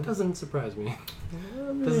how... that doesn't surprise me.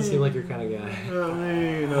 Doesn't seem like your kind of guy. I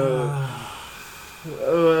mean,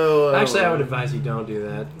 actually, I would advise you don't do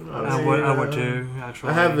that. I would too, actually.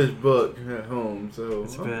 I have his book at home, so...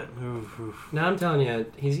 It's a bit... Oof. No, I'm telling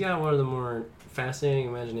you, he's got one of the more fascinating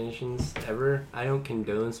imaginations ever. I don't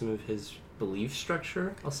condone some of his belief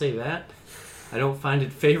structure. I'll say that. I don't find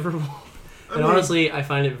it favorable. And honestly, I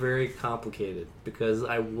find it very complicated because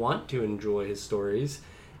I want to enjoy his stories,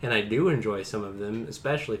 and I do enjoy some of them,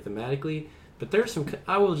 especially thematically. But there's some,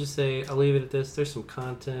 I will just say, I'll leave it at this, there's some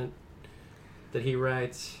content that he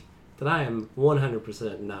writes that I am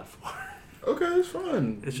 100% not for. Okay, it's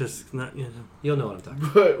fun. It's just not, You'll know what I'm talking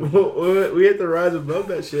about. But we have to rise above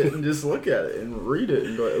that shit and just look at it and read it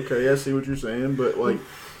and go, okay, I see what you're saying, but like,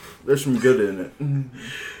 there's some good in it.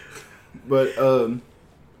 But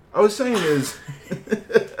I was saying is,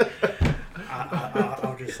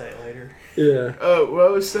 I'll just say it later. Yeah. What I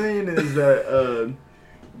was saying is that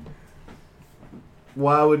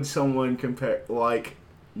why would someone compare like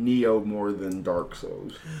Neo more than Dark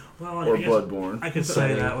Souls or Bloodborne? I could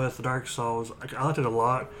say that with Dark Souls. I liked it a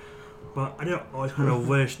lot, but I did always kind of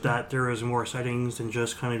wish that there was more settings than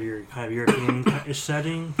just kind of your European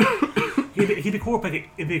setting. It'd be cool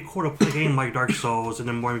to play a game like Dark Souls and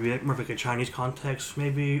then more of like a Chinese context,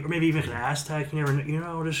 maybe, or maybe even like an Aztec. You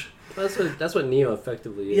never, just. That's what Neo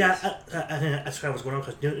effectively is. Yeah, I think that's what was going on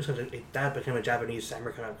because that became a Japanese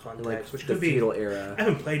samurai kind of context, like which the could be feudal era. I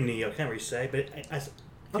haven't played Neo, can't really say, but I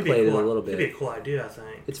played it a little bit. It'd be a cool idea, I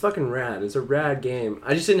think. It's fucking rad. It's a rad game.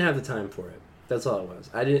 I just didn't have the time for it. That's all it was.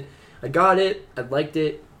 I got it. I liked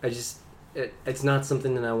it. It's not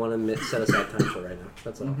something that I want to set aside time for right now.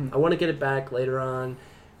 That's all. Mm-hmm. I want to get it back later on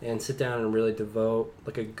and sit down and really devote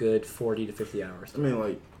like a good 40 to 50 hours. I mean,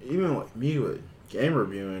 like, even like me with game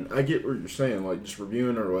reviewing, I get what you're saying, like just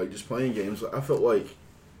reviewing or like just playing games. I felt like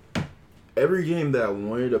every game that I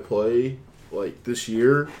wanted to play like this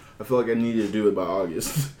year, I feel like I needed to do it by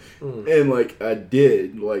August. And like I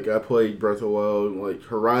did. Like I played Breath of the Wild, like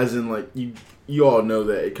Horizon, like you all know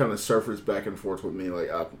that it kind of surfaced back and forth with me. Like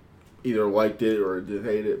I either liked it or did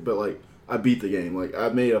hate it, but like I beat the game. Like I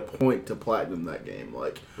made a point to platinum that game.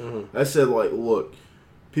 Like I said, like, look,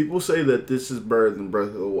 people say that this is better than Breath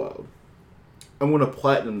of the Wild. I'm gonna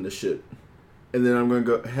platinum this shit, and then I'm gonna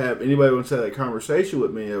go have anybody wants to have that conversation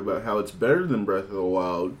with me about how it's better than Breath of the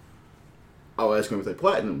Wild. I'll ask them if they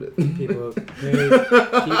platinumed it. People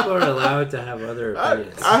are allowed to have other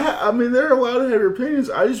opinions. I mean, they're allowed to have their opinions.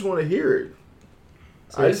 I just want to hear it.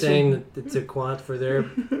 So you're saying that for their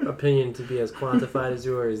opinion to be as quantified as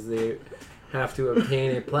yours, have to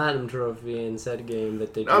obtain a platinum trophy in said game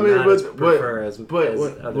that they do I mean, not prefer as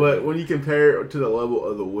other but when you compare it to the level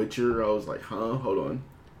of The Witcher, I was like, huh? Hold on.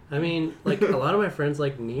 I mean, like, a lot of my friends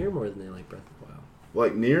like Nier more than they like Breath of the Wild.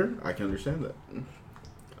 Like Nier, I can understand that.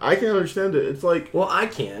 I can understand it. It's like Well, I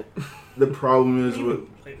can't. the problem is with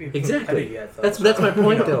Exactly. That's my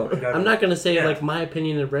point, though. I'm not going to say, like, my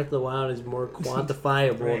opinion of Breath of the Wild is more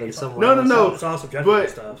quantifiable than someone else. No. It's all subjective But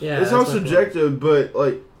stuff. Yeah, it's all that's my point. subjective. But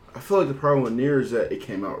like, I feel like the problem with Nier is that it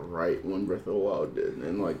came out right when Breath of the Wild did,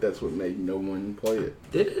 and like that's what made no one play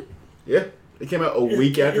it. Did it? Yeah, it came out a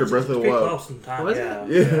week after Breath of the Wild. Was it? Yeah,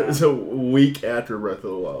 it's a week after Breath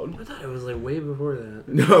of the Wild. I thought it was, like, way before that.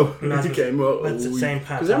 No, No, it came out a It's the week. same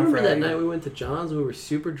kind of Because I remember that frame. night we went to John's and we were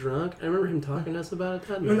super drunk. I remember him talking to us about it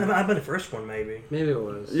that No, night. I've been the first one, maybe. Maybe it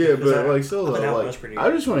was. Yeah, Because but like still I thought that though, one like was pretty I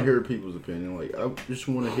good. just want to hear people's opinion. Like I just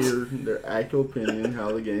want to hear their actual opinion,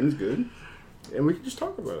 how the game is good, and we can just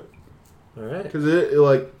talk about it. All right. Because it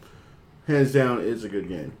like hands down is a good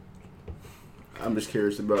game. I'm just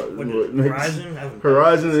curious about what makes Horizon?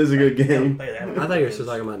 Horizon is a good game. I thought you were still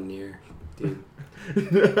talking about Nier, dude.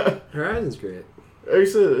 Horizon's great. Like I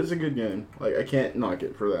said, it's a good game. Like I can't knock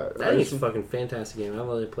it for that. I think it's a fucking fantastic game. I've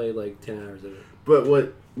only played like 10 hours of it. But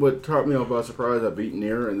what caught me off by surprise, I beat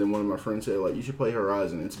Nier, and then one of my friends said, like, you should play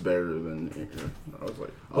Horizon. It's better than Nier. I was like,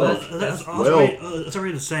 oh, Well, That's well. it's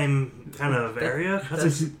already the same kind of area. That's I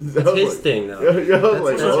his was like, thing, though. Yeah, I was That's,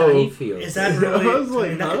 like, that's oh. how he feels. Is that really? I was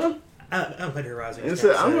like, huh? I haven't played Horizon. And it's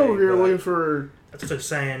said, not I'm to over say, here but looking for. It's like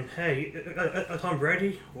saying, hey, Tom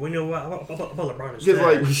Brady, we know what about LeBron Because,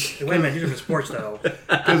 instead. like, Wait a minute, these are from sports, though.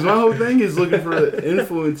 because my whole thing is looking for the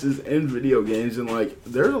influences in video games, and like,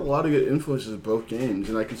 there's a lot of good influences in both games,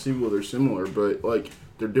 and I can see where they're similar, but like,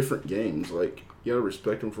 they're different games. Like, you gotta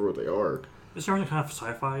respect them for what they are. Is there any kind of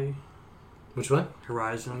sci-fi Which one?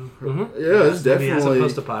 Horizon? Mm-hmm. Yeah, it's It's a definitely.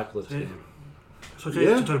 post-apocalypse game. So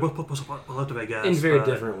Yeah. they're both post-apocalyptic, I guess. In very but-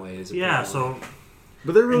 different ways. Yeah, apparently. so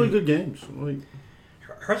But they're really good games. Like,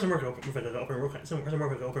 Horizon more like an open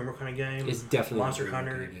world kind of game. It's definitely Monster an open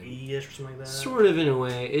world Hunter kind of game. E-ish or something like that. Sort of in a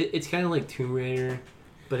way. It's kind of like Tomb Raider,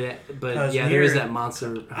 but Because yeah, there is that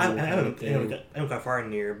monster I hunter kind of thing. haven't got far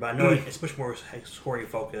near, but I know it's much more story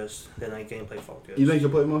focused than like gameplay focused. you think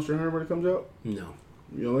you'll play Monster Hunter when it comes out? No.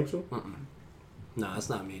 You don't think so? No, that's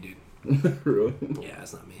not me, dude. Really? Yeah,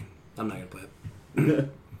 that's not me. I'm not going to play it.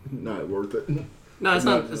 Not worth it. No, it's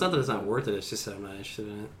Not- not. It's not that it's not worth it. It's just that I'm not interested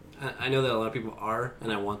in it. I know that a lot of people are,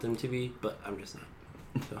 and I want them to be, but I'm just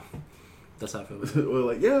not. So that's how I feel. About it. We're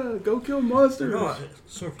like, yeah, go kill monsters. No,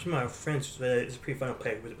 some of my friends, it's pretty fun to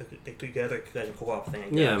play together because it's a co-op thing, I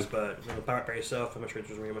guess. Yeah. But by yourself, I'm not sure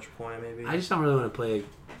there's really much point, maybe. I just don't really want to play.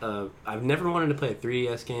 I've never wanted to play a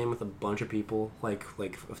 3DS game with a bunch of people, like a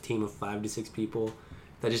team of 5 to 6 people.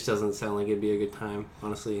 That just doesn't sound like it'd be a good time,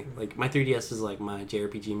 honestly. Like my 3DS is like my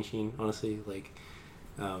JRPG machine, honestly. Like,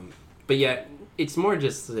 but yeah, it's more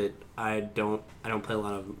just that I don't play a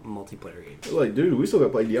lot of multiplayer games. Like, dude, we still got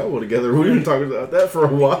to play Diablo together. We've been talking about that for a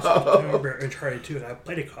I while. remember Uncharted 2, and I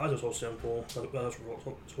played it because it was so simple. So I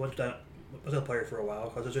was a player for a while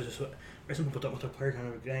because it's just a very simple multiplayer kind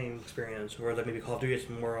of game experience. Whereas like maybe Call of Duty is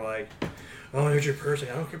more like, oh, here's your person.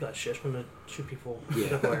 I don't care about that shit. I just want to shoot people. Yeah.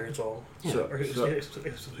 That player, it's all. Yeah. So, Or it's kind of just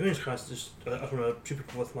I just want to shoot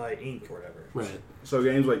people with my ink or whatever. Right. so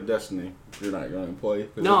games like Destiny, you're not going to play?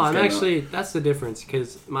 'cause No, it just I'm came actually. That's the difference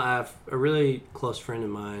because a really close friend of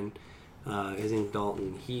mine, his name's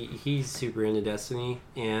Dalton. He's super into Destiny,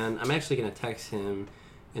 and I'm actually gonna text him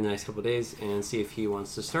in the next couple of days and see if he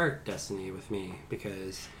wants to start Destiny with me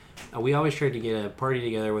because we always tried to get a party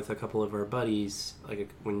together with a couple of our buddies like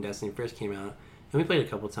when Destiny first came out, and we played a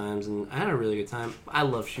couple times, and I had a really good time. I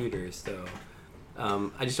love shooters though.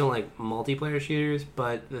 I just don't like multiplayer shooters,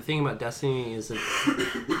 but the thing about Destiny is that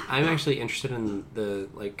I'm actually interested in the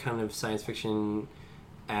like kind of science fiction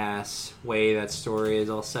ass way that story is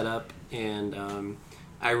all set up, and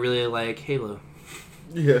I really like Halo. out.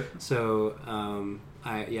 Yeah. So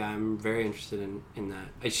I'm very interested in that.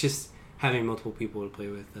 It's just having multiple people to play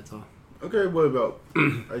with. That's all. Okay, what about,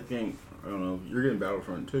 I don't know, you're getting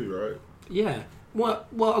Battlefront too, right? Yeah. Well,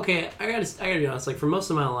 okay. I gotta be honest. Like for most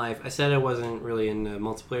of my life, I said I wasn't really into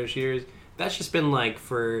multiplayer shooters. That's just been like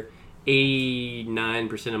for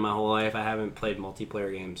 89% of my whole life. I haven't played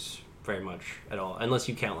multiplayer games very much at all, unless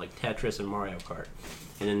you count like Tetris and Mario Kart,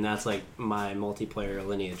 and then that's like my multiplayer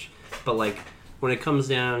lineage. But like when it comes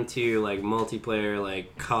down to like multiplayer,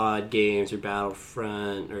 like COD games or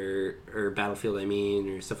Battlefront or Battlefield,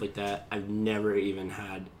 or stuff like that, I've never even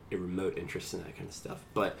had a remote interest in that kind of stuff.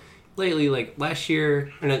 But lately, like last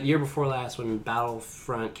year or no, the year before last, when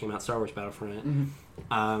Battlefront came out, Star Wars Battlefront,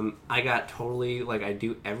 I got totally, like, I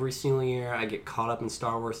do every single year. I get caught up in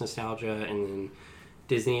Star Wars nostalgia, and then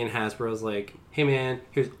Disney and Hasbro's like, hey man,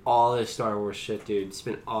 here's all this Star Wars shit, dude.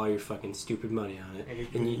 Spend all your fucking stupid money on it.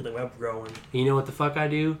 And you get the web growing. You know what the fuck I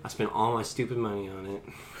do? I spend all my stupid money on it.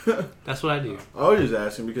 That's what I do. I was just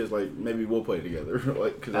asking because, like, maybe we'll play together.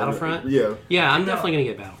 Like, cause Battlefront? Yeah. Yeah, I'm definitely going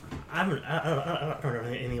to get Battlefront. I don't know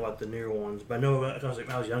anything about the newer ones, but I know when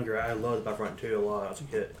I was younger, I loved Battlefront 2 a lot. As a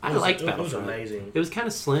kid. I liked Battlefront. It was amazing. It was kind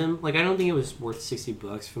of slim. Like, I don't think it was worth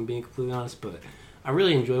 $60, if I'm being completely honest, but I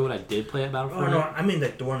really enjoy what I did play at Battlefront. Oh, no, I mean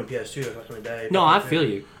like the one on PS2 back in the day. No, I feel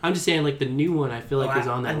you. I'm just saying, like, the new one I feel like is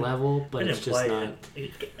on that level, but it's just not... I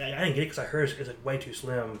didn't get it because I heard it's like way too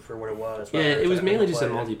slim for what it was. Yeah, it was mainly just a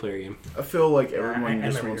multiplayer game. I feel like everyone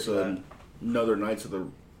I just wants another Knights of the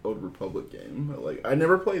Old Republic game. Like, I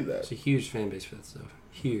never played that. It's a huge fan base for that stuff.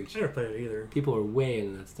 Huge. I never played it either. People are way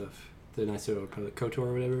into that stuff. The Knights of the Old Republic, KOTOR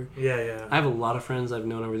or whatever. Yeah. I have a lot of friends I've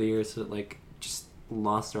known over the years that, like, just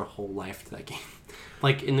lost their whole life to that game.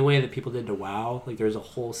 Like, in the way that people did to WoW, like, there's a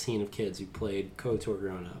whole scene of kids who played KOTOR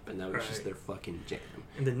growing up, and that was just their fucking jam.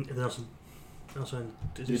 And then also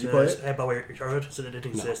did you play it? By the way, your childhood, so it didn't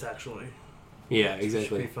exist, actually. Yeah, exactly. It's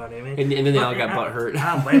pretty funny. I mean, and then they all got butt hurt.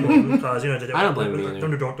 I don't blame them because, you know, I don't blame them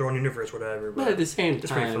either. Their own universe, whatever. But at the same it's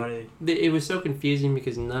pretty time, funny. It was so confusing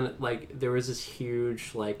because there was this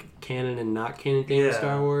huge, like, canon and not canon thing with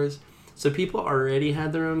Star Wars. So people already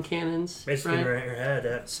had their own canons, basically right? in your head.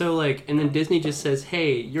 Yeah. So, like, and then Disney just says,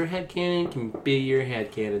 hey, your head canon can be your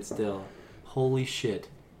head canon still. Holy shit.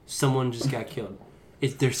 Someone just got killed.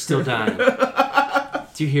 They're still dying.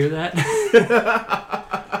 Do you hear that?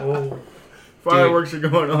 Oh. Fireworks are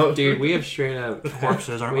going off. Dude, we have straight up...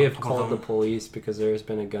 corpses, aren't we have called the police because there's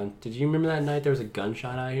been a gun... Did you remember that night there was a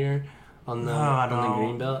gunshot out here? On the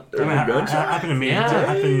Greenbelt? There was a gunshot? Happened to me. Yeah.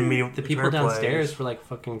 Happened to me. The people downstairs were like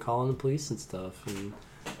fucking calling the police and stuff. And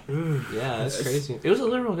yeah, that's crazy. It was a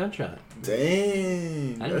literal gunshot.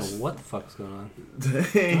 Dang. I didn't know what the fuck was going on.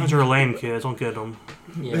 Dang. Those are lame kids. Don't get them.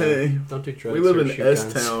 Yeah, Dang. don't do drugs. We live or in shoot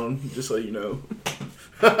guns. S-Town, just so you know.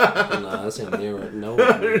 Nah, this ain't nowhere near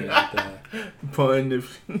like that. Pun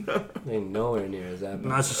if... Ain't nowhere near as that.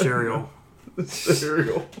 That's a cereal.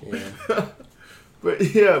 Cereal. Yeah.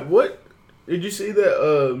 But yeah, what... Did you see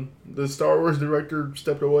that the Star Wars director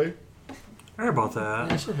stepped away? I heard about that.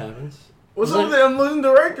 That shit happens. What's up with them losing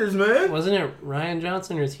directors, man? Wasn't it Ryan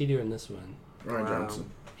Johnson or is he doing this one? Ryan Johnson.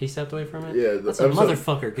 He stepped away from it? Yeah. That's a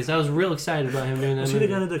motherfucker, because I was real excited about him doing that Was movie.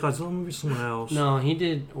 he the guy that did Godzilla movie? Someone else? No, he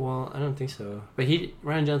did... Well, I don't think so. But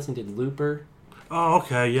Ryan Johnson did Looper. Oh,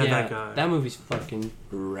 okay. Yeah, that guy. That movie's fucking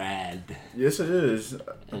rad. Yes, it is.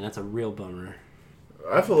 And that's a real bummer.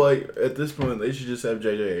 I feel like at this point they should just have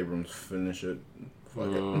J.J. Abrams finish it. Fuck it.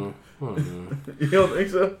 I don't know. You don't think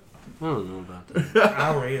so? I don't know about that.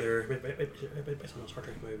 I don't either. Based on the Star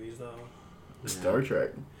Trek movies, though. Yeah. Star Trek.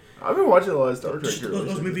 I've been watching a lot of Star Trek.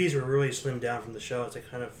 Those movies were really slimmed down from the show. It's like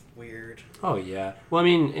kind of weird. Oh, yeah. Well, I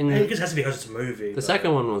mean... it just has to be because it's a movie. The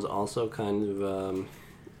second one was also kind of...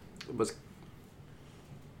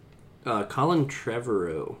 Colin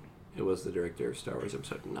Trevorrow. It was the director of Star Wars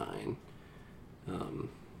Episode 9.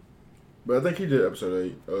 But I think he did Episode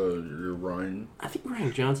 8. You're Ryan. I think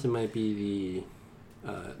Ryan Johnson might be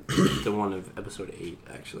the one of Episode 8,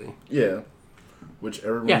 actually. Yeah. Which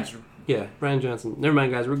everyone's... Yeah, Ryan Johnson. Never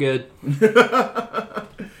mind, guys. We're good.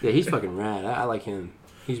 Yeah, he's fucking rad. I like him.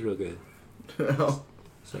 He's real good.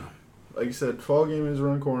 So, like you said, fall game is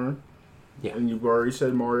around the corner. Yeah. And you've already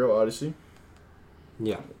said Mario Odyssey.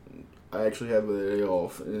 Yeah. I actually have a day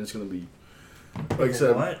off, and it's going to be... Like I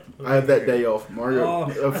said, what? I have that day off. Mario.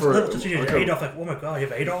 You have Adolf. Like, oh my god, you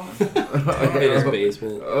have Adolf? In his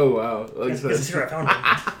basement. Oh, wow. Like I said... This is where I found him.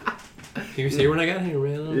 Can you see when I got here,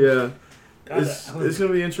 man? Yeah. God, It's going to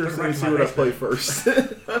be interesting to see what I play first.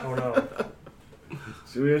 Oh no.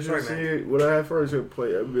 It's going to be interesting to see what I have first. I'd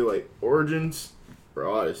be like Origins or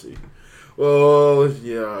Odyssey. Well,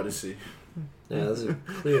 yeah, Odyssey. Yeah, that's a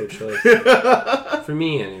clear choice. For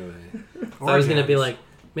me, anyway. I was going to be like,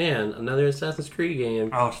 man, another Assassin's Creed game.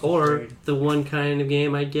 Oh, or the one kind of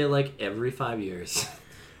game I get like every 5 years.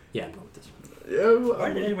 Yeah, I'm going with this one. Yeah, well, Why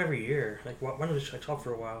did they do them every year? Like, why did they talk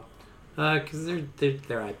for a while? Because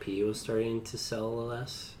their IP was starting to sell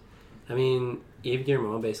less. I mean, Yves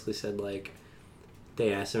Guillemot basically said, like,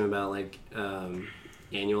 they asked him about, like,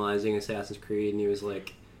 annualizing Assassin's Creed, and he was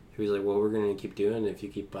like, well, we're going to keep doing it if you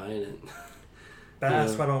keep buying it.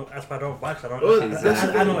 That's why I don't buy it.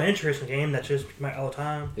 I don't interest in a game that's just my all the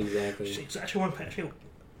time. Exactly.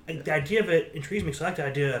 The idea of it intrigues me because I like the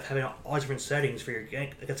idea of having all these different settings for your game.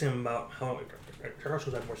 Like, that's about how Dark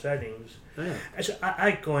Souls have more settings. Oh, yeah. Actually, I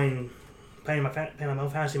like going playing my own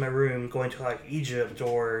fantasy in my room, going to like Egypt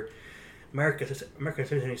or America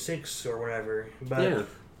 1776 or whatever. But Yeah.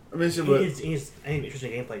 I mean, so, but he's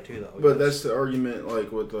interesting gameplay too, though. but that's the argument,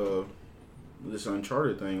 like with this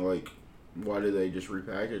Uncharted thing. Like, why did they just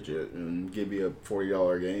repackage it and give you a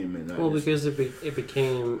 $40 game? And Well, because it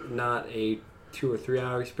became not a 2 or 3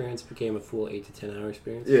 hour experience, it became a full 8 to 10 hour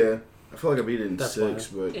experience. yeah, I feel like I beat it in That's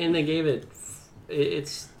 6, why. but And they gave it.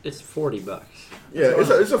 It's $40. yeah,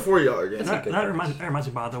 it's a $40 game. That's a good that price. reminds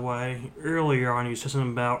me, by the way, earlier on you said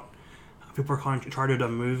something about people are calling Uncharted a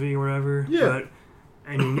movie or whatever. Yeah. But,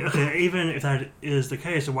 I mean, okay, even if that is the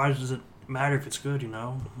case, then why does it matter if it's good, you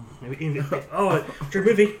know? Oh, it's your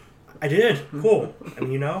movie. I did. Cool. I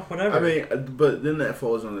mean, you know, whatever. I mean, but then that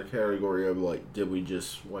falls under the category of like, did we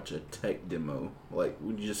just watch a tech demo? Like,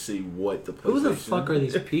 we just see what the Who the PlayStation- fuck are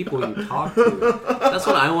these people you talk to? That's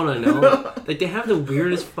what I want to know. Like, they have the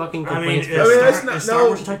weirdest fucking I mean, complaints. is, I mean, that's Star, not- is Star no.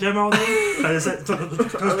 Wars a tech demo then? Is that,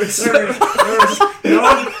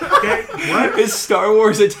 what? Is Star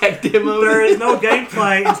Wars a tech demo? There is no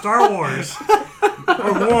gameplay in Star Wars.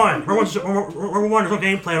 Or one. There's no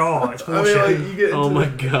gameplay at all. It's I mean, bullshit. like, you get into Oh my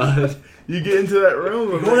god. you get into that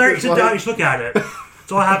realm. Of Go there, you it's sit like- down, you just look at it.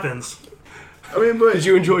 That's all happens. I mean, but Did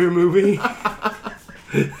you enjoy your movie?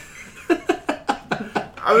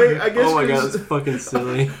 I mean, I guess. Oh my god, 'cause- that's fucking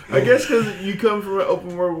silly. I guess because you come from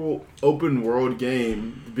an open world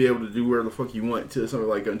game to be able to do where the fuck you want to something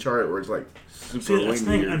like Uncharted, where it's like super See, that's the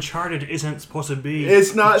thing. linear. Uncharted isn't supposed to be.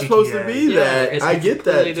 It's not GTA. supposed to be that. it's I a get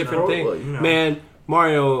that. completely different totally. thing. You know. Man,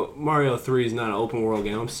 Mario 3 is not an open world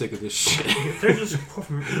game. I'm sick of this shit. There's just a quote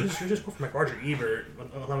from like Roger Ebert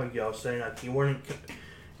a long ago saying that he wouldn't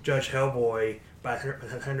judge Hellboy by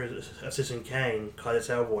Henry Citizen Kane, because it's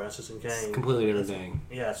Hellboy, not Citizen Kane. Completely different thing.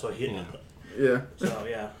 Yeah, so he. Yeah. Yeah. So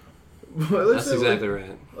yeah. But like I That's said, exactly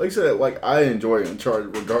right. Like I said, like I enjoy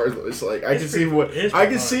Uncharted regardless. Like I It's can see pretty- what it's I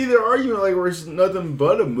pretty can fun. see their argument, like where it's nothing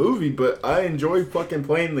but a movie, but I enjoy fucking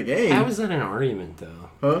playing the game. How is that an argument, though?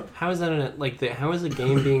 Huh? How is that how is a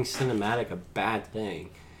game being cinematic a bad thing?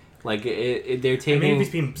 Like they're I taking. mean, if it's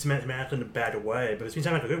being cinematic in a bad way, but if it's being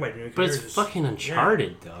cinematic in a good way, then who But cares? it's fucking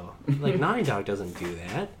Uncharted, though. Like, Naughty Dog doesn't do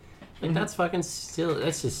that. Like, that's fucking still.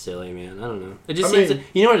 That's just silly, man. I don't know. It just I seems. mean-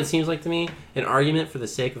 You know what it seems like to me? An argument for the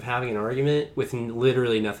sake of having an argument with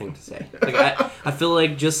literally nothing to say. Like, I feel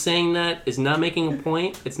like just saying that is not making a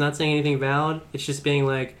point. It's not saying anything valid. It's just being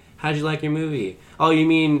like, how'd you like your movie? Oh, you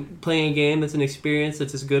mean playing a game that's an experience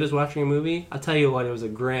that's as good as watching a movie? I'll tell you what, it was a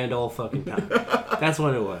grand old fucking time. That's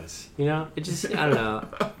what it was. You know? It just, I don't know.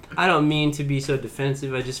 I don't mean to be so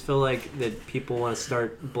defensive. I just feel like that people want to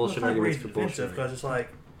start bullshit arguments for bullshit. Because it's like,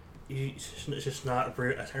 it's just not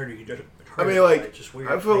a standard you judge. I mean, like it's just weird.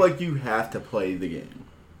 I feel like you have to play the game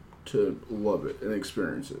to love it and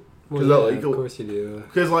experience it. Well, yeah, of course you do.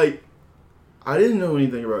 Because like I didn't know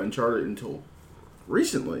anything about Uncharted until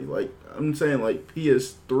recently. Like I'm saying, like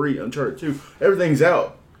PS3, Uncharted 2, everything's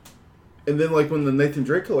out. And then like when the Nathan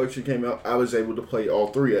Drake collection came out, I was able to play all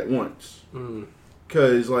three at once. Mm.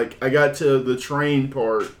 Because like I got to the train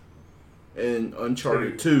part in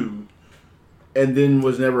Uncharted 2, and then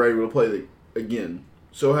was never able to play it again.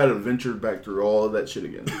 So I had to venture back through all of that shit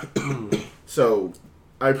again. So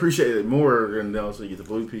I appreciate it more, and then also you get the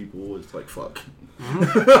blue people. It's like fuck.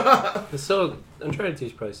 So, Uncharted 2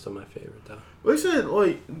 is probably still my favorite, though. Like I said,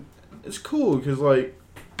 like it's cool because like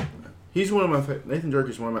he's one of my Nathan Drake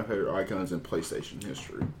is one of my favorite icons in PlayStation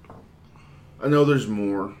history. I know there's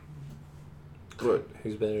more, but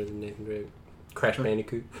Who's better than Nathan Drake? Crash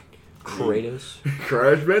Bandicoot? Kratos?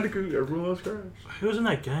 Crash Bandicoot, everyone loves Crash. Who was in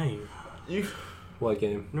that game? You What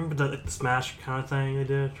game? Remember the Smash kind of thing they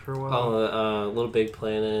did for a while? Oh, Little Big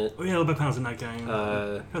Planet. Oh yeah, Little Big Planet's in that game.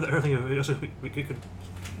 I think we could.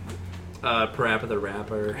 Parappa the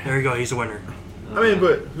Rapper. There you go. He's the winner. I mean,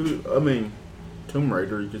 but who? I mean, Tomb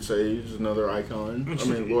Raider, you could say, is another icon. I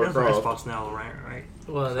mean, Lara Croft. Xbox now, right?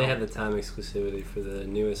 Well, they had the time exclusivity for the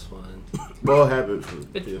newest one. Well, have it for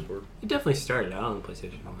PS4. It definitely started out on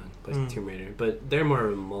PlayStation 1, Tomb Raider, but they're more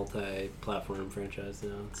of a multi-platform franchise now.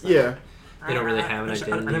 It's not- Yeah. They don't really have an I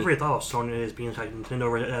identity. never really thought of Sony as being like Nintendo,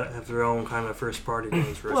 where they have their own kind of first-party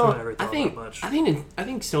games. For Well, I never I thought think that much. I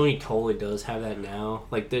think Sony totally does have that now.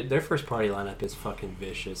 Like their first party lineup is fucking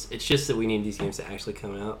vicious. It's just that we need these games to actually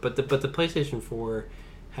come out. But the PlayStation 4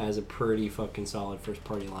 has a pretty fucking solid first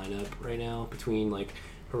party lineup right now between like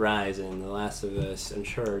Horizon, The Last of Us,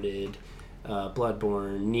 Uncharted,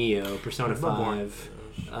 Bloodborne, Neo, Persona Bloodborne.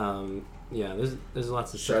 5. Yeah, there's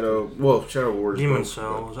lots of Shadow Wars. Demon both,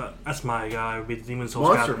 Souls. That's my guy. Would be the Demon but Souls.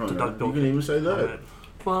 Monster guy, the Hunter. Duck You Bill can even say that.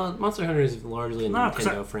 Well, Monster Hunter is largely a No, 'cause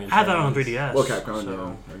Nintendo franchise. I had that on 3DS. Well, Capcom, so.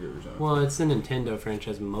 yeah. I get what you're saying. Well, it's the Nintendo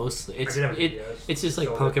franchise mostly. It's I did have a it, 3DS. it's just like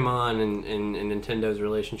So- Pokemon and Nintendo's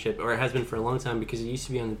relationship, or it has been for a long time because it used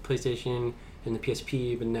to be on the PlayStation and the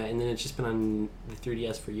PSP, and then it's just been on the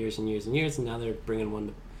 3DS for years and years and years, and now they're bringing one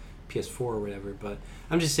to PS4 or whatever. But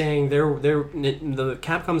I'm just saying, the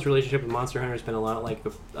Capcom's relationship with Monster Hunter has been a lot like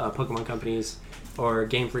the Pokemon companies or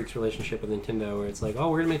Game Freak's relationship with Nintendo, where it's like, oh,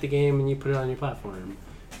 we're gonna make the game and you put it on your platform.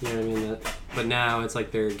 You know what I mean? But now it's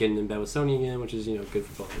like they're getting in bed with Sony again, which is good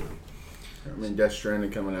for both of them. I mean, Death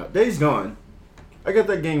Stranding coming out. Days Gone. I got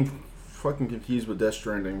that game fucking confused with Death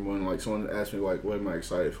Stranding when like someone asked me like, what am I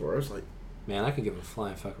excited for? I was like, Man, I could give a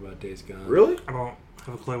flying fuck about Days Gone. really? I don't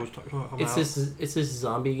have a clue what's talking about. It's this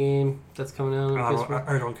zombie game that's coming out on PS4.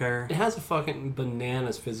 I don't care. It has a fucking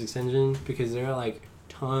bananas physics engine because there are like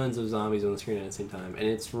tons of zombies on the screen at the same time, and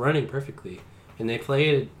it's running perfectly. And they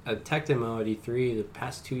played a tech demo at E3 the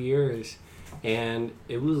past 2 years, and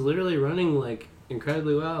it was literally running like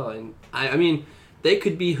incredibly well. And I mean, they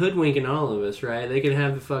could be hoodwinking all of us, right? They could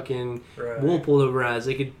have the fucking wool pulled over eyes.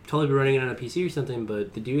 They could totally be running it on a PC or something,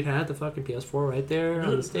 but the dude had the fucking PS4 right there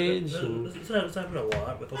on the stage. It's happened a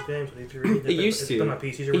lot with those games with E3. It used to. It's been on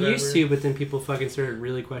PCs or It whatever. used to, but then people fucking started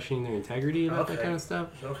really questioning their integrity about that Okay. kind of stuff.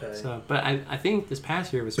 Okay. So, but I think this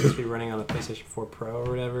past year it was supposed to be running on a PlayStation 4 Pro or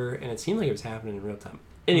whatever, and it seemed like it was happening in real time.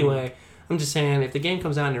 Anyway, I'm just saying, if the game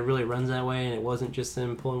comes out and it really runs that way, and it wasn't just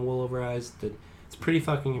them pulling wool over eyes, then it's pretty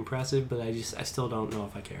fucking impressive. But I still don't know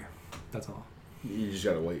if I care. That's all. You just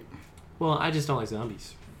gotta wait. Well, I just don't like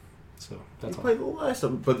zombies, so that's You all. played the last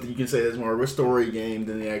of, but you can say that's more of a story game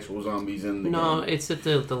than the actual zombies in the No, game. it's that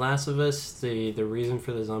the Last of Us, the reason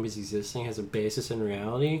for the zombies existing has a basis in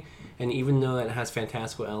reality, and even though it has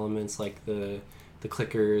fantastical elements like the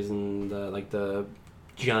clickers and the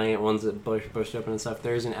giant ones that burst open and stuff,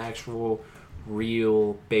 there's an actual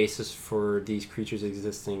real basis for these creatures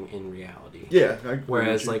existing in reality. Yeah.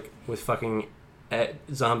 Whereas like with fucking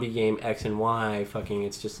zombie game X and Y, fucking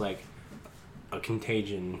it's just like a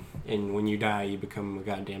contagion, and when you die you become a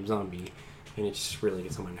goddamn zombie, and it just really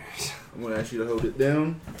gets on my nerves. I'm gonna ask you to hold it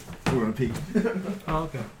down. We're gonna peek. Oh,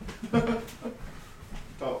 okay.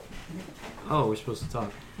 Oh, we're supposed to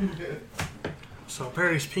talk. So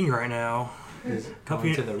Perry's peeing right now. He's Hope going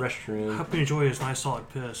you- to the restroom, Hope you enjoy his nice solid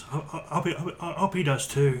piss. I hope he does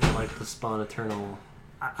too. like the Spawn Eternal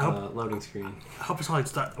I hope, loading screen. I hope it's not like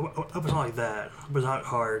that. I hope it's not like that. I hope it's not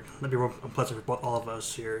hard. That'd be real unpleasant for all of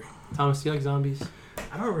us here. Thomas, do you like zombies?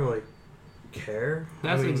 I don't really care.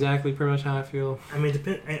 That's I mean, exactly pretty much how I feel. I mean,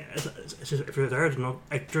 it's just, if you're there,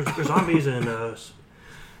 there's zombies in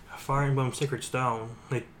Fire Emblem Sacred Stone.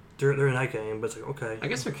 They're in that game, but it's like, okay. I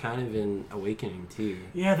guess they're kind of in Awakening too.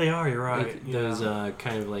 Yeah, they are. You're right. Like yeah. those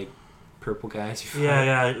kind of like purple guys. You fight.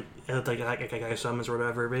 Yeah. Like guy summons or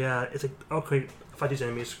whatever. But yeah, it's like, okay, fight these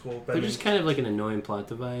enemies, cool. But They're just kind of like an annoying plot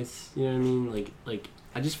device. You know what I mean? Like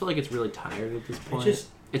I just feel like it's really tired at this point.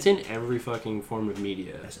 It's in every fucking form of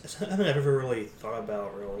media. It's something I've ever really thought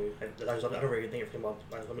about. Really, I don't really think anything about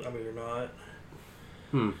zombies or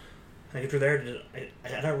not. Like if you're there,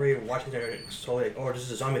 I don't really watch it solely like, oh, this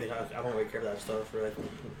is a zombie thing. I don't really care about that stuff. Really.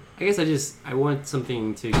 I guess I want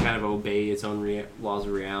something to kind of obey its own laws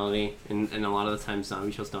of reality, and a lot of the times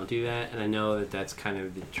zombie shows don't do that, and I know that that's kind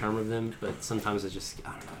of the charm of them, but sometimes it just,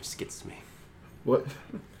 I don't know, it just gets to me. What?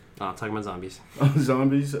 Oh, I'm talking about zombies.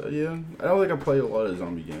 Zombies? Yeah. I don't think I play a lot of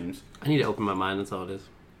zombie games. I need to open my mind, that's all it is.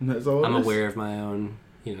 That's all. I'm it is? aware of my own,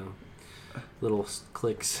 little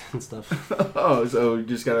clicks and stuff. Oh, so you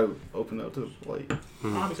just gotta open up to the plate.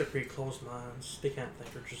 Zombies are pretty closed minds. They can't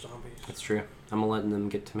think they're just zombies. That's true. I'm letting them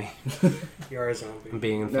get to me. You are a zombie. I'm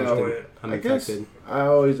being No, infected. I'm I guess infected. I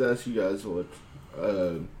always ask you guys what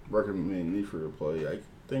recommend me for to play. I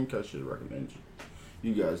think I should recommend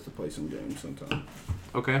you guys to play some games sometime.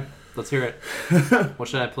 Okay, let's hear it. What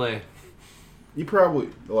should I play? You probably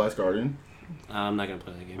The Last Guardian. I'm not gonna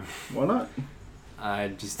play that game. Why not? I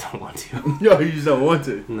just don't want to. No, you just don't want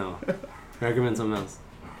to. No. Recommend something else.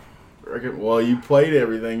 Well, you played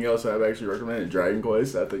everything else I've actually recommended. Dragon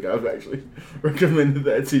Quest, I think I've actually recommended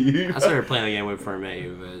that to you. I started playing the game before I met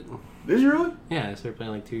you, but Did you really? yeah, I started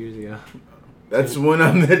playing like 2 years ago. That's when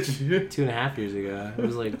I met you. 2.5 years ago. It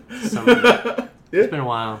was like summer. Yeah. It's been a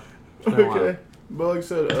while. It's been a while. Okay. But like I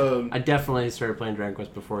said, I definitely started playing Dragon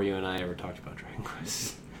Quest before you and I ever talked about Dragon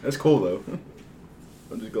Quest. that's cool though.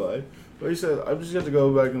 I'm just glad. But you said I just have to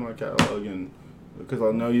go back in my catalog and because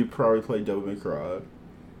I know you probably played Devil May Cry.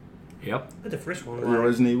 Yep. But the first one, Or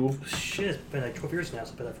Resident Evil. shit, it's been like 12 years now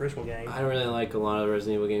since I played that first one game. I don't really like a lot of the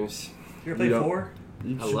Resident Evil games. You ever played You don't- 4?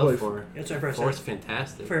 You I should love play 4. It's everybody 4's said.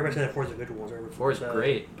 fantastic. Everybody said 4's a good one. 4 is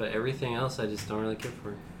great, but everything else I just don't really care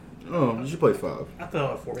for. Oh, you should play 5. I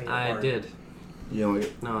felt like 4 being I hard. did. You don't like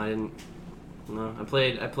it? No, I didn't. No, I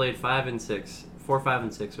played 5 and 6. 4, 5,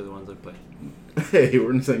 and 6 are the ones I played. Hey,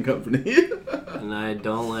 we're in the same company. And I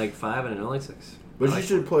don't like 5 and I don't like 6. But I you like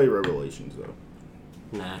should play Revelations, though.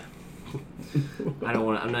 Nah. I don't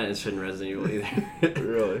want. I'm not interested in Resident Evil either.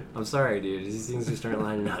 Really? I'm sorry, dude. These things just aren't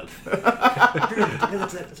lining up.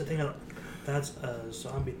 That's the thing. That's a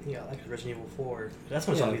zombie thing I like. Resident Evil 4. That's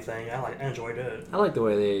my Yeah. zombie thing. I enjoyed it. I like the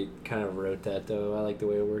way they kind of wrote that, though. I like the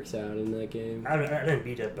way it works out in that game. I didn't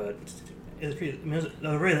beat it, but it's pretty. I mean,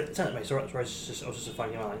 the way it's not my story. It's just a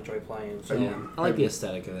fun game I enjoy playing. So. Yeah, I like the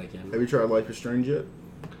aesthetic of that game. Have you tried Life is Strange yet?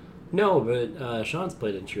 No, but Sean's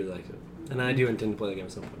played it and she really likes it. And I do intend to play the game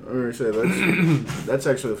at some point. I'm going to say that's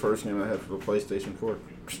actually the first game I had for the PlayStation 4.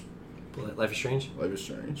 Life is Strange? Life is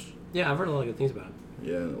Strange. Yeah, I've heard a lot of good things about it.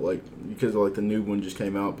 Yeah, like, because like the new one just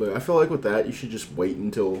came out, but I feel like with that you should just wait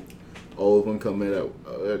until all of them come in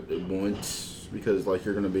at once, because like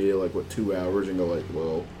you're gonna be like 2 hours and go like,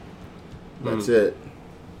 well, that's it.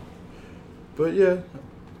 But yeah,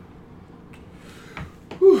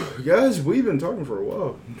 whew, guys, we've been talking for a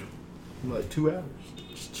while, like 2 hours,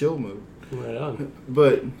 just chill mode. Right on.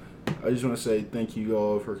 But I just want to say thank you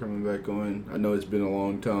all for coming back on. I know it's been a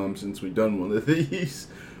long time since we've done one of these,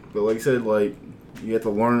 but like I said, like, you have to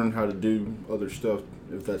learn how to do other stuff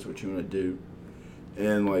if that's what you want to do.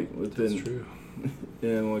 And like within, That's true.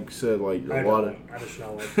 and like I said, like I a lot of. I just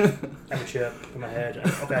know, like, I have a chip in my head.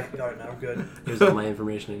 Okay, I got it now. I'm good. Here's all my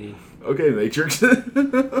information I need. Okay, Matrix.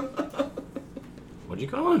 What'd you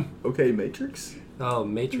call him? Okay, Matrix. Oh,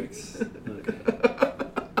 Matrix. Okay.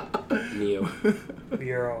 Neo.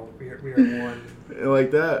 We are one. And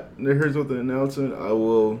like that. Here's what the announcement. I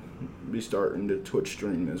will be starting to Twitch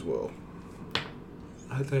stream as well.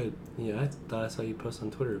 I thought I saw you post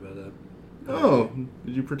on Twitter about that. Oh,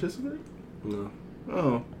 did you participate? No,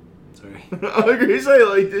 Oh. sorry. I was gonna say,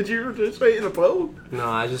 like, did you participate in a poll? No,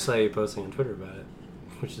 I just saw you posting on Twitter about it,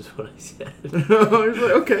 which is what I said. I was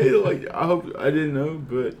like, okay, like, I hope I didn't know,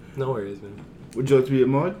 but No worries, man. would you like to be a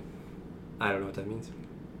mod? I don't know what that means.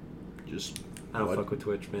 Just, I don't mod. fuck with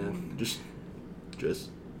Twitch, man. Just,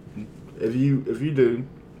 if you do,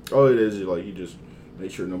 all it is like you just make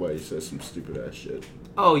sure nobody says some stupid ass shit.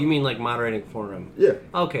 Oh, you mean like moderating forum? Yeah.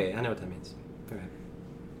 Okay, I know what that means. All right.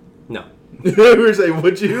 No. We were saying,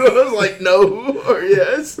 would you? I was like, no or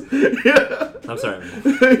yes. Yeah. I'm sorry,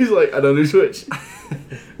 man. He's like, I don't do Twitch.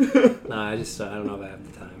 No, I don't know if I have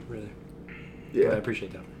the time, really. Yeah. But I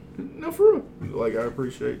appreciate that. No, for real. Like, I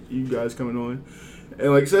appreciate you guys coming on.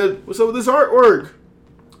 And like I said, what's up with this artwork?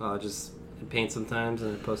 I'll just paint sometimes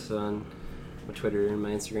and I post it on my Twitter and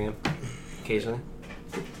my Instagram occasionally.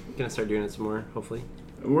 Gonna start doing it some more, hopefully.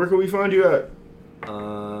 And where can we find you at?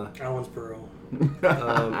 Allensboro.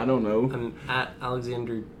 I don't know. I'm at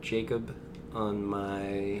Alexander Jacob on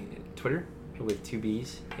my Twitter with 2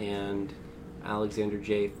 B's and Alexander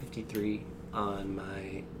J53 on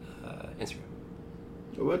my Instagram.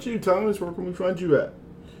 What about you, Thomas? Where can we find you at?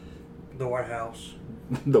 The White House.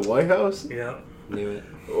 The White House? Yep. Knew it.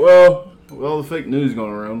 Well, with all the fake news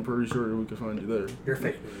going around, I'm pretty sure we can find you there. You're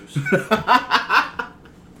fake news.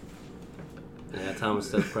 Yeah, Thomas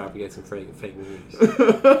does propagate some fake news.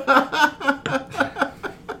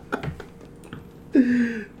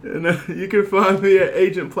 And you can find me at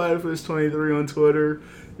Agent Platypus23 on Twitter.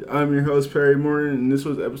 I'm your host, Perry Morton, and this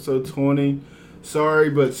was episode 20. Sorry,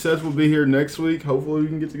 but Seth will be here next week. Hopefully we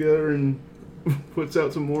can get together and puts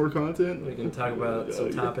out some more content. We can talk about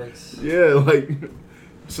some topics. Yeah, like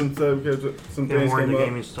some stuff, some Get things more into come up.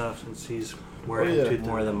 gaming stuff since he's more Oh, yeah. into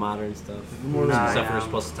More of the modern stuff. More Some Nah, stuff yeah. we're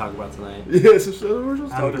supposed to talk about tonight. Yeah, some stuff we're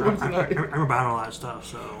supposed to I'm talk about tonight. behind all that stuff,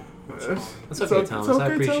 so. That's Yes. fine. That's okay, Thomas. I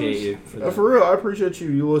appreciate you for that. For real, I appreciate you.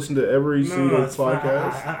 You listen to every single it's fine.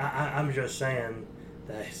 podcast. I'm just saying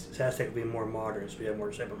that Sastek would be more modern, so we have more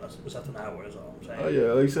to say about us. It's nothing that way, is all I'm saying. Oh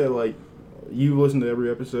yeah, like I said, like you listen to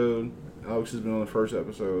every episode. Alex has been on the first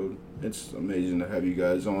episode. It's amazing to have you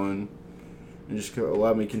guys on, and just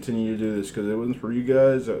allow me to continue to do this, because if it wasn't for you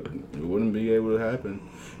guys, it wouldn't be able to happen.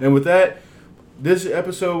 And with that, this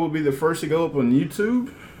episode will be the first to go up on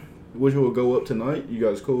YouTube, which will go up tonight. You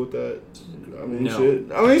guys cool with that? I mean, No.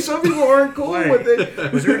 shit. I mean, some people aren't cool Wait, with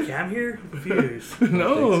it. was there a cam here? I'm confused.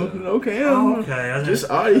 No, think so. no cam. Oh, okay. I was Just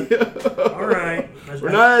audio. all right.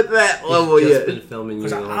 We're not at that level He's just yet. been filming you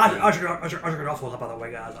Because the whole time. I jerking off by the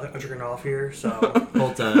way, guys. I jerking off here, so.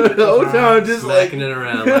 Whole time. The whole time, just like Smacking it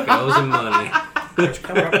around like I owe some money. There's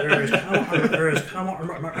camera on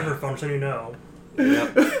my microphone, so you know.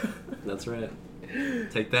 Yep. That's right.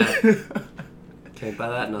 Take that. Can't buy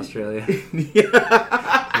that in Australia.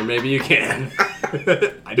 Yeah. Or maybe you can.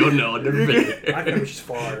 I don't know. I've never been there. I know she's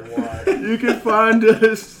far and wide. You can find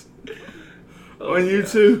us Oh, on yeah.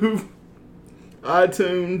 YouTube,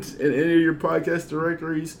 iTunes, and any of your podcast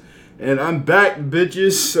directories. And I'm back,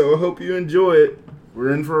 bitches, so I hope you enjoy it.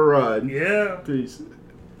 We're in for a ride. Yeah. Peace.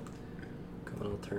 Going all turn.